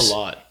house That's a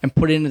lot. and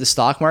put it into the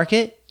stock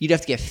market, you'd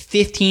have to get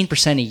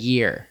 15% a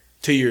year.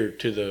 To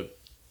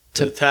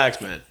the tax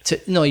man.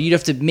 You'd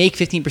have to make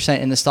 15%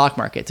 in the stock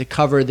market to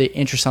cover the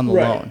interest on the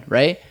Right. loan,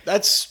 right?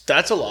 That's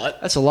a lot.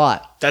 That's a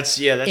lot. That's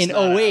In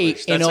not 08,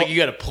 average. That's like you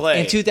got to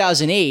play. In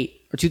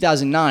 2008 or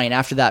 2009,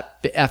 after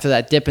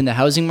that dip in the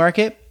housing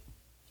market,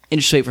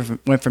 interest rate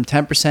went from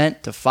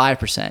 10% to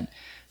 5%.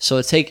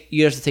 So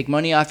you have to take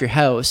money off your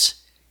house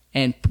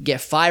and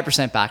get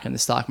 5% back in the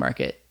stock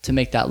market to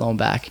make that loan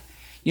back.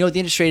 You know what the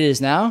interest rate is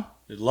now?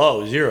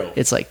 Low, 0.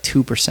 It's like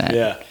 2%.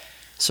 Yeah.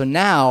 So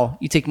now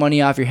you take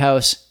money off your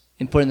house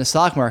and put it in the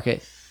stock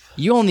market,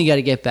 you only got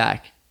to get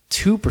back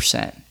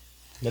 2%.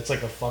 That's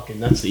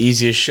the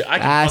easiest shit. I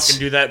can fucking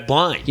do that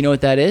blind. You know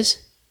what that is?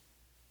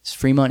 It's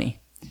free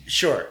money.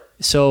 Sure.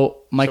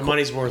 So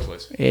money's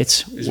worthless.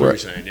 Is what you're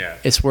saying, yeah.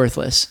 It's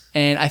worthless.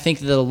 And I think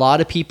that a lot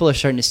of people are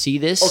starting to see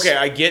this. Okay,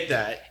 I get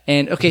that.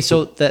 And okay,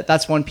 so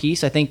that's one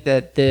piece. I think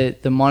that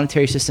the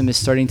monetary system is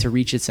starting to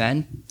reach its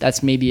end.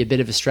 That's maybe a bit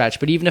of a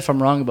stretch. But even if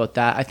I'm wrong about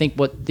that, I think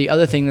what the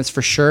other thing that's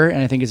for sure,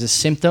 and I think is a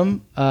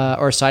symptom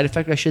or a side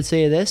effect, I should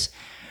say, of this,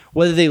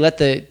 whether they let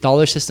the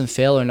dollar system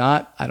fail or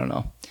not, I don't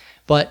know.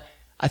 But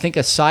I think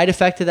a side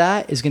effect of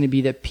that is going to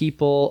be that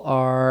people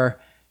are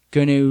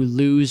going to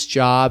lose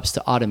jobs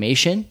to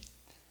automation.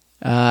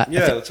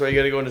 That's why you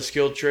got to go into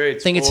skilled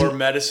trades or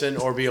medicine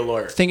or be a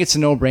lawyer. I think it's a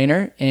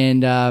no-brainer.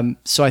 And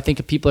so I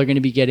think people are going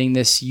to be getting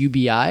this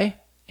UBI,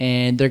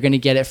 and they're going to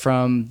get it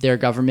from their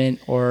government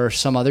or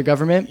some other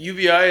government.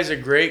 UBI is a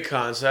great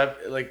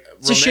concept.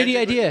 It's a shitty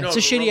idea. It's a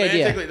shitty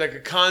idea. Like a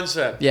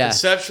concept. Yeah.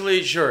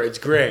 Conceptually, sure, it's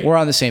great. We're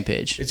on the same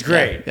page. It's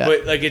great. Yeah.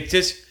 But like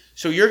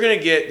so you're going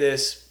to get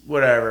this,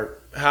 whatever.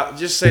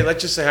 Let's just say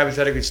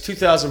hypothetically it's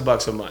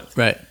 $2,000 a month.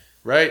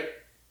 Right?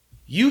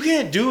 You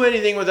can't do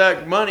anything with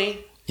that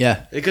money.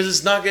 Yeah. Because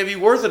it's not going to be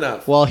worth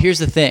enough. Well, here's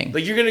the thing.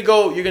 Like you're going to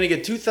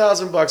get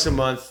 $2,000 a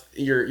month.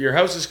 Your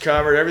house is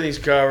covered. Everything's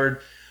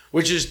covered,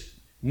 which is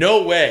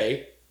no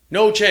way,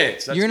 no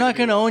chance. You're not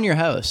going to own your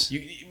house.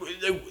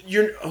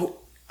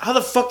 How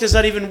the fuck does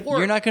that even work?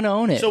 You're not going to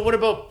own it. So what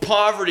about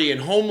poverty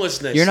and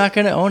homelessness? You're not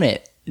going to own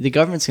it. The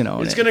government's going to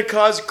own it. It's going to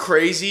cause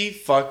crazy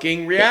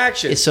fucking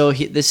reactions. So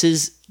this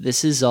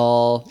is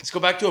all. Let's go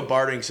back to a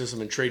bartering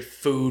system and trade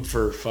food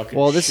for fucking.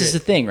 Well, this shit. is the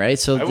thing, right?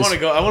 So I want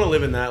to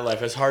live in that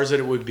life, as hard as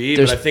it would be.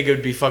 But I think it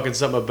would be fucking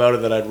something about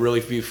it that I'd really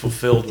be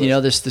fulfilled with.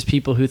 There's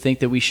people who think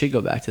that we should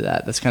go back to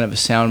that. That's kind of a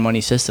sound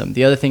money system.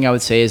 The other thing I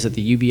would say is that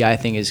the UBI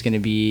thing is going to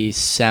be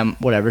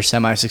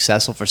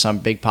semi-successful for some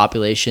big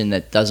population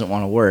that doesn't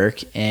want to work,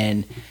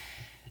 and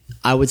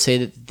I would say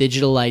that the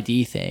digital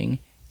ID thing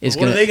is.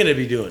 What are they going to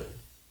be doing?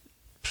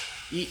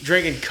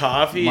 Drinking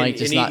coffee and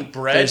eating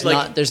bread.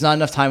 There's not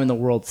enough time in the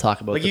world to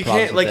talk about. You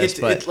can't.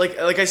 It's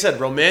like I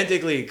said,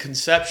 romantically,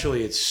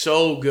 conceptually, it's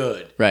so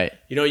good. Right.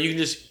 You can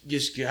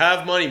just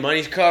have money.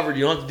 Money's covered.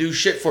 You don't have to do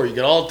shit for it. You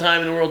got all the time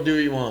in the world to do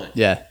what you want.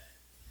 Yeah.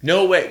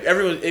 No way.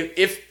 Everyone.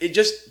 If it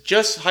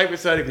just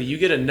hypothetically, you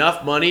get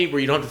enough money where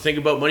you don't have to think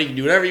about money. You can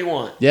do whatever you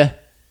want. Yeah.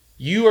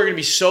 You are going to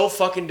be so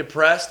fucking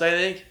depressed, I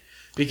think,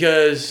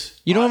 because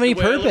you don't have any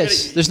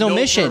purpose. There's no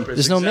mission.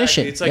 There's no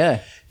mission. It's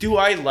like, do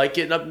I like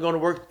getting up and going to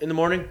work in the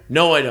morning?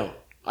 No, I don't.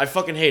 I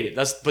fucking hate it.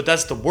 That's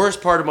the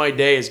worst part of my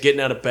day is getting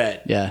out of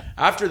bed. Yeah.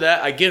 After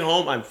that, I get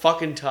home, I'm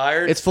fucking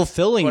tired. It's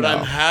fulfilling, but though.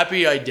 I'm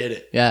happy I did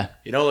it. Yeah.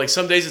 Like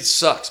some days it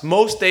sucks.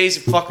 Most days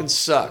it fucking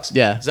sucks.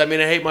 Yeah. Does that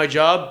mean I hate my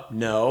job?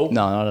 No.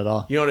 No, not at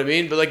all. You know what I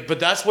mean? But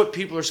that's what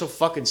people are so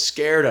fucking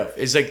scared of.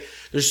 Is like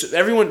there's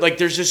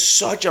just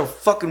such a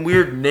fucking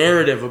weird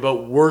narrative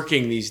about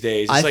working these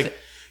days. It's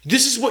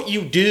this is what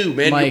you do,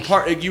 man. Mike, you're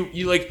part.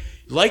 You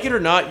like it or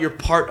not, you're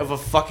part of a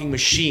fucking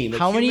machine.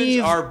 How many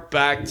humans are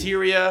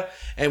bacteria,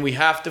 and we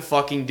have to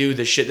fucking do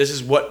this shit. This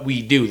is what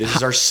we do. This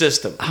is our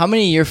system. How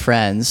many of your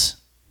friends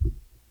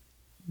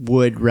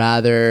would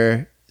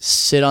rather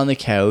sit on the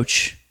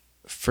couch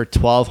for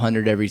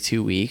 $1,200 every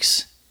 2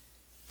 weeks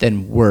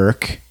than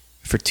work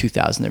for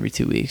 $2,000 every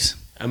 2 weeks?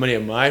 How many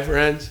of my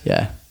friends?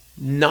 Yeah.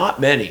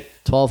 Not many.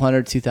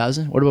 $1,200,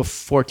 $2,000? What about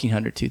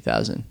 $1,400,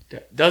 $2,000?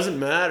 Doesn't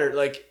matter.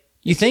 Like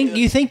you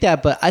think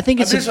that, but I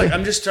think it's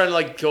I'm just trying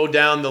to go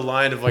down the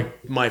line of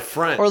my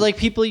friends or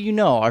people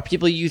or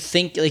people you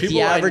think people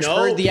the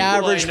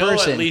average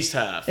person at least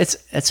half.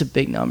 It's a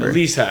big number. At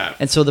least half.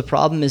 And so the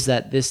problem is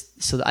that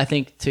I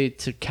think to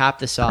cap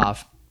this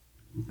off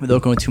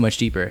without going too much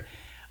deeper,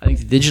 I think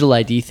the digital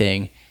ID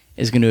thing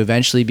is going to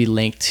eventually be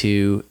linked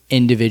to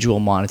individual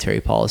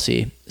monetary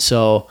policy.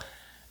 So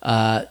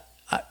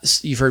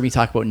you've heard me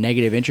talk about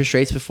negative interest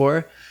rates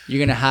before. You're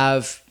going to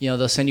have,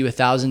 they'll send you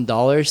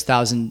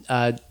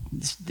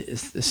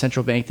 $1,000,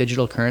 central bank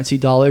digital currency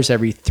dollars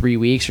every 3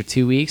 weeks or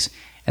 2 weeks.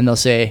 And they'll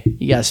say,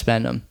 you got to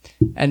spend them.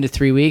 End of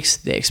 3 weeks,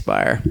 they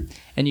expire.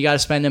 And you got to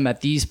spend them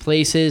at these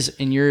places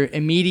in your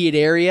immediate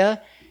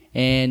area.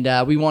 And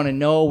we want to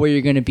know where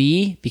you're going to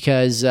be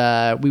because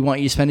we want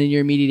you to spend in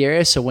your immediate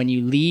area. So when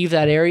you leave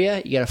that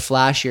area, you got to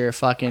flash your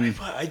fucking...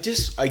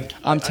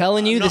 I'm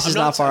telling you, this is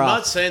not far off. I'm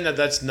not saying that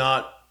that's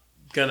not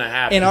going to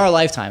happen. In our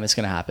lifetime, it's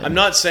going to happen. I'm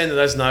not saying that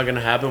that's not going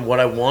to happen. What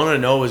I want to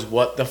know is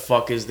what the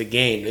fuck is the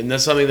game? And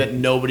that's something that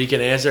nobody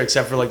can answer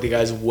except for like the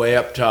guys way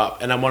up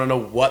top. And I want to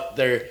know what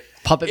they're...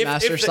 Puppet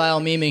Master style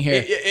memeing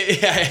here.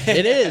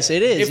 It is.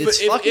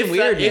 It's fucking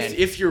weird, man.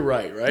 If you're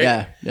right?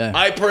 Yeah.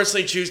 I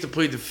personally choose to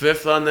plead the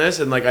fifth on this,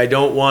 and like I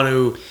don't want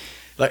to,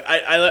 like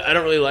I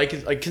don't really like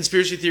it. Like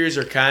conspiracy theories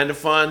are kind of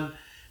fun,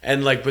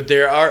 and like but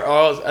there are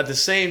all at the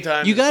same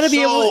time. You got to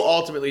be able to,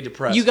 ultimately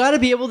depressing. You got to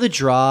be able to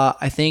draw.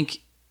 I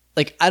think,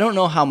 like I don't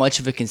know how much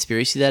of a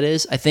conspiracy that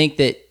is. I think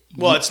that.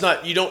 Well, it's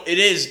not. You don't. It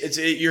is.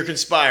 You're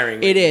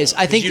conspiring. It is.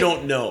 I think you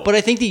don't know. But I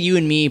think that you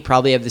and me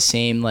probably have the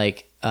same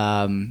like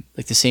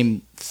the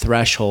same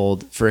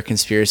threshold for a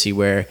conspiracy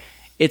where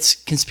it's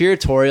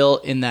conspiratorial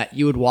in that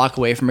you would walk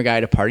away from a guy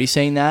at a party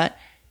saying that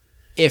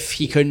if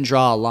he couldn't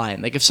draw a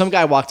line. Like if some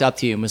guy walked up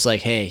to you and was like,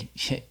 "Hey,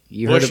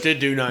 Bush did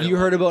do 9/11. You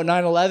heard about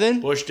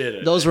 9/11? Bush did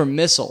it. Those were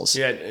missiles."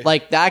 Yeah.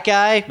 Like that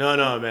guy.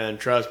 No, man.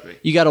 Trust me.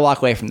 You got to walk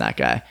away from that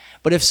guy.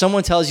 But if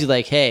someone tells you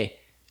like, "Hey,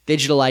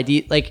 digital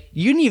ID," like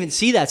you didn't even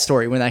see that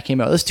story when that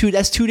came out.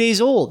 That's 2 days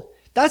old.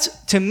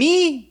 To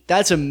me,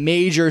 that's a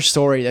major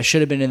story that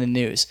should have been in the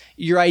news.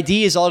 Your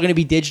ID is all going to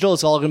be digital.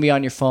 It's all going to be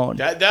on your phone.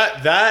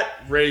 That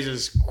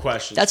raises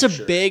questions. That's a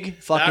big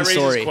fucking story.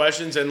 That raises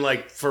questions, and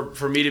like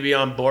for me to be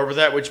on board with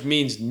that, which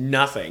means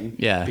nothing.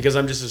 Yeah. Because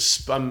I'm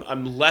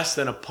less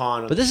than a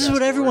pawn. But this is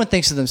what everyone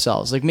thinks of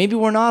themselves. Like maybe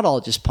we're not all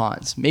just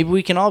pawns. Maybe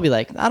we can all be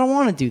like, I don't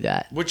want to do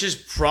that. Which is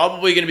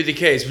probably going to be the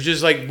case. Which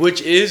is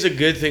a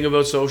good thing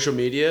about social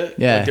media.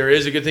 Yeah. Like, there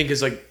is a good thing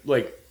because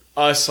like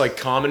us like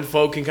common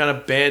folk can kind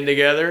of band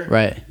together,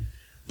 right?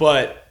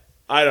 But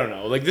I don't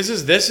know. Like this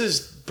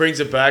is brings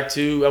it back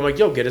to I'm like,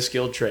 yo, get a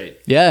skilled trade.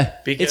 Yeah,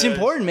 because, it's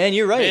important, man.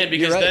 You're right. Man,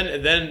 because You're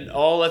right. then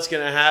all that's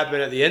gonna happen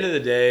at the end of the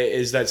day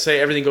is that say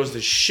everything goes to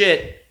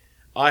shit.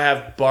 I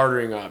have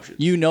bartering options.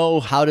 You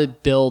know how to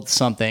build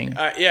something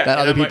that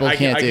other people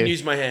can't do. I can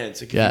use my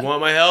hands. Like, if you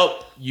want my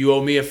help, you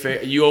owe me a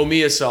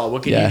solid.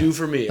 What can you do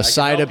for me? A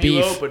side of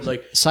beef.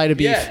 Side of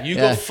beef. Yeah, you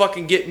go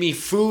fucking get me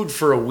food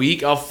for a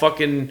week. I'll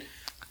fucking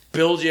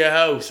build you a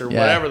house or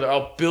whatever.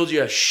 I'll build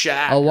you a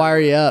shack. I'll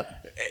wire you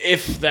up.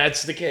 If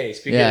that's the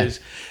case. Because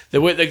the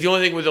only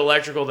thing with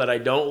electrical that I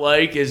don't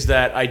like is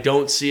that I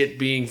don't see it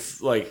being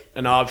like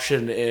an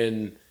option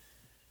in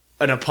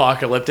an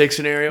apocalyptic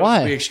scenario. Why?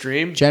 To be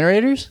extreme.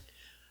 Generators,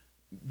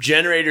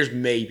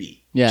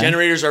 maybe. Yeah.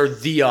 Generators are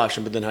the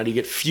option, but then how do you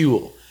get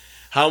fuel?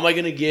 How am I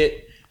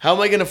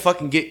gonna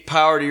fucking get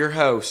power to your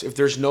house if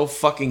there's no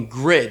fucking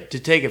grid to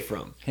take it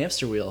from?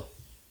 hamster wheel.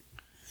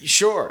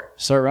 Sure.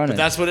 Start running. But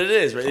that's what it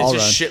is, right? It's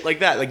just shit like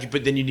that. Like,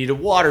 but then you need a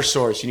water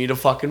source. You need a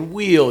fucking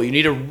wheel. You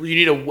need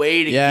a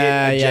way to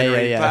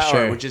generate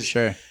power, which is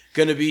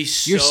gonna be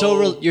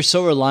so. You're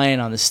so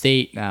reliant on the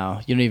state now.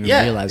 You don't even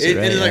realize it,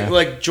 right? And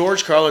like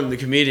George Carlin, the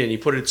comedian, he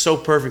put it so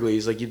perfectly.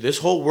 He's like, this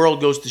whole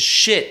world goes to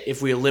shit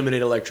if we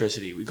eliminate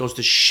electricity. It goes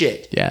to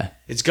shit. Yeah.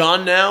 It's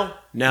gone now.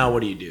 Now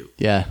what do you do?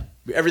 Yeah.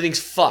 Everything's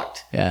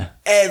fucked. Yeah.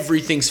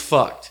 Everything's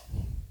fucked.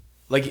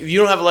 Like, if you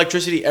don't have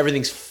electricity,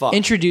 everything's fucked.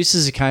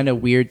 Introduces a kind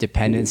of weird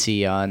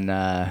dependency on...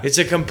 It's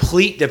a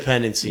complete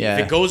dependency. Yeah.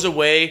 If it goes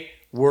away,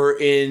 we're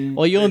in...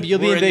 Well, you'll be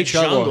in big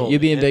trouble.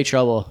 You'll be in big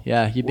trouble.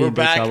 Yeah, you'll be in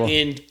big trouble. We're back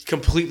in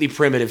completely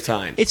primitive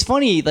time. It's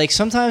funny. Like,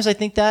 sometimes I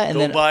think that, and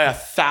then... Go buy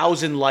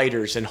 1,000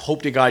 lighters and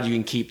hope to God you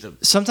can keep them.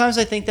 Sometimes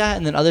I think that,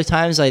 and then other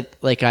times I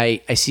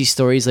see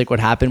stories like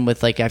what happened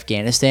with, like,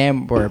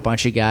 Afghanistan, where a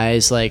bunch of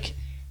guys, like,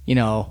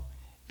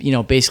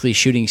 basically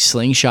shooting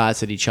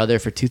slingshots at each other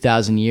for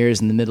 2,000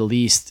 years in the Middle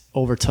East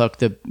overtook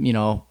the,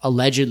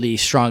 allegedly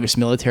strongest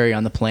military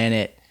on the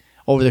planet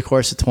over the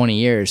course of 20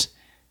 years.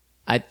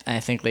 I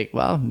think like,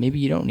 well, maybe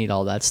you don't need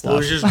all that stuff.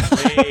 Well, it was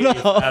just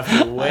wave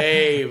after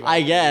wave.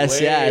 I guess,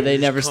 wave. they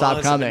never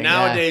stop coming.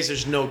 Nowadays,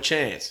 there's no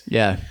chance.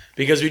 Yeah.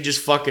 Because we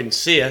just fucking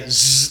see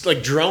it.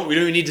 Like drone, we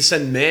don't even need to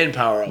send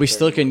manpower out We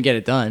still couldn't get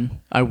it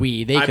done. They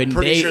couldn't. I'm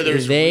pretty sure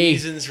there's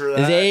reasons for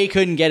that. They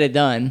couldn't get it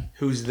done.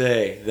 Who's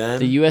they? Them?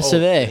 The US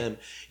of A. Them.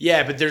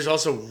 Yeah, but there's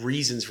also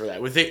reasons for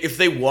that. If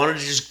they wanted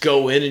to just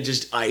go in and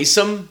just ice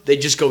them,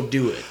 they'd just go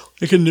do it.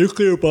 Like a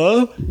nuclear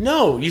bomb?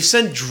 No, you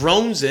send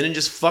drones in and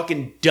just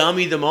fucking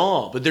dummy them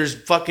all. But there's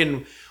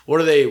fucking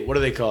what are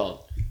they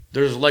called?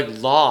 There's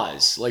like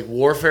laws, like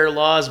warfare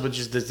laws, but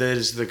just that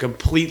is the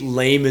complete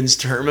layman's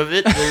term of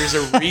it.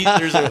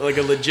 There's like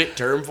a legit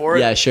term for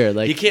it. Yeah, sure.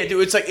 Like you can't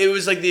do. It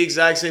was like the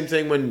exact same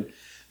thing when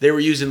they were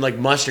using like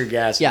mustard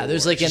gas. Yeah,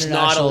 there's like it's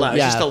international. Not allowed.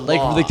 Yeah, it's just a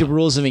law. like the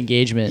rules of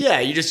engagement.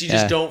 Yeah, you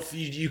just don't.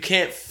 You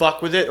can't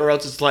fuck with it, or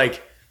else it's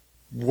like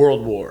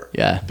World War.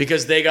 Yeah.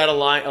 Because they got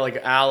like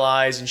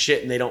allies and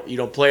shit, and you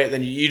don't play it,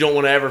 then you don't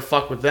want to ever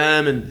fuck with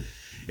them, and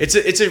it's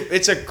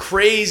a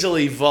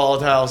crazily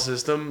volatile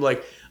system.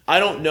 Like, I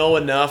don't know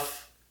enough.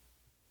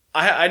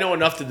 I know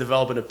enough to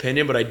develop an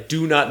opinion, but I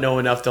do not know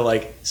enough to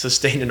like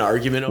sustain an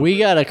argument. We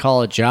gotta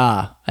call it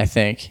Ja, I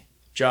think,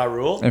 Ja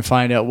Rule, and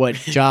find out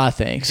what Ja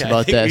thinks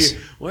about this.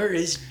 Where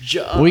is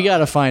Ja? We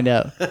gotta find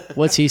out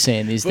what's he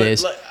saying these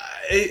days. Like,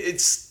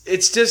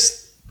 it's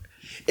just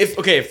if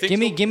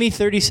things Give me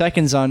 30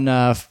 seconds on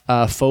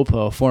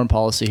FOPO, foreign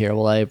policy here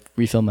while I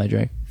refill my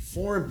drink.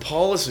 Foreign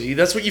policy?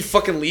 That's what you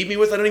fucking leave me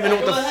with? I don't even know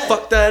what the ahead.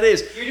 fuck that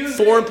is.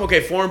 Foreign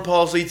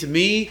policy to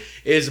me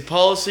is a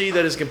policy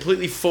that is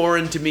completely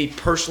foreign to me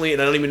personally,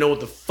 and I don't even know what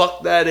the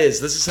fuck that is.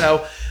 This is how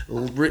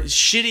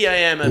shitty I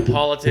am at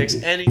politics,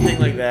 anything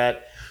like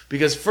that.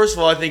 Because first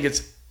of all, I think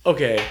it's,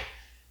 okay,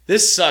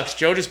 this sucks.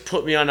 Joe just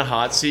put me on the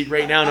hot seat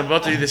right now, and I'm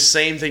about to do the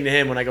same thing to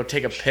him when I go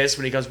take a piss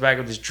when he comes back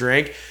with his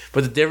drink.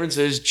 But the difference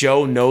is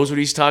Joe knows what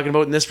he's talking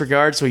about in this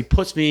regard, so he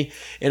puts me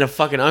in a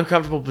fucking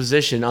uncomfortable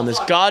position on this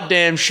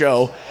goddamn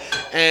show.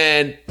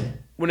 And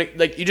when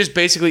you just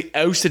basically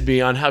ousted me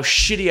on how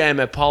shitty I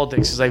am at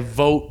politics as I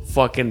vote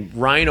fucking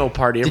Rhino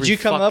Party every Did you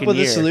come up fucking with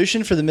year. a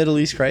solution for the Middle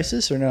East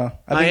crisis or no?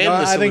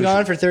 I've been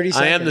gone for 30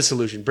 seconds. I am the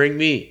solution. Bring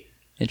me.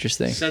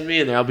 Interesting. Send me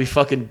in there. I'll be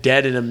fucking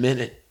dead in a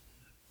minute.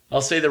 I'll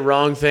say the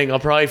wrong thing.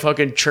 I'll probably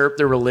fucking chirp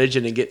their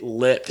religion and get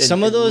lit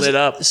and lit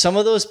up. Some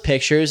of those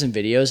pictures and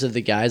videos of the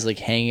guys like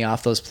hanging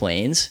off those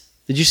planes.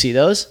 Did you see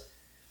those?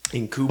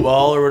 In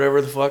Kubal or whatever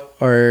the fuck.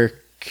 Or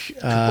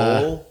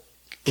Kabul?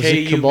 was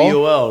it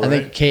K-U-B-O-L, right? I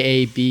think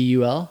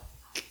K-A-B-U-L.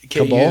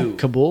 K-U.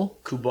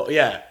 Kabul.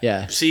 Yeah.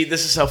 Yeah. See,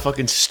 this is how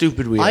fucking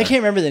stupid we are. I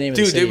can't remember the name of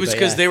the city. Dude, it was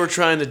because yeah. they were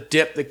trying to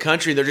dip the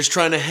country. They're just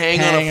trying to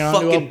hang on a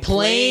onto fucking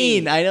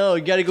plane. I know.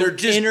 You got to go They're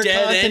just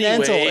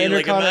intercontinental. dead anyway. Like,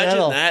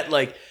 Intercontinental. imagine that.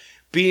 Like,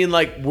 being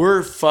like,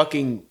 we're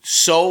fucking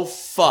so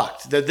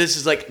fucked that this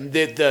is like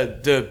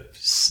the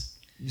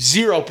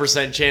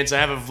 0% chance I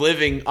have of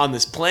living on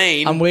this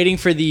plane. I'm waiting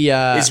for the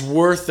is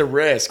worth the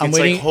risk. It's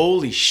waiting like,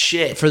 holy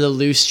shit. for the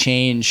loose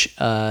change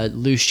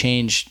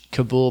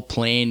Kabul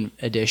plane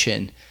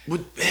edition.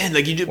 Man,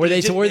 like you did, Where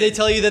they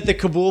tell you that the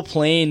Kabul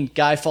plane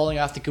guy falling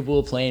off the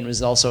Kabul plane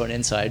was also an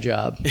inside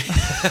job.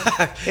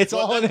 It's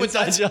all an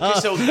inside job.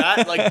 So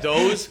that, like,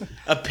 those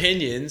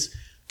opinions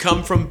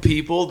come from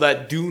people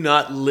that do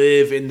not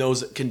live in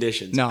those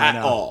conditions at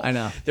all. I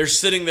know. They're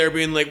sitting there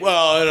being like,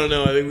 well, I don't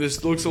know. I think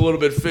this looks a little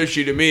bit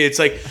fishy to me. It's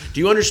like,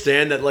 do you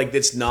understand that, like,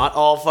 it's not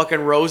all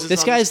fucking roses?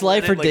 This guy's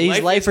life or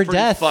death. Life or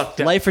death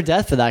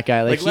for that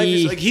guy. Like life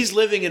is, like, he's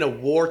living in a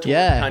war-torn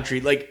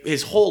country, like,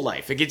 his whole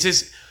life. Like, it's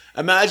just,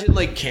 imagine,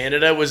 like,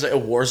 Canada was a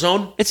war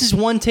zone. It's just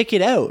one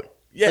ticket out.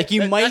 Yeah, like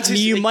you might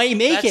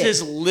make it. That's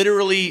his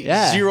literally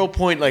 0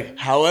 point, like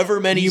however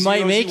many you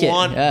might make it.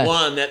 One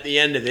at the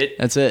end of it.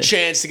 That's it.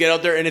 Chance to get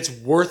out there, and it's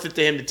worth it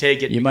to him to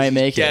take it. You might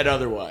make he's dead it.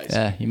 Otherwise.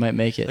 Yeah, you might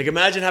make it. Like,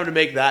 imagine having to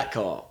make that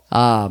call.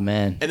 Ah,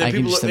 man. And then I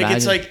people can just like, imagine.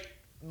 it's like,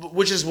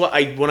 which is what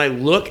when I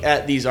look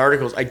at these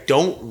articles, I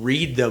don't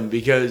read them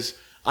because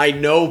I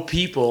know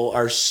people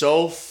are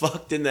so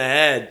fucked in the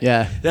head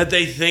that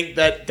they think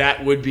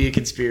that would be a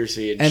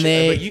conspiracy. And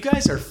shit. But you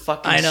guys are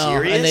fucking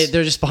serious? And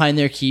they're just behind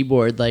their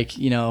keyboard, like,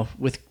 you know,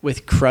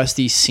 with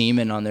crusty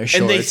semen on their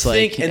shorts. And they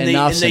think, like, and they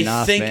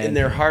think man. in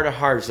their heart of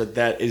hearts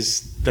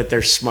that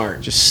they're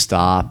smart. Just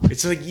stop.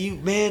 It's like,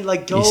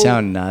 go. You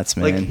sound nuts,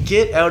 man. Like,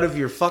 get out of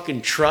your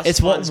fucking trust. It's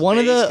one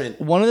of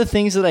the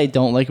things that I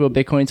don't like about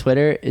Bitcoin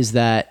Twitter is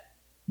that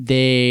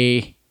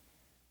they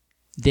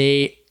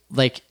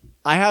like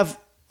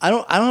I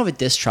don't have a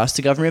distrust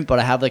to government, but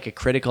I have like a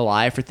critical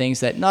eye for things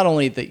that not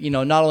only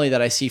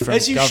that I see from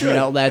government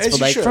outlets, but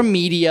like from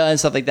media and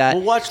stuff like that.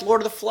 Well, watch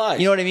Lord of the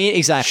Flies. You know what I mean?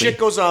 Exactly. Shit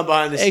goes on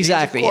behind the scenes.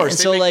 Exactly. Of course, and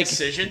so like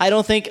I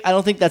don't think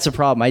that's a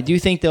problem. I do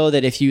think though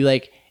that if you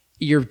like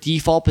your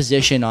default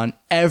position on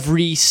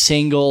every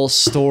single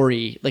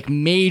story, like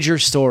major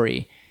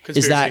story,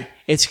 is that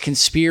it's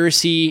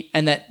conspiracy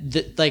and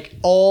that like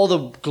all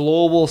the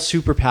global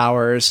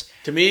superpowers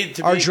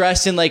are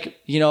dressed in like,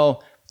 you know,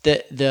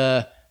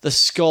 the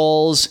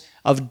skulls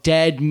of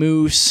dead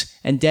moose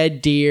and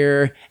dead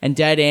deer and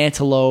dead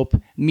antelope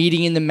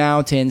meeting in the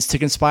mountains to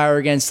conspire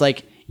against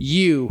like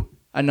you,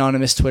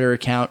 anonymous Twitter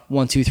account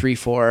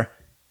 1234.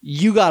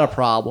 You got a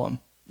problem.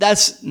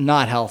 That's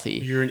not healthy.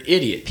 You're an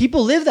idiot.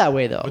 People live that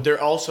way though. But they're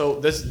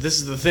also this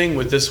is the thing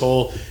with this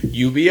whole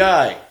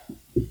UBI,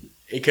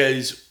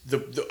 because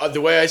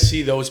the way I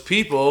see those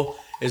people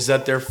is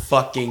that they're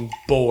fucking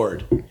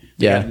bored.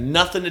 They have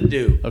nothing to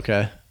do.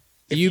 Okay.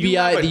 The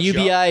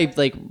UBI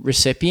like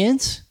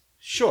recipients?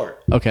 Sure.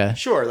 Okay.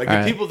 Sure. Like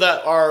the people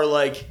that are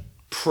like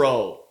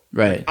pro.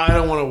 Right. Like, I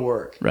don't want to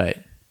work.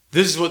 Right.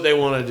 This is what they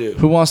want to do.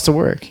 Who wants to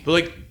work?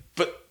 But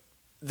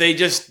they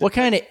just... What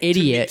kind of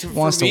idiot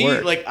wants to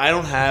work? Like, I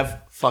don't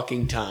have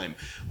fucking time.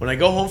 When I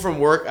go home from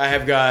work, I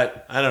have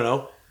got, I don't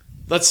know,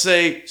 let's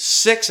say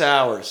 6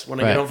 hours when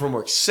I get home from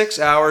work. 6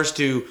 hours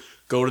to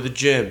go to the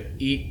gym,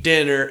 eat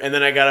dinner, and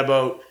then I got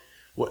about...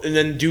 and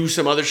then do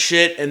some other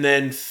shit, and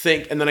then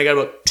think, and then I got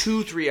about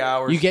 2-3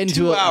 hours. You get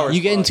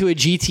into a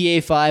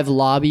GTA 5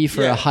 lobby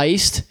for a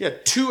heist. Yeah,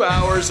 2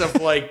 hours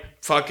of like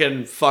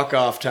fucking fuck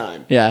off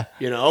time. Yeah,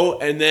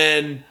 and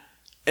then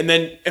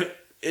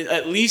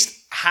at least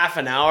half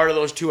an hour of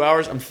those 2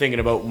 hours, I'm thinking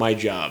about my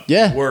job,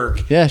 work,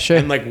 sure,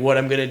 and like what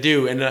I'm gonna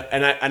do, and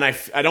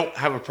I don't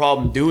have a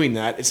problem doing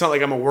that. It's not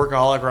like I'm a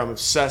workaholic or I'm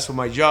obsessed with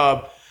my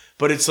job.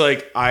 But it's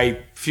like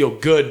I feel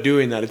good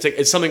doing that. It's like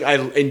it's something I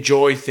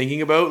enjoy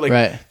thinking about,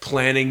 like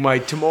planning my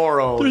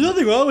tomorrow. There's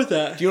nothing wrong with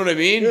that. Do you know what I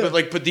mean?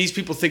 Yeah. But these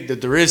people think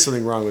that there is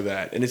something wrong with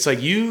that, and it's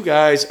like you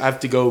guys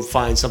have to go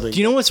find something. Do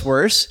you know what's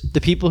worse?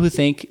 The people who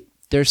think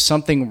there's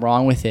something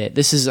wrong with it.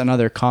 This is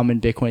another common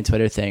Bitcoin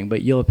Twitter thing,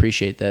 but you'll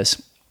appreciate this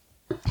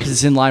because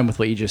it's in line with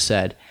what you just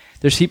said.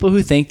 There's people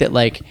who think that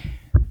like,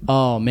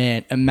 oh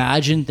man,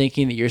 imagine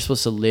thinking that you're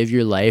supposed to live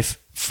your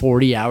life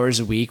 40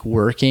 hours a week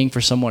working for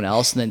someone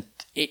else, and then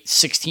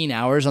 16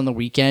 hours on the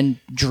weekend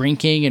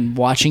drinking and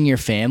watching your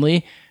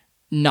family.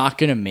 Not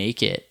gonna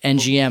make it.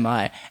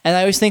 NGMI. And I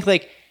always think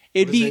like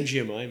it'd be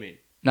NGMI mean?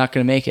 Not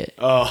gonna make it.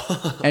 Oh.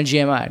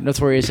 NGMI.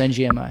 Notorious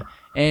NGMI.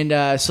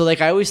 And so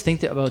like I always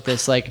think about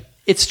this, like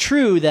it's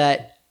true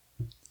that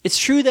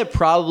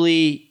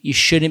probably you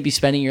shouldn't be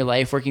spending your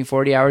life working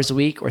 40 hours a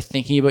week or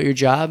thinking about your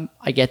job.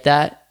 I get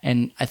that.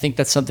 And I think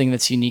that's something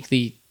that's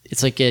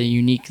it's like a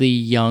uniquely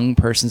young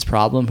person's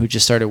problem who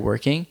just started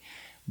working.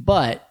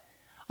 But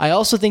I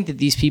also think that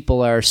these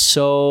people are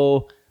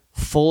so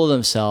full of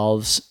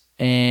themselves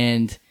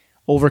and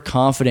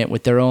overconfident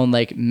with their own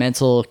like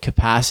mental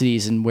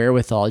capacities and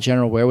wherewithal,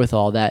 general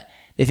wherewithal, that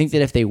they think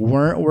that if they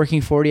weren't working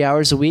 40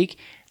 hours a week,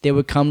 they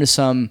would come to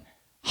some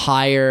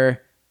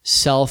higher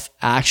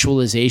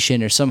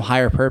self-actualization or some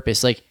higher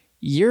purpose. Like,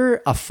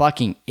 you're a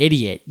fucking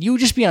idiot. You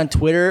would just be on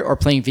Twitter or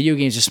playing video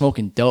games or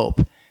smoking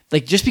dope.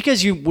 Like, just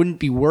because you wouldn't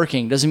be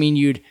working doesn't mean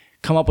you'd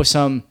come up with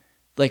some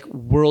like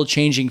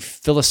world-changing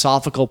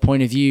philosophical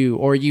point of view,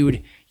 or you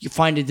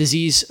find a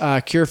disease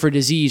cure for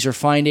disease, or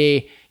find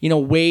a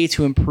way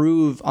to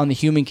improve on the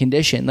human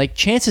condition. Like,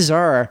 chances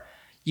are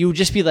you would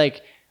just be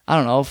like, I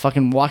don't know,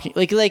 fucking walking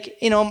like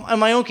in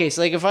my own case,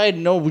 like if I had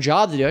no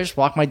job to do, I just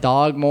walk my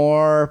dog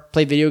more,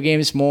 play video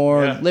games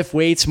more, lift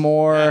weights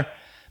more. Yeah.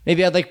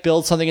 Maybe I'd like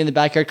build something in the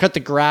backyard, cut the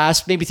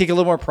grass, maybe take a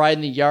little more pride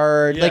in the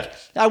yard. Yeah. Like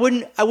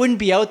I wouldn't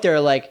be out there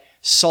like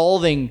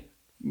solving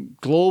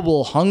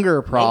global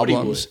hunger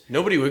problems.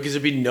 Nobody would, because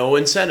it'd be no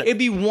incentive. It'd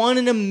be 1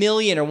 in a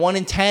million or 1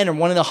 in 10 or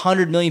 1 in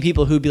 100 million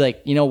people who'd be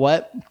like, you know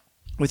what?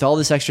 With all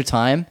this extra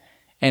time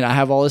and I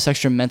have all this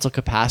extra mental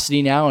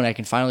capacity now, and I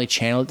can finally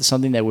channel it to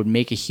something that would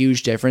make a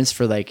huge difference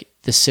for like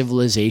the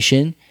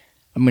civilization,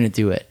 I'm going to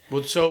do it.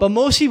 Well, but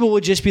most people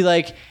would just be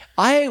like,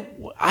 I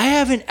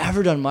haven't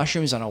ever done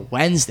mushrooms on a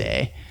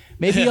Wednesday.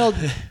 Maybe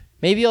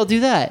I'll do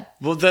that.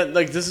 Well,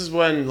 this is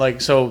when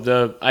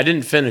I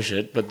didn't finish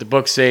it, but the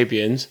book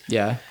Sapiens.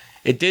 Yeah.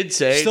 It did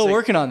say still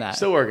working on that.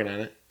 Still working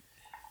on it,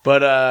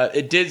 but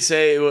it did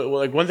say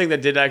like one thing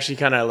that did actually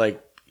kind of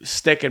like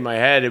stick in my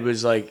head. It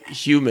was like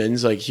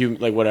humans, like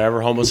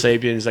whatever Homo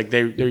sapiens, like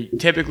they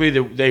typically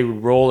they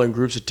roll in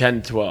groups of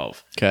 10 to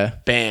 12. Okay.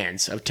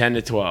 Bands of 10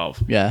 to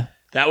 12. Yeah.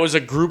 That was a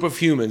group of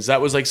humans.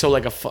 That was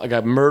like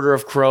a murder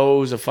of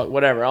crows,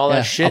 whatever, all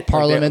that shit. A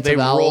parliament of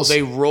owls.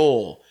 They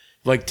roll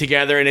like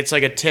together, and it's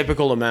like a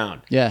typical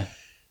amount. Yeah.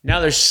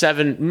 Now there's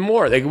 7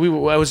 more. Like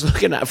I was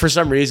looking at, for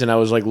some reason, I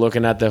was like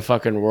looking at the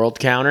fucking world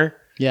counter.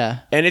 Yeah.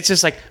 And it's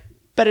just like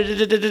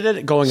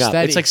going up.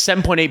 Steady. It's like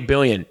 7.8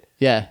 billion.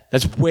 Yeah.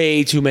 That's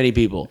way too many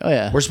people. Oh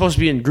yeah. We're supposed to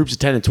be in groups of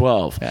 10 to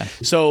 12. Yeah.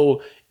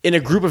 So in a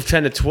group of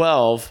 10 to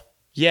 12,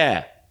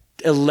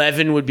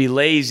 11 would be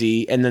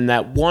lazy, and then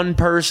that one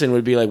person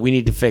would be like, we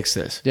need to fix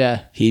this.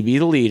 Yeah. He'd be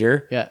the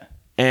leader. Yeah.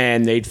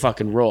 And they'd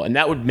fucking roll. And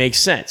that would make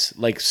sense.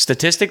 Like,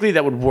 statistically,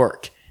 that would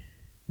work.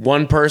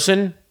 One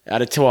person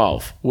out of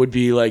 12 would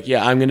be like,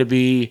 yeah, I'm going to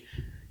be,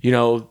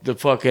 the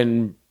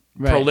fucking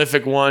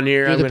prolific one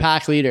here. You're the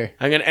pack leader.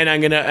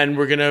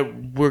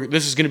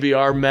 This is going to be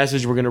our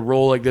message. We're going to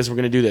roll like this. We're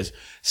going to do this.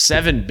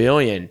 7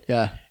 billion.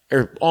 Yeah.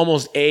 Or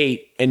almost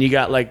 8. And you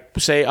got like,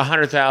 say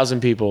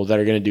 100,000 people that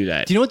are going to do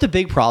that. Do you know what the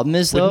big problem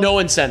is though? With no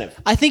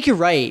incentive. I think you're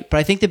right. But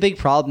I think the big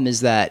problem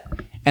is that,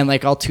 and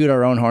like I'll toot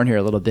our own horn here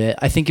a little bit.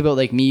 I think about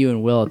like me, you,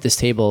 and Will at this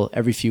table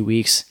every few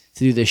weeks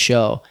to do this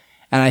show.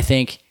 And I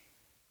think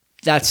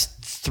that's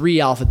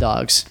 3 alpha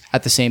dogs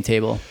at the same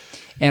table.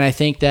 And I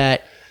think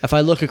that if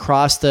I look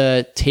across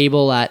the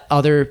table at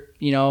other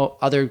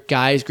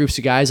guys, groups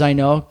of guys I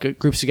know,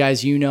 groups of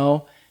guys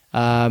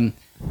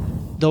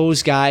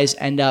those guys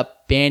end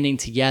up banding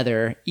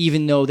together,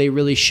 even though they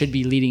really should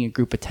be leading a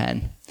group of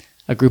 10.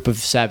 A group of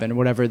 7,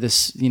 whatever this,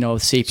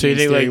 sapiens so you think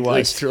theory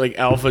was. Like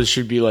alphas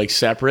should be like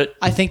separate?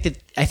 I think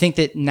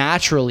that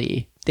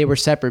naturally they were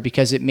separate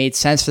because it made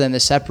sense for them to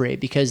separate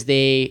because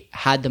they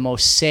had the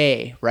most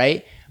say,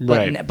 right?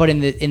 But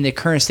in the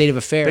current state of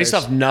affairs, based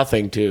off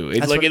nothing too.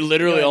 It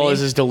literally all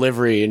is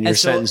delivery in your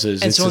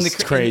sentences. It's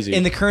just crazy.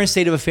 In the current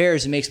state of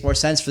affairs, it makes more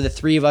sense for the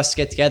 3 of us to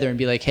get together and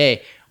be like,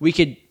 hey, we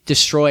could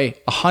destroy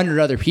 100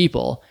 other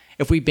people.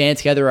 if we band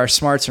together our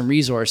smarts and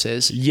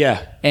resources, Yeah.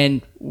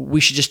 and we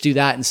should just do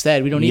that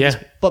instead. We don't need Yeah.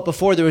 this. But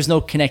before there was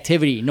no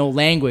connectivity, no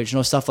language,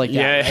 no stuff like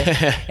that.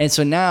 Yeah. Right? And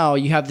so now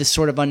you have this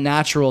sort of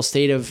unnatural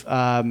state of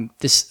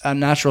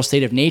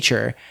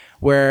nature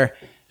where,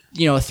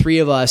 you know, three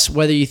of us,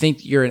 whether you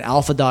think you're an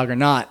alpha dog or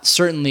not,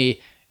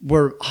 certainly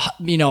we're,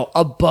 you know,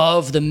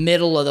 above the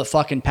middle of the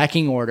fucking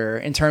pecking order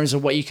in terms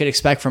of what you could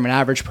expect from an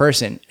average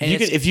person. And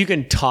If you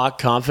can talk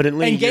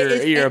confidently,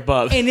 you're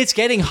above. And it's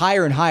getting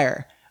higher and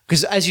higher.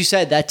 Because as you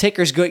said, that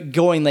ticker's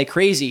going like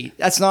crazy.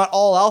 That's not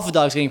all alpha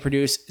dogs getting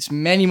produced. It's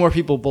many more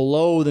people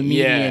below the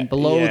median,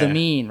 below the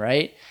mean,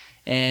 right?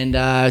 And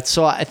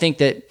so I think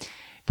that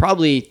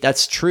probably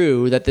that's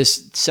true, that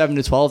this 7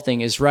 to 12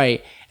 thing is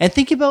right. And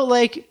think about,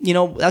 like, you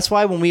know, that's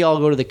why when we all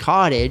go to the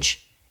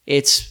cottage,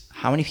 it's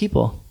how many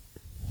people?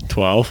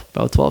 12.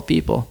 About 12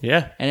 people.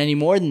 Yeah. And any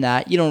more than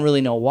that, you don't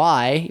really know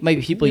why. It might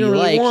be people you don't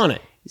really like. want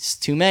it. It's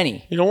too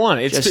many. You don't want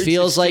it. It just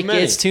feels like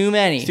it's too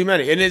many. It's too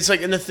many. And it's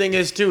like, and the thing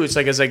is too, it's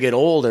like as I get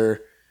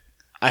older,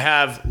 I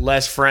have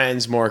less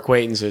friends, more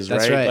acquaintances,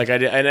 That's right? right. Like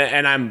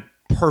and I'm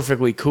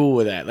perfectly cool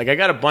with that. Like I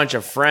got a bunch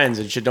of friends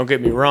and shit, don't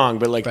get me wrong,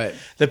 but like Right.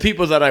 the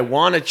people that I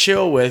want to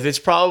chill with,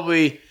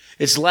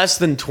 it's less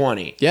than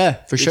 20. Yeah,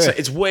 for sure.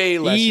 It's way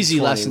less Easy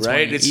than 20, less than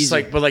right? 20, It's easy. just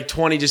like, but like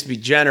 20 just to be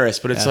generous,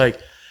 but it's like,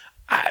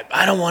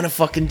 I don't want to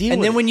fucking deal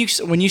And with then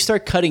it. when you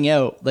start cutting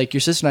out, like,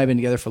 your sister and I have been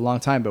together for a long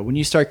time, but when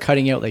you start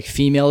cutting out like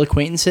female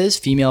acquaintances,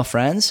 female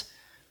friends,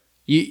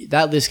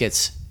 that list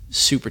gets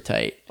super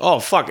tight. Oh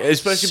fuck!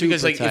 Especially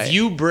because Super like tight. if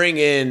you bring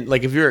in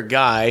like if you're a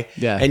guy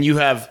and you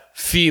have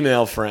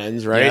female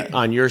friends right Yeah.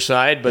 on your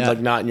side, but Yeah. like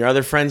not on your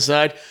other friend's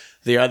side,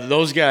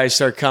 those guys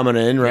start coming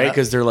in right Yeah.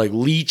 because they're like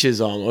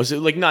leeches almost.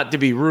 Like not to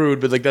be rude,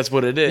 but like that's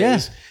what it is. Yeah.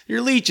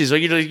 You're leeches.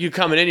 Like you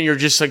coming in and you're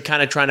just like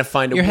kind of trying to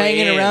find a You're way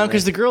hanging in, around right?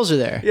 because the girls are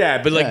there.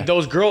 Yeah, but like Yeah.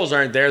 those girls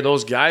aren't there.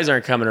 Those guys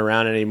aren't coming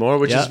around anymore,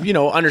 which Yeah. is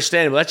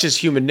understandable. That's just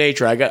human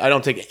nature. I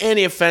don't take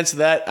any offense to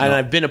that, and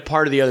I've been a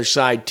part of the other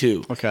side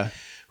too. Okay.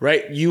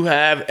 Right? You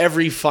have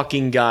every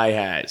fucking guy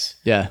has.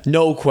 Yeah.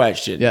 No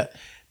question. Yeah.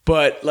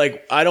 But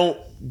like I don't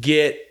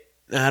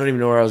even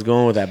know where I was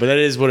going with that, but that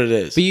is what it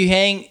is. But you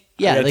hang.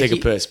 Yeah. I gotta like take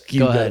a piss. Go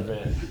Keep ahead. going,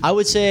 man. I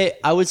would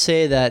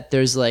say that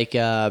there's like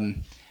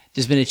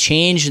there's been a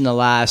change in the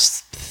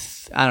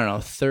last, I don't know,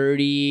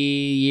 30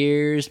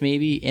 years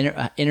maybe,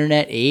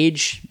 internet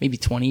age, maybe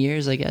 20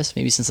 years, I guess,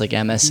 maybe since like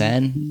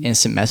MSN,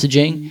 instant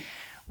messaging,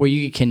 where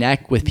you can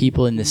connect with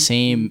people in the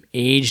same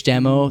age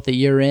demo that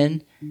you're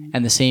in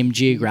and the same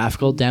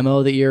geographical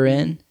demo that you're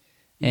in,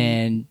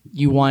 and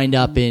you wind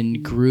up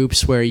in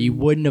groups where you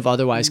wouldn't have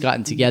otherwise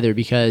gotten together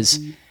because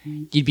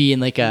you'd be in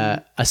like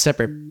a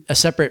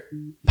separate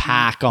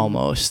pack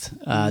almost.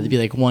 There'd be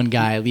like one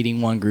guy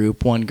leading one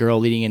group, one girl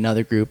leading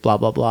another group, blah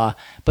blah blah.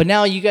 But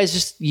now you guys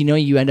just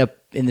you end up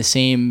in the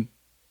same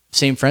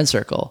friend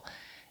circle,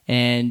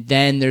 and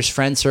then there's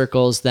friend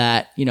circles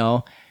that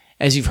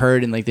as you've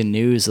heard in like the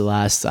news the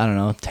last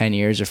 10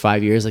 years or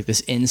 5 years, like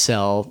this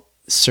incel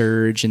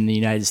surge in the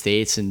United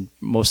States and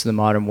most of the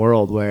modern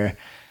world, where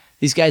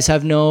these guys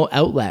have no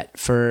outlet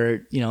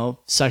for,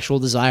 sexual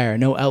desire,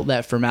 no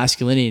outlet for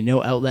masculinity,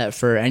 no outlet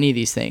for any of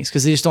these things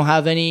because they just don't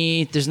have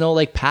there's no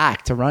like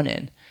pack to run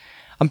in.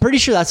 I'm pretty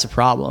sure that's the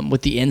problem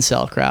with the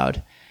incel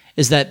crowd,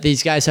 is that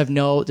these guys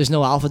there's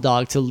no alpha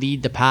dog to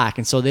lead the pack.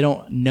 And so they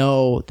don't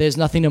know, there's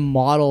nothing to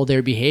model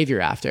their behavior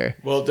after.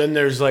 Well, then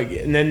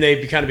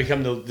they kind of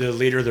become the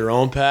leader of their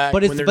own pack.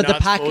 But when they're the not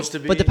pack, supposed to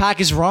be. but the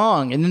pack is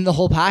wrong. And then the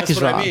whole pack That's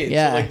is what wrong. I mean.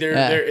 Yeah. So like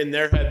they're in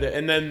their head,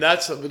 and then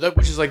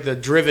which is like the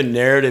driven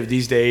narrative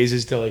these days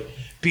is to like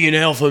be an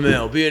alpha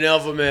male.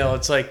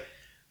 It's like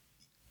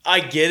I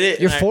get it.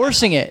 You're and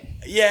forcing it.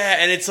 Yeah,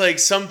 and it's like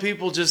some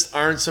people just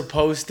aren't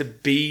supposed to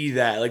be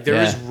that. Like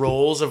there is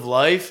roles of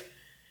life,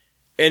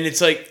 and it's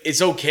like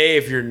it's okay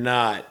if you're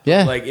not.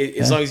 Yeah. Like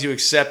as long as you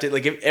accept it.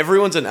 Like if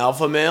everyone's an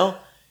alpha male,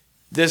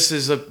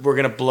 we're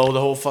gonna blow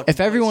the whole fucking. If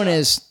everyone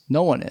place up. is,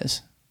 no one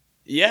is.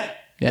 Yeah.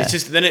 Yeah. It's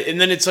just then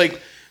it's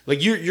like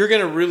you're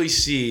gonna really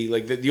see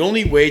like the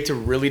only way to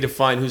really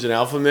define who's an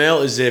alpha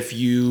male is if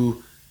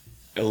you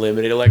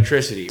eliminate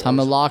electricity. Time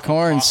to lock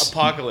horns.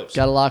 Apocalypse.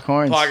 Gotta lock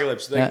horns.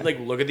 Apocalypse. Like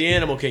look at the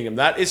animal kingdom.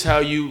 That is how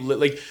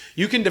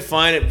you can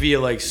define it via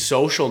like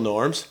social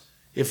norms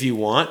if you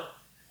want.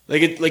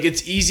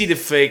 It's easy to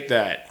fake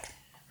that,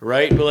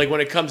 right? But like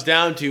when it comes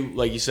down to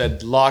like you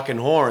said, locking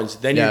horns,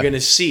 then you're gonna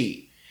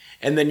see,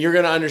 and then you're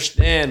gonna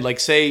understand. Like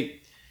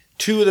say,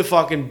 two of the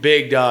fucking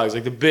big dogs,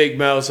 like the big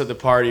mouse at the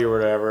party or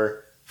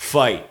whatever,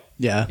 fight.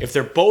 Yeah. If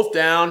they're both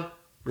down,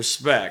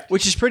 respect.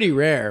 Which is pretty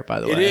rare, by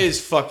the way. It is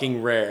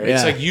fucking rare.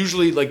 It's Yeah. like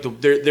usually like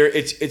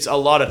it's a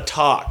lot of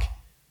talk.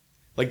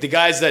 Like the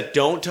guys that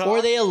don't talk,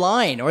 Or they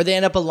align, or they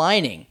end up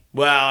aligning.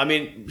 well, I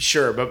mean,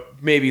 sure,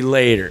 but maybe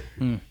later.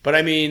 But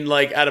I mean,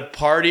 like at a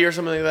party or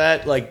something like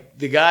that, like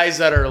the guys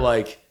that are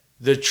like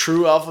the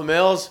true alpha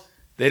males,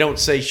 they don't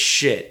say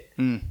shit.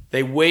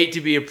 They wait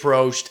to be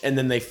approached and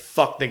then they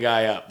fuck the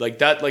guy up like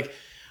that. Like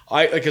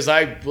I took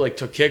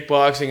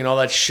kickboxing and all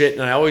that shit,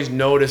 and I always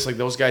notice like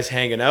those guys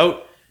hanging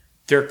out.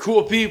 They're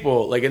cool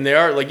people, like, and they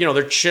are like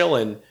they're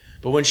chilling,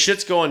 But when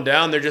shit's going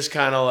down, they're just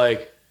kind of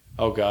like,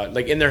 oh God.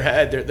 Like in their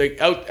head,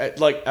 they're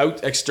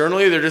out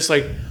externally, they're just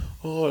like,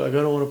 oh, like, I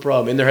don't want a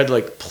problem. In their head, they're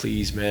like,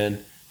 please,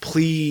 man.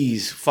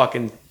 Please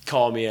fucking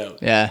call me out.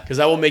 Yeah. Because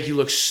that will make you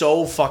look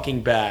so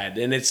fucking bad.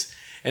 And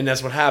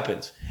that's what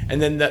happens.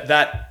 And then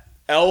that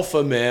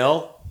alpha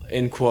male,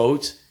 in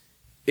quotes,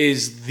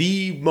 is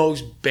the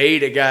most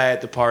beta guy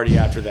at the party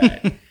after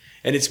that.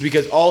 And it's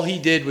because all he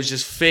did was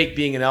just fake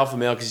being an alpha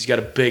male because he's got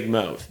a big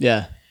mouth.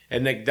 Yeah.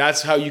 And like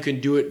that's how you can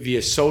do it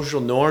via social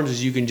norms,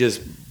 is you can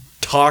just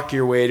talk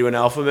your way to an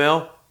alpha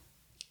male.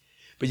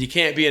 But you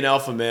can't be an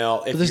alpha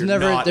male if there's you're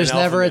never not there's an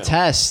alpha never male. a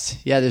test.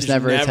 Yeah, there's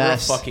never a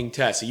test. Fucking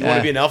test. So you want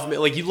to be an alpha male?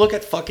 Like you look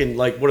at fucking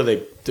like what are they?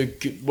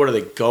 What are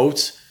they?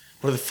 Goats?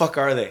 What the fuck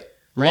are they?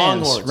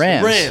 Rams. Longhorns.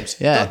 Rams.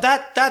 Yeah.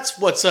 That's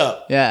what's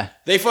up. Yeah.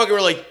 They fucking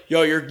were like,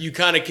 yo, you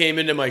kind of came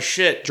into my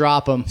shit.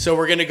 Drop them. So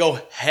we're gonna go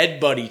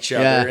headbutt each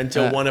other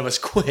until one of us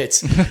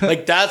quits.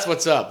 Like that's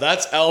what's up.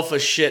 That's alpha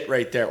shit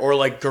right there. Or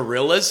like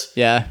gorillas.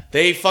 Yeah.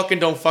 They fucking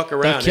don't fuck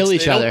around. They'll kill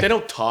each other. They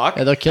don't talk.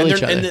 Yeah, they'll kill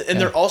each other.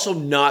 And they're also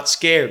not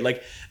scared.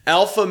 Like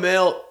alpha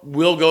male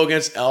will go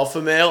against alpha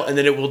male, and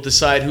then it will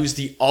decide who's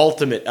the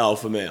ultimate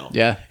alpha male.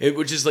 Yeah.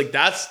 Which is like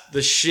that's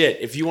the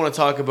shit. If you want to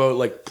talk about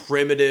like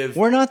primitive,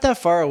 We're not that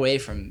far away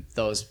from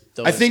those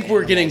I think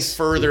we're animals. getting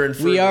further and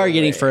further. We are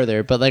getting away.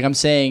 further, but like I'm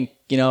saying,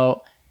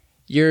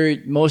 your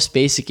most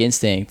basic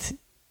instinct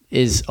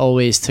is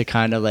always to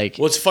kind of like.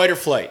 Well, it's fight or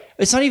flight.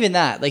 It's not even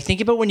that. Like think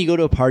about when you go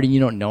to a party and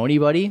you don't know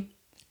anybody,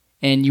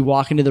 and you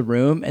walk into the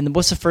room, and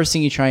what's the first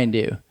thing you try and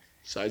do?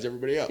 Size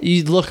everybody up.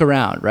 You look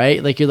around,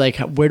 right? Like you're like,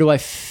 where do I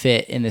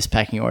fit in this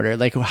pecking order?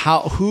 Like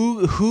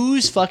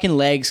whose fucking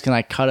legs can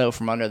I cut out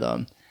from under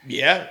them?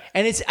 Yeah.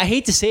 And I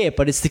hate to say it,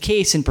 but it's the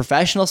case in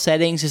professional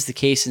settings. It's the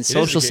case in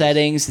social case.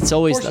 settings. It's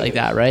always Of course like it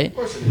that, is. right? Of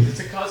course it is. It's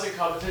a constant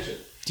competition.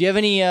 Do you have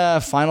any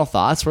final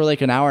thoughts? We're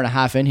like an hour and a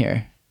half in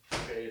here.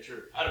 Okay, yeah,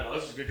 true. I don't know.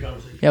 This is a good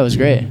conversation. Yeah, it was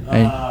great.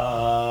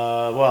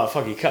 Well,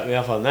 fuck, you cut me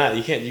off on that.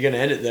 You're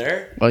gonna end it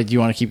there? Well, do you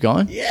want to keep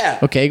going? Yeah.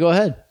 Okay, go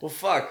ahead. Well,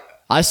 fuck.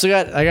 I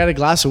got a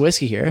glass of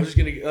whiskey here.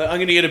 I'm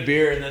gonna get a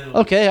beer and then.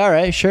 Okay, all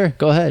right, sure,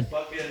 go ahead.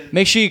 Fucking.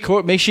 Make sure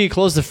you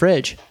close the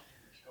fridge.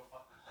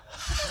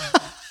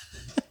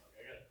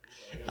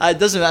 It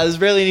doesn't matter. There's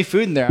barely any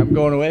food in there. I'm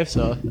going away,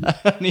 so I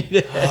don't need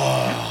it.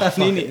 Now I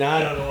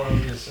don't know what I'm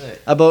gonna say.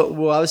 I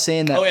was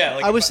saying that. Oh, yeah,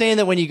 like I was saying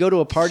that when you go to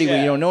a party where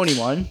you Yeah. don't know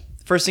anyone,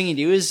 first thing you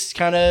do is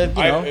kind of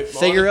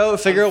figure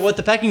out what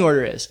the pecking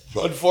order is.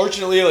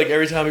 Unfortunately, like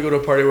every time I go to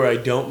a party where I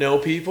don't know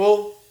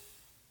people,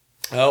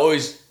 I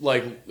always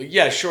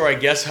sure, I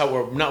guess how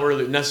we're not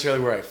really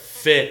necessarily where I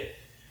fit,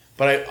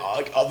 but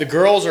the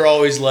girls are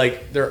always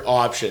like they're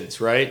options,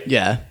 right?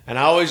 Yeah. And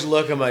I always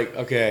look, I'm like,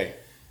 okay,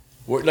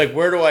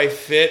 where do I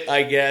fit?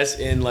 I guess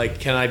in like,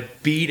 can I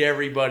beat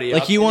everybody?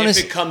 Like up? you want if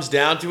to? it comes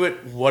down to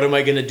it, what am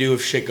I gonna do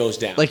if shit goes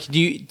down? Like, do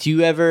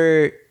you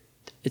ever?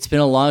 It's been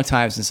a long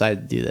time since I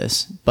do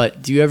this,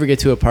 but do you ever get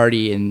to a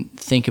party and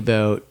think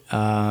about,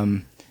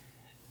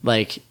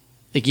 like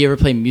you ever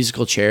play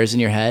musical chairs in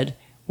your head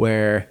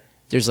where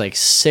there's like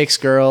 6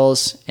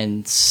 girls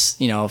and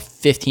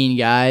 15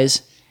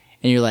 guys,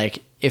 and you're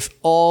like, if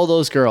all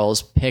those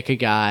girls pick a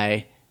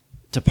guy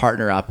to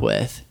partner up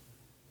with,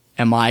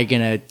 am I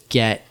gonna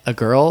get a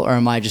girl, or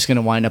am I just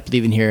gonna wind up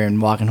leaving here and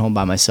walking home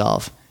by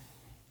myself?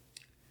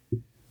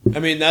 I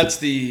mean,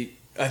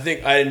 I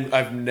think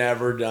I've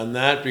never done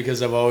that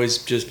because I've always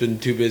just been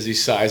too busy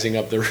sizing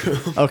up the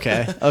room.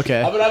 Okay.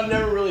 But I've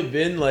never really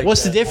been like.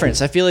 What's the that.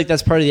 difference? I feel like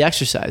that's part of the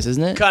exercise,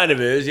 isn't it? Kind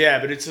of is, yeah.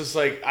 But it's just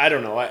like I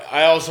don't know.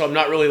 I'm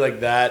not really like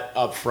that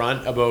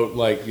upfront about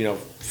like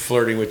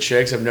flirting with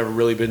chicks. I've never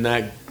really been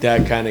that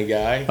kind of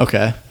guy.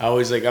 Okay. I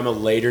always I'm a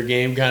later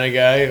game kind of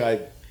guy.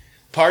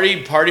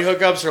 Party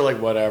hookups are like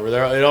whatever.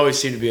 It always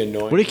seem to be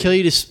annoying. Would it kill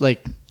you just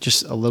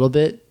a little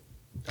bit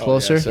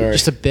closer, sorry.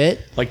 just a bit?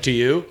 Like to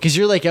you? Because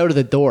you're like out of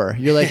the door.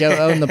 You're like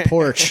out on the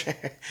porch,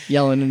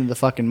 yelling into the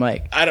fucking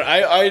mic.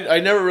 I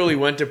never really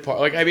went to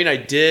I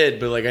did,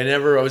 but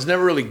I was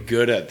never really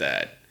good at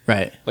that.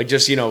 Right. Like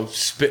just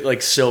spit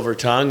like silver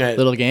tongue.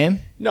 Little game.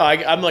 No,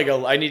 I'm like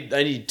I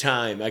need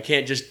time. I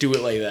can't just do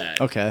it like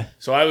that. Okay.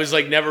 So I was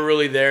like never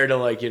really there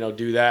to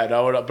do that.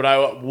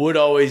 I would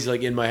always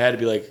in my head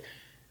be like,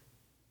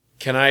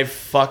 can I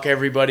fuck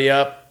everybody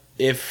up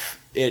if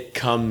it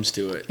comes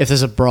to it? If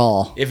there's a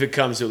brawl. If it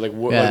comes to it,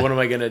 what am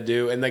I gonna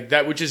do? And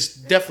that, which is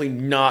definitely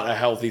not a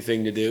healthy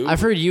thing to do.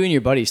 I've heard you and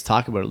your buddies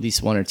talk about at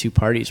least 1 or 2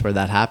 parties where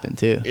that happened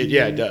too.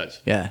 It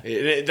does. Yeah.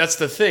 That's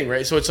the thing,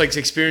 right? So it's like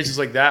experiences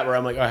like that where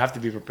I'm like, I have to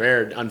be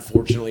prepared.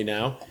 Unfortunately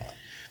now,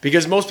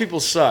 because most people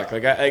suck.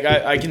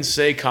 I can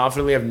say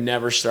confidently, I've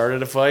never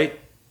started a fight.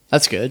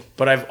 That's good.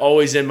 But I've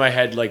always in my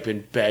head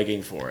been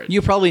begging for it.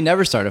 You probably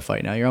never start a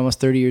fight now. You're almost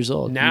 30 years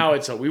old. Now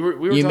it's we were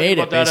You talking made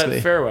about it, that basically.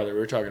 at Fairweather. We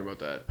were talking about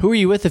that. Who were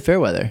you with at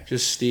Fairweather?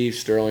 Just Steve,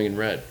 Sterling, and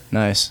Red.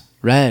 Nice.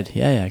 Red.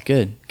 Yeah.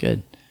 Good.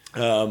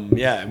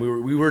 Yeah, and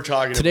we were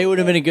talking. Today would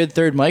have been a good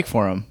third mic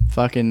for him.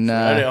 Fucking.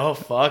 Oh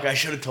fuck! I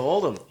should have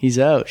told him. He's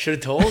out. Should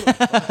have told him.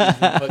 Fuck, he's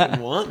been fucking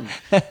wanting.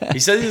 He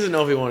said he doesn't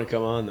know if he want to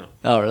come on though.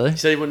 Oh really? He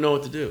said he wouldn't know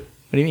what to do.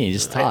 What do you mean? You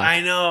just talk. I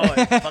know.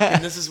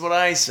 This is what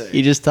I say.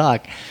 You just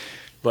talk.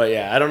 But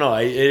yeah, I don't know.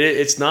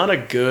 It's not a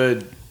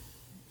good.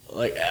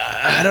 Like,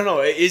 I don't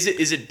know. Is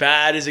it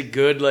bad? Is it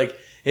good? Like,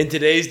 in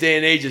today's day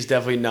and age, it's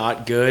definitely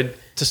not good.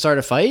 To start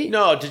a fight?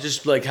 No, to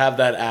just like have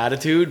that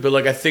attitude. But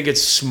like, I think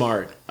it's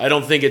smart. I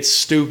don't think it's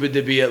stupid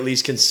to be at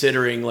least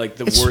considering like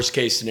the worst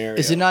case scenario.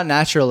 Is it not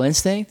natural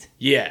instinct?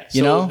 Yeah.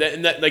 You know?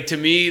 That, like to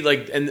me,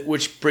 like, and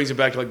which brings it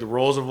back to like the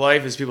roles of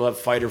life is people have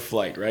fight or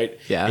flight, right?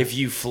 Yeah. If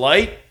you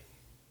flight,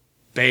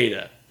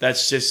 beta.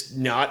 That's just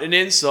not an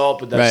insult,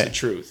 but that's the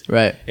truth.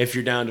 Right. If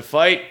you're down to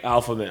fight,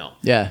 alpha male.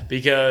 Yeah.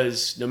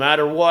 Because no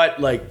matter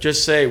what, like,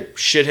 just say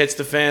shit hits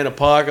the fan,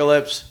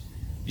 apocalypse.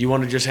 You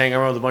want to just hang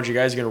around with a bunch of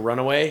guys who are going to run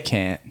away?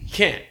 Can't. You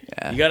can't.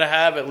 Yeah. You got to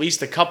have at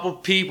least a couple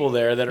people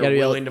there that are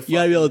willing to you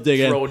gotta be able to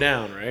dig throw in.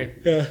 down, right?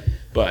 Yeah.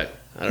 But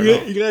I don't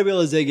know. You gotta be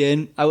able to dig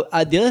in. The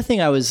other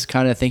thing I was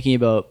kind of thinking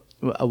about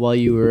while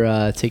you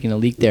were taking a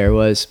leak there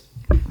was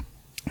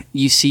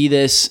you see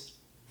this,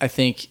 I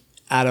think,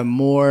 at a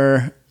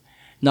more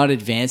not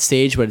advanced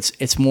stage, but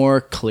it's more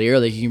clear.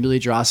 Like you can really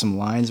draw some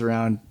lines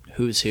around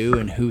who's who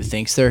and who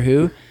thinks they're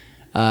who.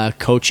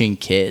 Coaching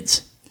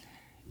kids.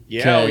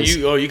 Yeah,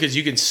 because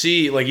you can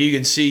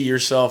see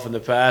yourself in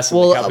the past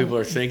and like how people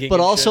are thinking. But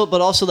also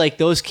like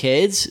those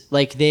kids,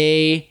 like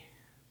I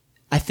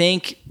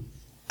think,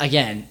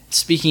 again,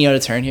 speaking out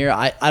of turn here,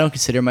 I don't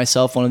consider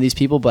myself one of these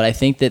people, but I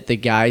think that the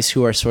guys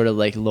who are sort of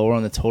like lower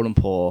on the totem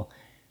pole,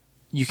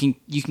 you can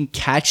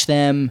catch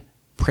them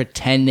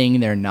pretending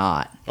they're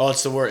not. Oh,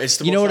 it's the word. It's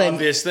the most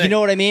obvious thing. You know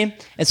what I mean?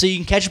 And so you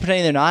can catch them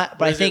pretending they're not.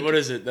 But I think what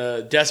is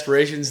it?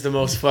 Desperation's the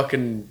most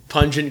fucking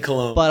pungent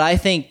cologne. But I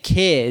think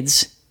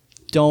kids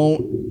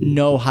don't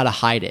know how to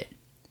hide it.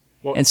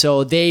 Well, and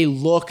so they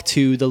look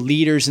to the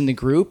leaders in the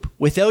group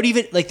without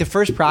even like the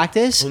first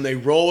practice. When they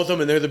roll with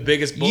them and they're the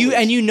biggest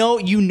bullies. You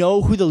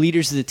know who the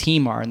leaders of the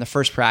team are in the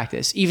first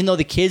practice, even though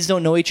the kids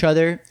don't know each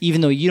other,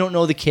 even though you don't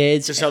know the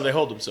kids. Just how they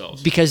hold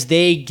themselves. Because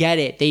they get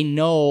it. They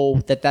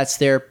know that that's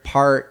their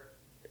part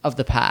of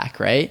the pack,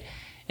 right?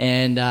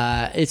 And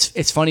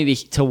it's funny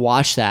to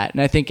watch that.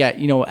 And I think at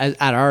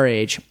our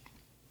age,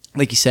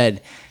 like you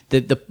said,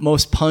 the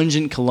most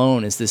pungent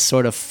cologne is this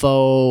sort of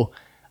faux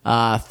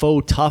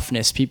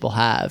toughness people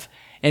have,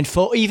 and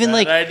faux even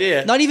Bad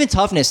idea. not even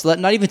toughness,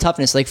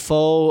 like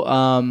faux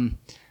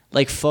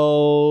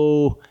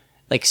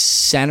like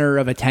center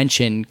of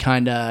attention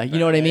kind of, you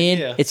know what I mean?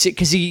 Idea. It's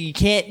because you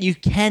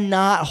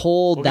cannot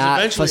hold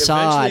that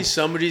facade. Eventually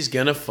somebody's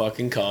gonna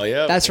fucking call you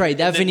out. That's right.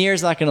 That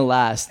veneer's not gonna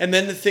last. And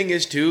then the thing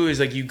is too is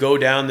like you go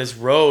down this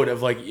road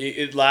of like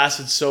it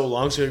lasted so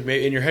long, so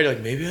in your head you're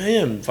like, maybe I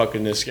am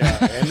fucking this guy,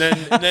 and then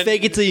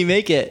fake it till you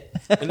make it.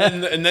 and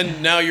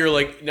then now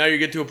you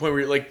get to a point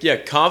where you're like, yeah,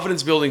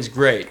 confidence building's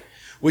great,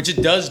 which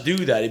it does do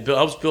that. It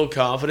helps build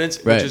confidence,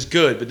 right, which is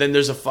good. But then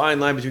there's a fine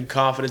line between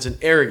confidence and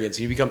arrogance.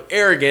 You become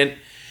arrogant,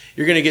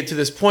 you're going to get to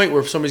this point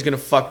where somebody's going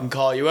to fucking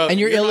call you out. And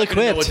you're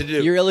ill-equipped. What to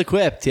do. You're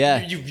ill-equipped,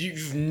 yeah.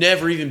 You've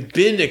never even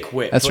been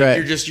equipped. That's like,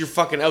 right. You're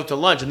fucking out to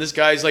lunch, and this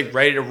guy's like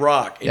ready to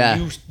rock. And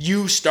yeah.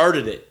 you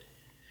started it.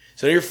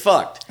 So you're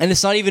fucked. And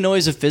it's not even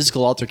always a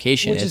physical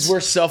altercation. Which is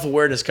where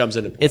self-awareness comes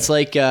into play. It's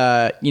like,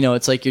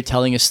 it's like you're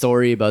telling a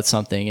story about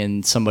something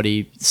and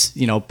somebody,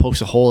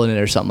 pokes a hole in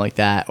it or something like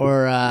that.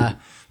 Or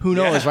who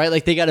knows, right?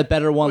 Like they got a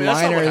better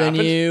one-liner than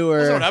you. Or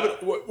that's not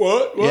what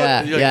happened. What?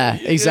 Yeah,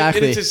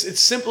 exactly. It's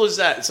simple as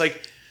that. It's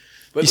like...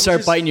 you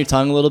start biting your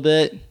tongue a little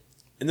bit.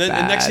 And then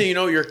the next thing you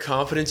know, your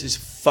confidence is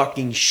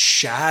fucking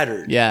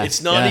shattered. Yeah.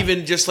 It's not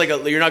even just like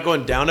you're not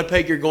going down a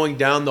peg, you're going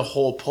down the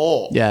whole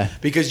pole. Yeah.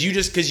 Because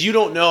you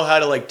don't know how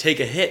to like take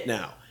a hit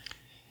now.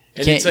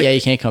 And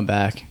you can't come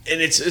back.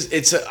 And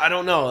it's I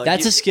don't know. Like,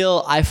 that's a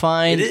skill I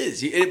find.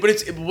 It is.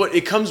 But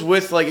it comes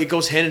with like, it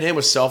goes hand in hand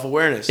with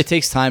self-awareness. It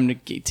takes time to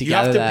gather You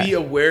have to that. be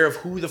aware of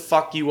who the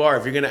fuck you are.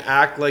 If you're going to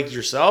act like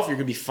yourself, you're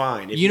going to be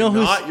fine. If you're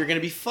not, you're going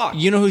to be fucked.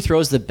 You know who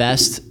throws the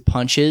best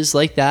punches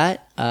like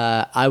that?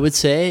 I would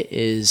say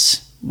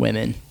is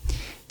women.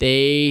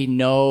 They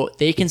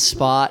can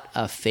spot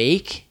a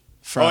fake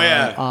from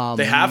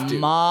they have to. From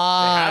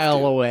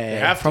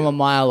a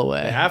mile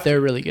away.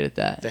 They're really good at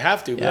that. They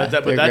have to. Yeah,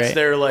 but that's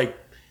their like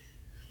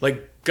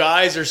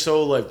guys are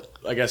so like,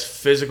 I guess,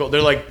 physical.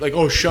 They're like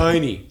oh,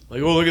 shiny.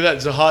 Like, oh, look at that.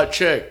 It's a hot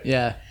chick.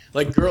 Yeah.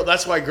 Like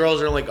that's why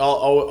girls are like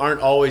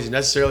aren't always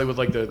necessarily with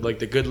like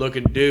the good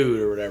looking dude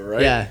or whatever,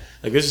 right? Yeah.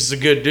 Like this is a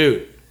good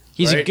dude.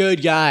 He's a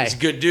good guy. He's a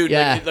good dude.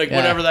 Yeah, like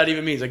whatever that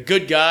even means. A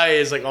good guy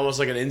is like almost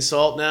like an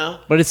insult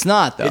now. But it's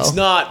not though. It's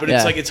not. But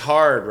it's like it's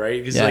hard,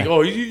 right? Because like,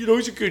 oh,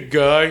 he's a good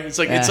guy. It's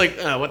like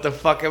what the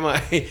fuck am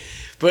I?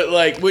 But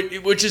like,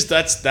 which is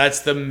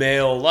that's the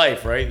male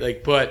life, right?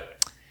 Like,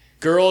 but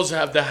girls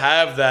have to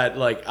have that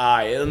like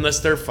eye, unless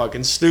they're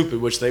fucking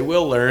stupid, which they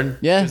will learn.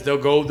 Yeah. Because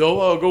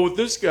I'll go with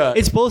this guy.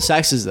 It's both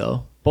sexes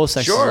though. Both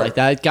sexes are like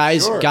that.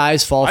 Guys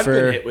fall I've for.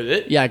 been hit with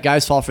it. Yeah,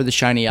 guys fall for the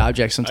shiny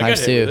object sometimes I got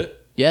hit too. with it.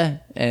 Yeah,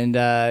 and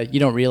you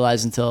don't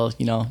realize until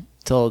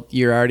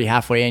you're already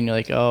halfway in. You're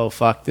like, oh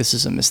fuck, this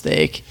is a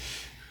mistake.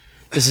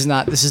 This is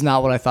not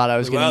what I thought I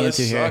was getting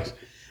into here. Sucks.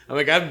 I'm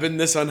like, I've been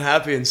this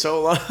unhappy in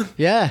so long.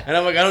 Yeah. And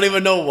I'm like, I don't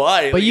even know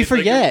why. But Like, you it's like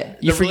forget.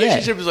 the You forget.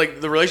 relationship is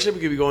like, the relationship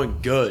could be going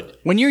good.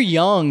 When you're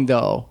young,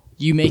 though,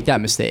 you make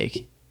that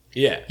mistake.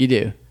 Yeah. You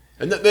do.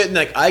 And then,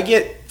 like, I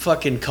get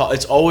fucking call.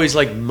 It's always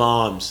like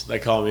moms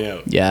that call me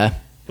out. Yeah.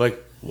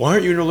 Like, why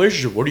aren't you in a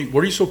relationship? What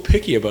are you so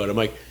picky about? I'm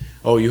like,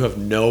 oh, you have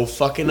no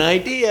fucking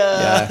idea.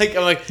 Yeah. Like,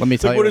 I'm like, Let me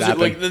tell like, you what what is it?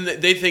 Like, happened. then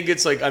they think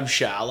it's like I'm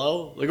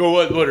shallow. Like, oh,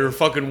 what are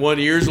fucking 1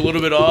 year's a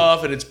little bit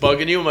off and it's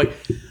bugging you? I'm like,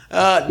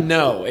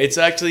 no, it's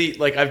actually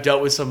like I've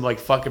dealt with some like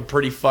fucking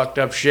pretty fucked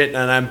up shit,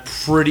 and I'm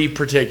pretty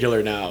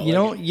particular now. You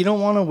don't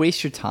want to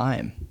waste your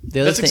time.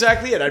 The other That's thing-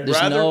 exactly it. I'd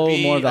there's rather no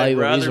be more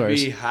valuable I'd rather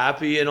resource. be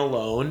happy and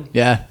alone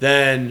Yeah.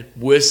 than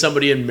with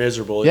somebody and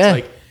miserable. It's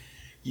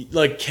Yeah.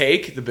 like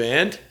Cake, the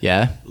band,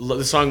 Yeah.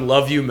 the song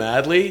 "Love You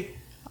Madly."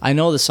 I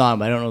know the song,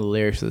 but I don't know the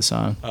lyrics of the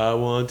song. I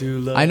want to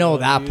love. I know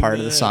that you part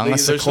of the song. madly.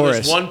 That's the There's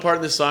chorus. one part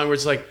in the song where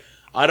it's like,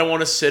 I don't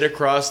want to sit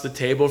across the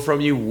table from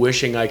you,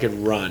 wishing I could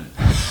run.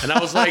 And I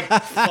was like,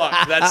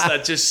 fuck,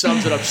 that just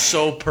sums it up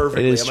so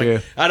perfectly. It is I'm true.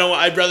 Like,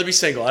 I'd rather be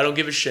single. I don't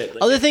give a shit.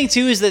 Like, Other thing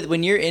too is that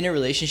when you're in a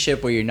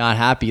relationship where you're not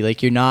happy,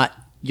 like you're not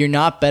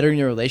bettering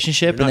your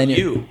relationship, You're and then not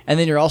you. and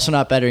then you're also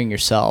not bettering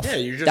yourself. yeah,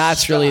 you're just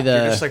that's really stuck.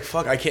 You're just the like,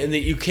 fuck, I can't. And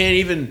you can't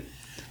even,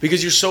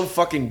 because you're so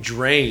fucking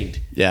drained.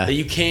 Yeah. That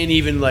you can't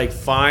even like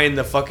find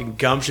the fucking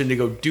gumption to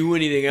go do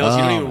anything else.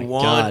 You don't Oh even my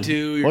want God. to.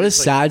 You're What a just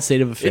like, sad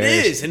state of It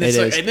affairs. is, and it's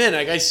It like, is. man,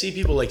 like I see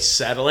people like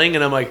settling,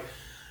 and I'm like,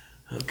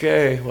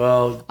 okay,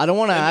 well, I don't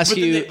want to ask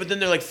you. but then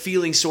they're like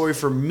feeling sorry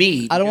for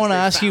me. I don't want to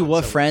because they ask you found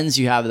what someone. friends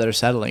you have that are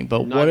settling,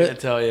 but not what gonna are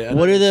tell you. I'm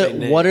what not are gonna say the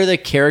names. what are the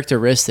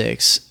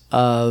characteristics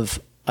of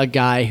a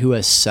guy who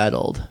has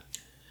settled?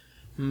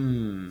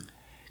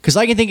 Because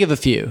I can think of a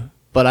few,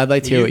 but I'd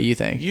like to hear what you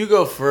think. You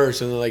go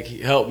first, and like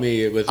help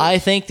me with. I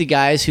think the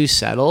guys who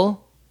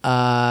settle,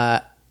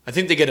 I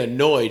think they get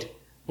annoyed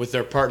with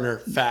their partner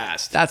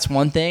fast. that's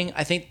one thing.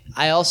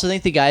 I also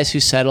think the guys who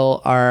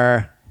settle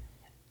are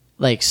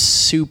like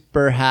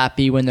super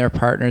happy when their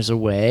partner's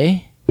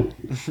away.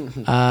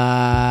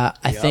 I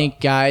think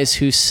guys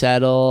who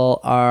settle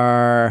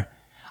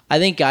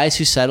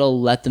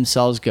let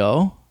themselves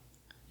go.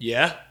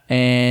 Yeah,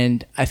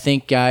 And I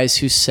think guys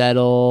who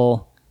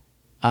settle,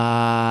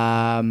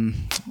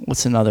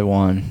 what's another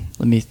one?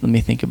 Let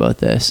me think about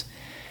this.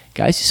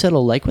 Guys who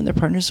settle like when their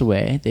partner's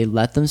away, they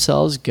let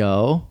themselves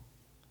go.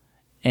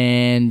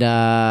 And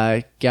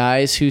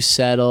guys who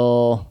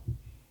settle,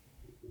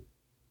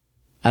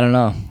 I don't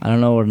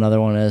know what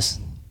another one is.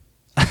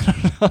 I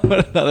don't know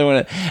what another one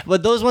is.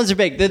 But those ones are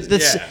big.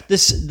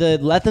 The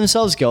let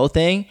themselves go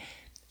thing,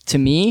 to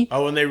me.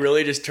 Oh, when they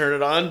really just turn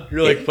it on,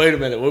 you're like, wait a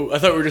minute, I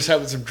thought we were just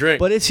having some drink.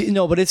 But it's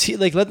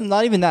like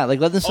not even that. Like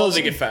let oh, themselves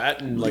they get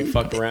fat and like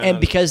fuck around. and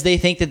because they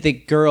think that the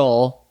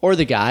girl or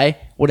the guy,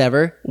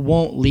 whatever,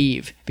 won't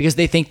leave because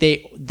they think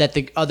that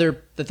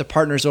the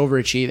partner's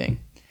overachieving.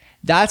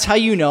 That's how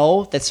you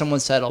know that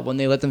someone's settled, when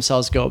they let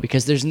themselves go,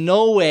 because there's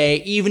no way,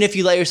 even if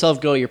you let yourself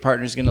go, your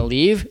partner's going to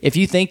leave. If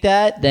you think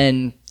that,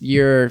 then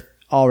you're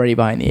already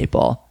behind the 8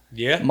 ball.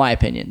 Yeah. My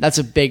opinion. That's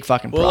a big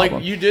fucking well, problem.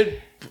 like you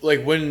did,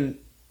 like when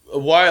a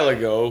while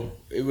ago,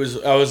 I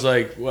was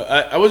like,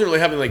 I wasn't really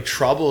having like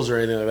troubles or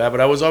anything like that, but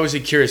I was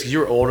obviously curious because you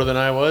were older than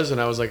I was, and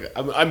I was like,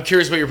 I'm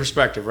curious about your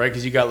perspective, right?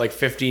 Because you got like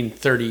 15,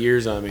 30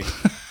 years on me.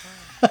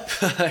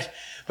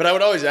 But I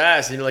would always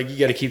ask, and you're like, you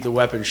got to keep the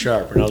weapon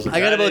sharp. And I was like, I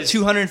got that about is-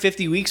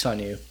 250 weeks on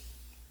you.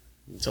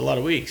 It's a lot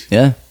of weeks.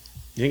 Yeah.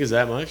 You think it's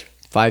that much?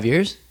 5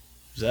 years?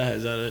 Is that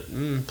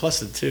it? Plus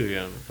the 2,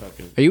 yeah.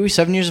 Fucking. Are you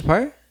 7 years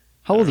apart?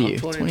 How old are you?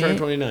 28?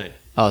 29.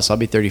 Oh, so I'll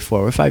be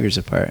 34. We're 5 years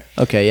apart.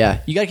 Okay,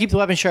 yeah. You got to keep the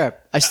weapon sharp.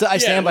 I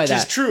stand by which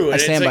that. is true. I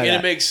And stand it's by like, and that.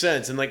 it makes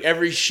sense. And like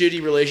every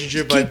shitty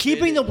relationship,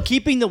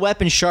 Keeping the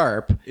weapon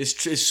sharp.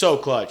 is so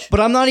clutch. But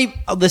I'm not even.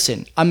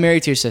 Listen, I'm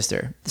married to your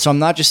sister, so I'm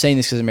not just saying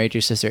this because I'm married to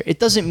your sister. It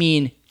doesn't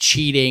mean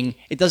cheating.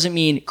 It doesn't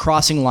mean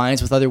crossing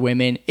lines with other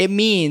women. It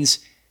means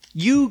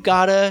you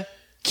gotta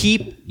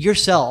keep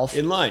yourself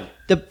In line.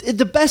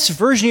 the best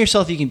version of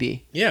yourself you can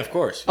be. Yeah, of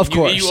course. Of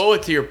course. You owe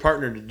it to your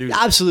partner to do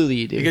that. Absolutely,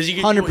 you do. Because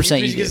you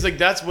 100% you because do. like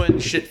that's when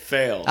shit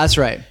fails. That's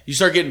right. You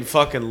start getting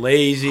fucking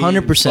lazy.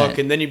 100%.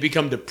 Fucking, then you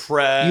become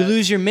depressed. You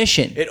lose your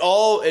mission. It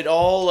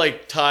all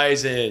like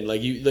ties in.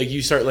 Like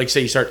you start like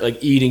say you start like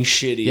eating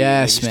shitty.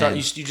 Yes, like, man.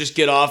 you just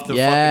get off the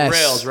Yes. fucking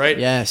rails, right?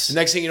 Yes. The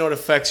next thing you know, it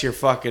affects your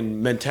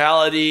fucking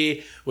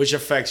mentality, which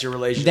affects your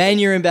relationship. Then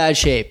you're in bad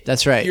shape.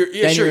 That's right.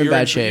 Then you're in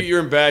bad shape. You're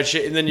in bad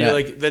shape, and then Yeah.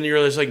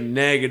 you're just like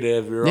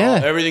negative.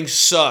 Yeah. Everything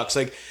sucks.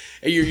 Like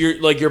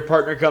you're like your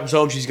partner comes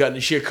home,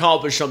 she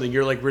accomplished something.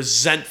 You're like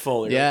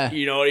resentful. You're Yeah. like,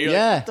 you're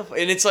Yeah. like, what the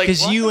and it's like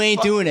 'Cause what you the ain't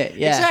fuck? doing it.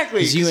 Yeah.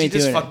 Exactly. 'Cause you ain't you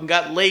just doing it. fucking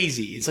got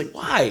lazy. It's like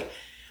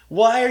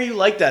why are you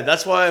like that?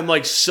 That's why I'm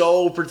like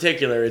so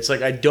particular. It's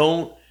like I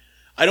don't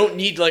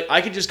need like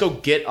I could just go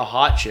get a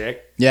hot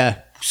chick. Yeah.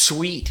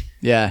 Sweet.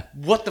 Yeah.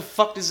 What the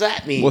fuck does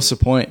that mean? What's the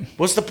point?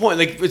 What's the point?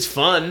 Like it's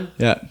fun.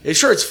 Yeah.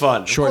 Sure, it's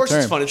fun. Short of course, term.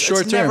 it's fun. It's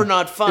Short term. never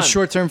not fun. It's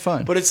short-term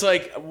fun. But it's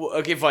like,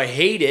 okay, if I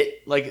hate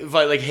it, like if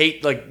I like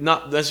hate, like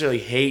not necessarily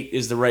hate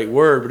is the right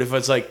word, but if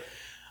it's like,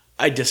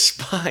 I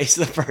despise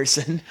the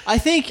person. I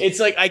think It's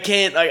like I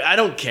can't. I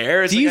don't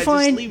care. It's Do you like,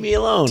 find- just leave me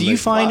alone? Do you Like,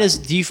 find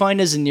fuck.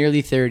 as a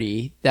nearly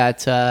 30 that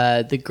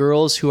the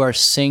girls who are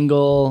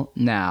single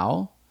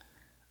now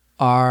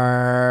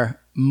are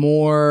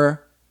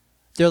more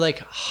they're like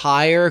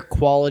higher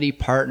quality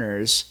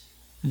partners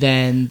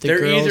than the They're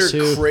girls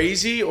either who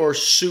crazy or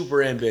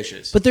super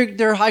ambitious. but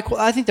they're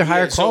I think they're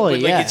higher quality,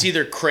 but, like, yeah. it's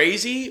either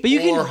crazy But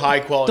you or can high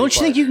quality. Don't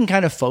you think you partner. can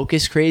kind of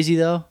focus crazy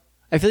though?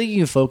 I feel like you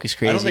can focus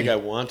crazy. I don't think I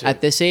want to.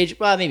 At this age.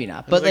 Well, maybe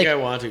not. I But don't think like I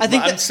want to. I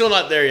think I'm that still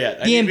not there yet.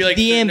 I the need to am- be like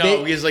the ambi-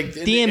 no, because like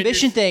the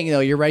ambition thing though,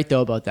 you're right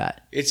though about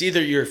that. It's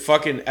either you're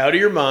fucking out of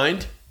your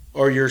mind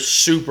or you're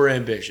super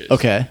ambitious.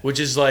 Okay. Which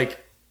is like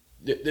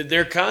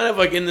they're kind of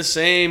like in the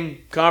same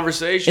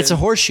conversation. It's a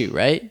horseshoe,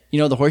 right? You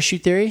know the horseshoe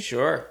theory?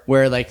 Sure.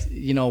 Where like,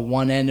 you know,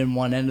 one end and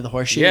one end of the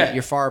horseshoe, Yeah.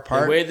 you're far They're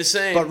apart. way the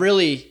same. But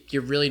really,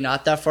 you're really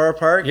not that far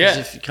apart. 'Cause Yeah.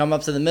 if you come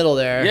up to the middle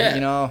there, Yeah.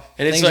 you know,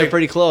 And it's things are like-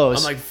 pretty close.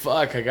 I'm like,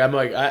 fuck.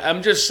 Like,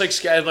 I'm just like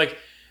scared. Like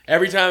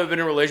every time I've been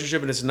in a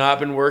relationship and it's not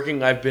been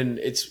working,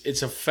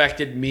 it's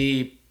affected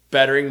me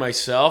bettering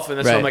myself, and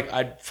that's why I'm Right.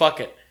 like, fuck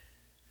it.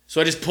 So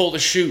I just pulled a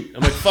shoot.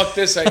 I'm like, fuck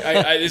this.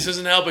 This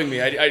isn't helping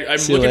me. I'm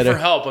See you looking later. for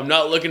help. I'm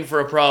not looking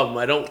for a problem.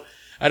 I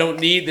don't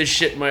need this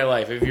shit in my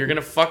life. If you're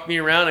gonna fuck me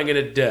around, I'm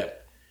gonna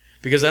dip,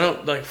 because I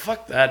don't like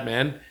fuck that,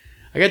 man.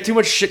 I got too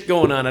much shit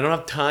going on. I don't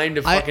have time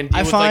to fucking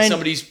deal with like find-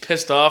 somebody's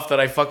pissed off that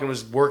I fucking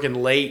was working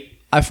late,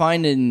 I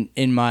find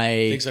in my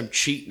thinks I'm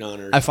cheating on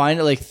her. I find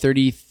at like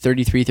 30,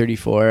 33,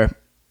 34,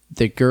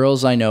 the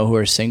girls I know who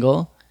are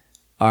single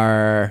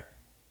are,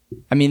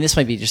 I mean, this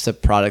might be just a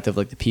product of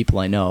like the people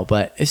I know,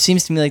 but it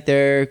seems to me like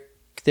they're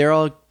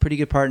all pretty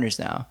good partners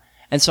now.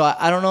 And so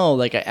I don't know,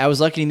 like I was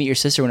lucky to meet your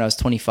sister when I was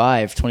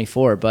 25,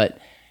 24, but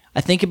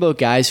I think about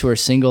guys who are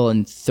single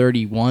in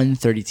 31,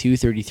 32,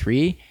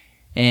 33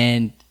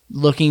 and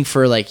looking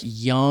for like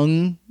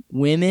young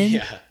women.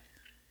 Yeah.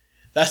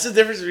 That's the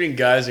difference between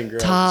guys and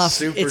girls. Tough.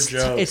 Super It's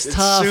jokes. it's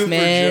tough, super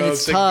man. Jokes.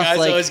 It's Like, tough, Guys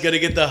like- always gotta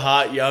get the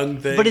hot young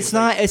thing. But it's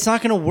not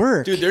going to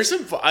work. Dude, there's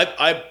some.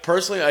 I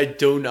personally,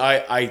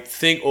 I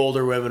think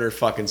older women are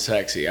fucking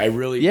sexy. I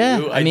really Yeah,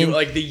 do. I mean, do.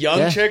 Like the young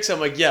yeah. chicks, I'm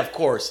like, yeah, of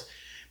course.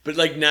 But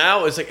like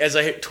now, it's like as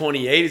I hit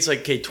 28, it's like,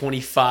 okay,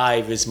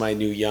 25 is my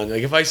new young.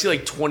 Like if I see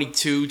like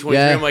 22, 23,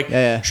 Yeah, I'm like,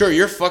 yeah. sure,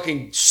 you're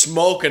fucking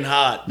smoking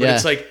hot. But Yeah.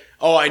 it's like,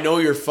 oh, I know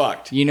you're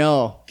fucked. You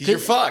know, 'Cause you're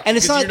fucked, and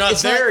it's because not. you're not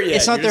it's there not, yet.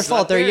 It's not You're their just fault.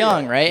 not They're there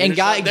young, yet. right? You're And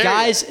just not there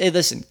guys, yet. hey,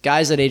 listen,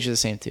 guys that age are the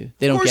same too.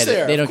 They don't Of course get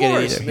it. They don't of get it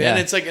course, either. man.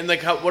 Yeah. It's like, and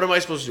like, what am I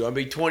supposed to do? I'm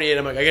be 28.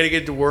 I'm like, I gotta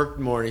get to work in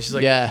the morning. She's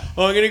like, Yeah.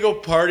 oh, I'm gonna go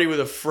party with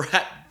a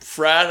frat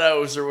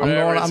house or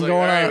whatever. It's I'm like,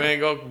 going all right, on. man,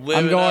 go live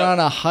I'm it going up. on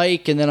a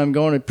hike and then I'm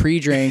going to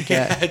pre-drink.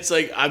 Yeah, it's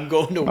like I'm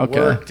going to Okay,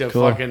 work to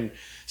cool. fucking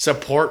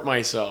support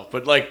myself.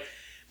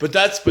 But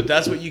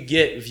that's what you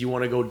get if you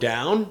want to go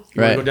down. You want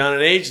Right. to go down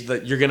in age,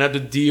 that you're gonna have to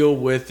deal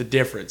with the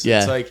difference. Yeah.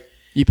 It's like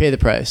You pay the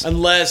price.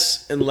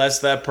 unless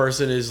that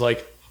person is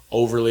like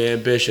overly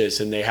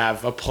ambitious and they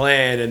have a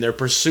plan and they're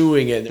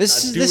pursuing it and they're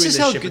not doing this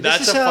shit. But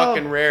that's a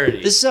fucking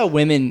rarity. This is how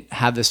women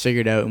have this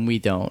figured out and we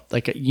don't.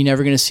 Like you're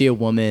never gonna see a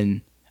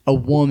woman,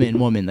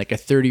 like a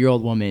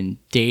 30-year-old woman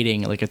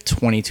dating like a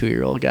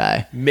 22-year-old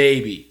guy.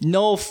 Maybe.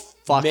 No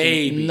fucking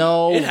Maybe.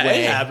 no It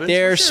way. happens.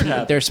 They're For sure it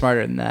happens. they're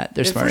smarter than that.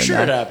 They're Yeah, smarter for sure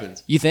than it that.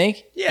 happens. You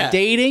think? Yeah.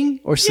 Dating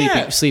or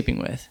Yeah. sleeping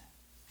with?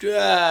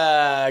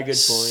 Good point.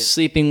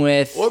 Sleeping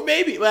with Or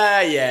maybe,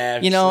 well, yeah.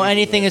 You know, sleeping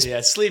anything with, is-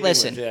 yeah, sleeping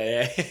listen. with,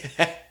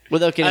 yeah.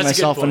 without getting That's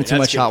a good myself into point. too That's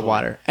much a good hot point.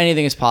 water.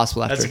 Anything is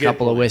possible after That's a a good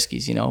couple of point.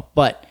 whiskeys, you know.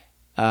 But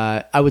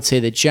I would say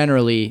that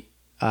generally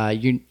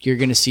you're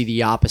going to see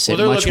the opposite Well,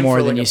 they're much looking more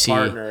for than like you a see.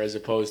 partner as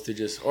opposed to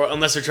just, or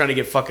unless they're trying to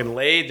get fucking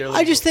laid. They're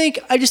I just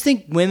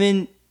think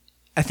women.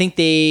 I think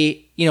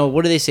they, you know,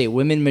 what do they say?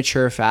 Women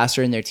mature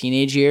faster in their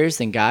teenage years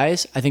than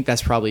guys. I think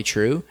that's probably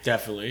true.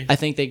 definitely. I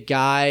think that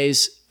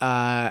guys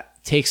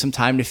take some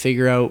time to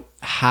figure out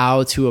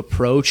how to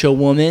approach a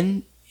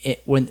woman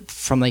when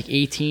from like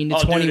 18 to Oh,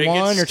 dude, it 21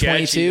 gets or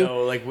sketchy, 22.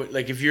 though.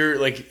 Like if you're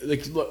like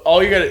look,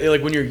 all you gotta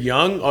like when you're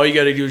young, all you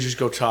gotta do is just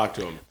go talk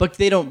to them. But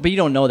you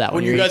don't know that When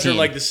when you you're guys 18. are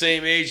like the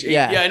same age,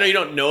 Yeah. I know you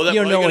don't know that. You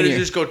don't but know all when you gotta do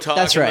you're- is just go talk.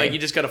 that's and, right. Like you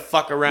just gotta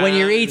fuck around. when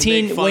you're and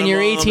 18, make fun when of you're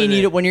them 18, and you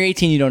then- don't, when you're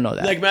 18, you don't know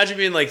that. Like imagine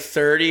being like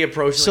 30,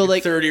 approaching So,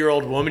 like a like-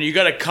 30-year-old woman. You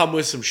gotta come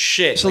with some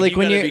shit. So, like, you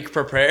when gotta you're- be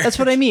prepared. That's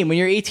what I mean. When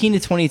you're 18 to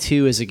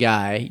 22 as a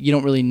guy, you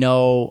don't really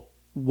know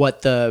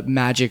what the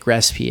magic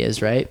recipe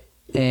is, right?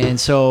 And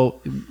so,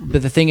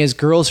 but the thing is,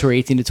 girls who are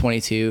 18 to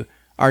 22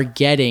 are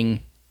getting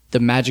the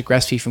magic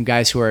recipe from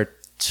guys who are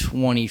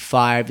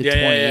 25 to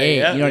 28.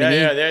 You know what I mean?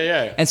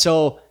 Yeah. And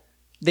so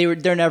they're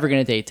never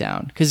going to date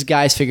down because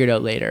guys figure it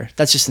out later.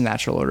 That's just the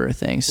natural order of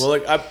things.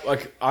 Well,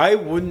 I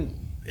wouldn't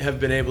have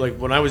been able, like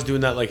when I was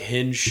doing that like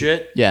Hinge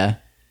shit, yeah.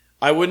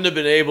 I wouldn't have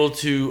been able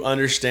to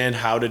understand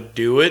how to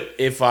do it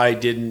if I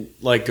didn't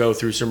like go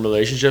through some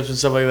relationships and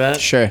stuff like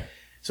that. Sure.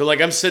 So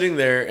like I'm sitting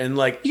there and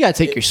like You got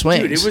to take your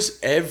swings. Dude, it was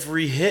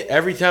every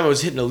time I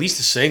was hitting at least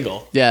a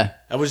single. Yeah.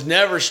 I was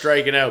never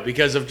striking out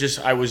because of just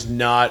I was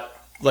not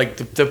like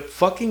the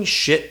fucking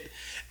shit.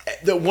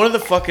 One of the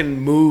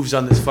fucking moves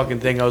on this fucking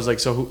thing, I was like,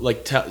 so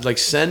like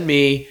send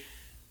me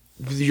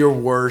your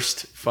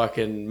worst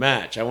fucking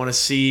match. I want to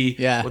see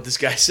what this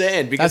guy's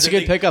saying. Because That's a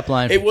good pickup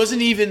line. It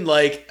wasn't even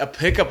like a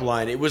pickup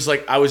line. It was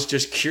like I was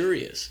just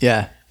curious.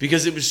 Yeah.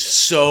 Because it was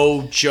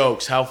so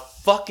jokes. How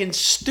fucking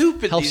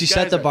stupid Helps these you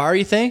guys set the are. bar,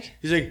 you think?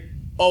 He's like,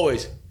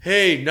 always,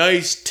 hey,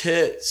 nice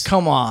tits.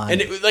 Come on.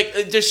 And it was like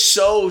just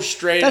so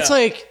straight That's up.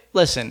 like,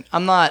 listen,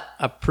 I'm not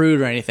a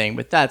prude or anything,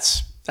 but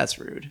that's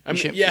rude. I mean,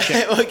 shouldn't- yeah, you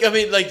shouldn't- like, I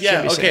mean, like,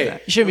 yeah, shouldn't be saying okay.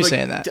 that. You shouldn't be Like,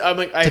 saying that I'm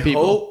like, I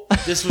people. hope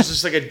this was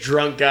just like a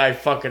drunk guy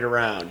fucking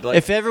around. Like,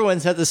 If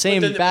everyone's had the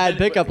same bad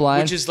pickup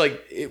line, which is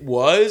like it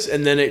was,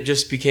 and then it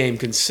just became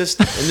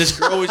consistent. And this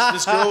girl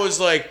was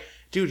like,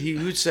 dude,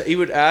 he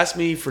would ask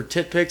me for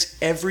tit pics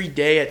every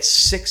day at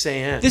 6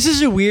 a.m. this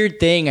is a weird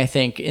thing. I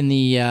think in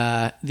the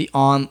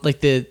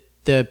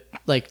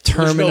like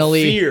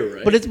terminally, fear,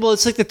 right? but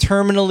it's like the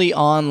terminally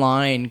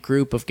online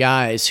group of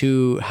guys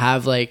who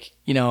have like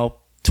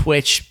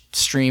Twitch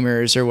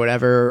streamers or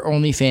whatever,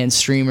 OnlyFans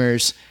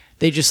streamers.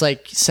 They just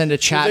like send a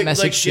chat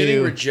message like to getting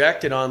you.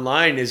 rejected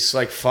online is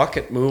like fuck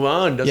it, move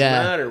on, doesn't Yeah.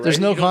 matter. Right? There's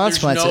no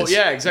consequences.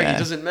 Yeah, exactly. Yeah. It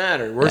doesn't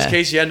matter. Worst Yeah.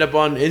 case, you end up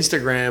on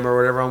Instagram or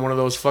whatever on one of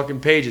those fucking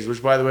pages,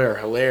 which by the way are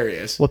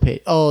hilarious. What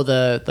page? Oh,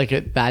 like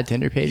a bad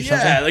Tinder page. Or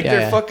Yeah, something? like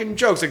they're fucking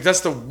jokes. Like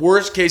that's the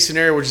worst case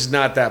scenario, which is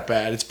not that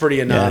bad. It's pretty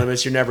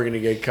anonymous. You're never gonna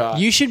get caught.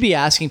 You should be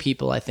asking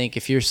people. I think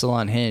if you're still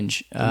on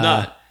Hinge,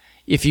 not.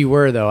 If you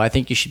were though, I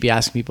think you should be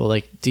asking people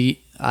like,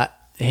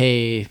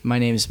 hey, my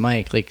name's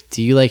Mike. Like,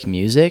 do you like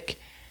music?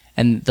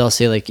 And they'll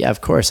say like, yeah,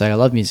 of course, I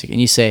love music. And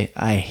you say,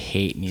 I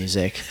hate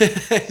music.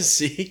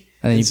 See,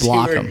 And then you See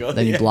block where it them. goes?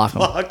 Then you Yeah, block them.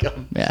 Block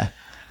them. Yeah,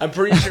 I'm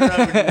pretty sure.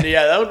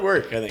 That would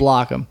work. I think.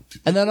 block them.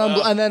 And then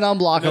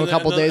unblock them a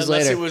couple days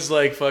Unless later. it was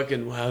like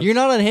fucking. Wow, You're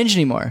not on Hinge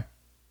anymore.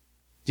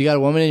 Do you got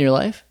a woman in your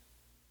life?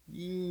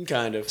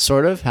 kind of.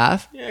 Sort of,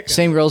 half. Yeah, kind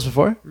Same girls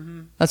before.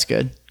 That's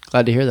good.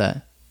 Glad to hear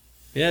that.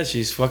 Yeah,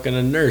 she's fucking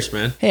a nurse,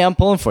 man. Hey, I'm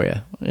pulling for you.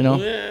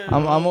 Yeah,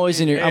 I'm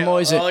always in your. hey, I'm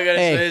always. all I gotta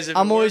say is if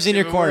I'm it always works- in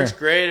your if it corner. works,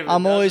 great. If it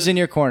I'm always doesn't, in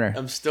your corner.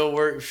 I'm still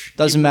working.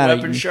 Doesn't matter.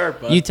 Weapon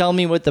sharp. Bud. You tell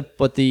me what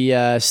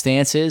the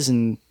stance is,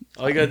 and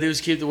All you gotta do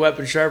is keep the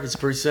weapon sharp. It's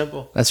pretty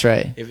simple. that's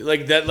right. If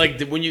like that, like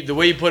the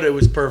way you put it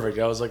was perfect.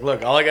 I was like,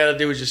 look, all I gotta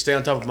do is just stay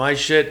on top of my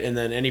shit, and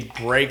then any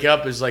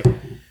breakup is like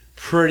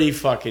pretty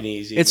fucking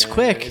easy. It's man.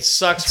 quick. It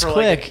sucks It's for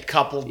quick. like a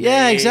couple days.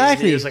 Yeah,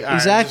 exactly. And you're just like, all right,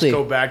 Exactly. Just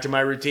go back to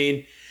my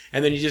routine,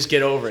 and then you just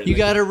get over it. You Like,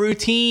 got a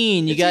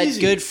routine. You It's got easy.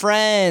 good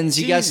friends.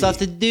 You got easy. stuff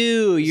to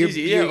do. it's You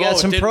easy. Yeah, got it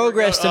some didn't work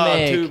progress to out. Oh,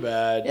 make. too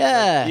bad.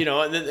 Yeah.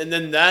 Like, and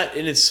then that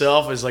in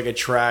itself is like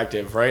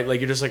attractive, right?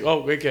 Like you're just like,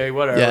 oh, okay,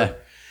 whatever. Yeah.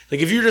 Like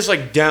if you're just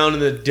like down in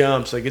the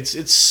dumps, like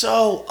it's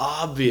so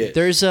obvious.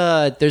 There's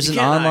an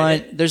can't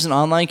hide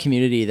online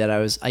community that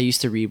I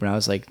used to read when I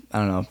was like, I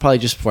don't know, probably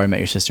just before I met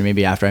your sister.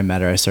 Maybe after I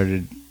met her, I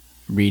started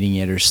reading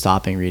it or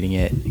stopping reading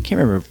it. I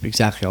can't remember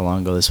exactly how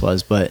long ago this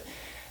was, but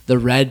the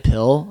Red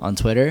Pill on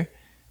Twitter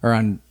or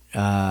on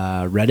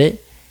Reddit,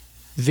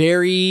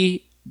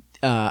 very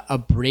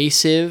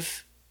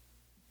abrasive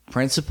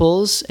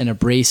principles and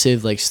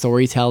abrasive like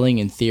storytelling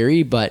and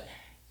theory, but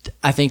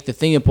I think the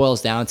thing it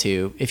boils down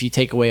to, if you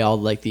take away all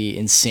like the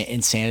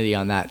insanity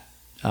on that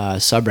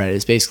subreddit,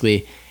 is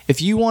basically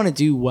if you want to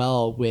do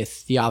well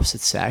with the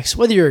opposite sex,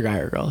 whether you're a guy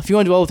or a girl, if you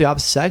want to do well with the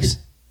opposite sex,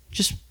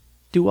 just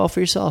do well for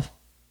yourself.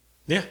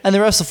 Yeah. And the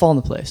rest will fall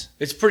into place.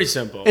 It's pretty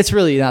simple. It's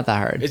really not that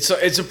hard. It's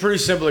a pretty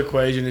simple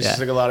equation. It's Yeah. just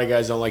like a lot of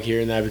guys don't like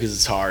hearing that because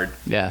it's hard.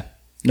 Yeah.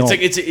 No, It's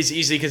like it's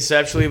easy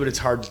conceptually, but it's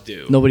hard to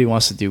do. nobody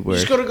wants to do You work.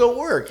 just gotta go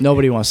work.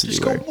 Nobody wants to Just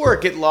do go work.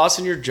 work. Get lost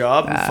in your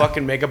job and Ah.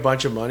 fucking make a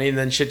bunch of money, and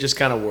then shit just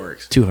kind of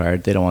works. Too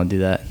hard. They don't want to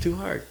do that. Too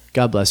hard.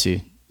 God bless you.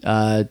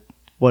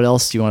 What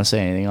else do you want to say?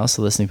 Anything else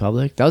to listening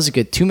public? That was a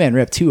good 2-man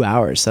rip, 2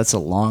 hours. That's a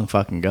long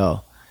fucking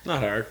go. Not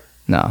hard.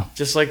 No,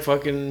 Just like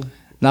fucking,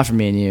 not for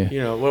me and you. you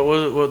know,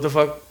 what the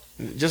fuck?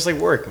 Just like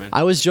work, man.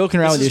 I was joking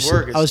around This with is your.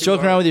 work. It's I was too joking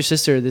hard. around with your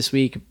sister this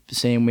week,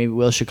 saying maybe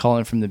Will should call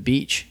in from the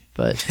beach,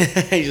 but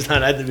He's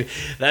not at the.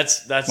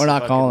 That's. we're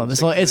not fucking calling him.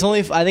 It's only.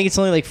 I think it's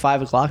only like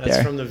 5 o'clock That's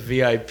there. from the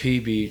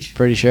VIP beach.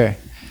 Pretty sure.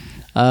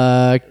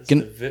 That's Good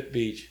the VIP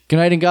beach.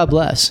 night and God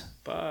bless.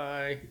 Bye.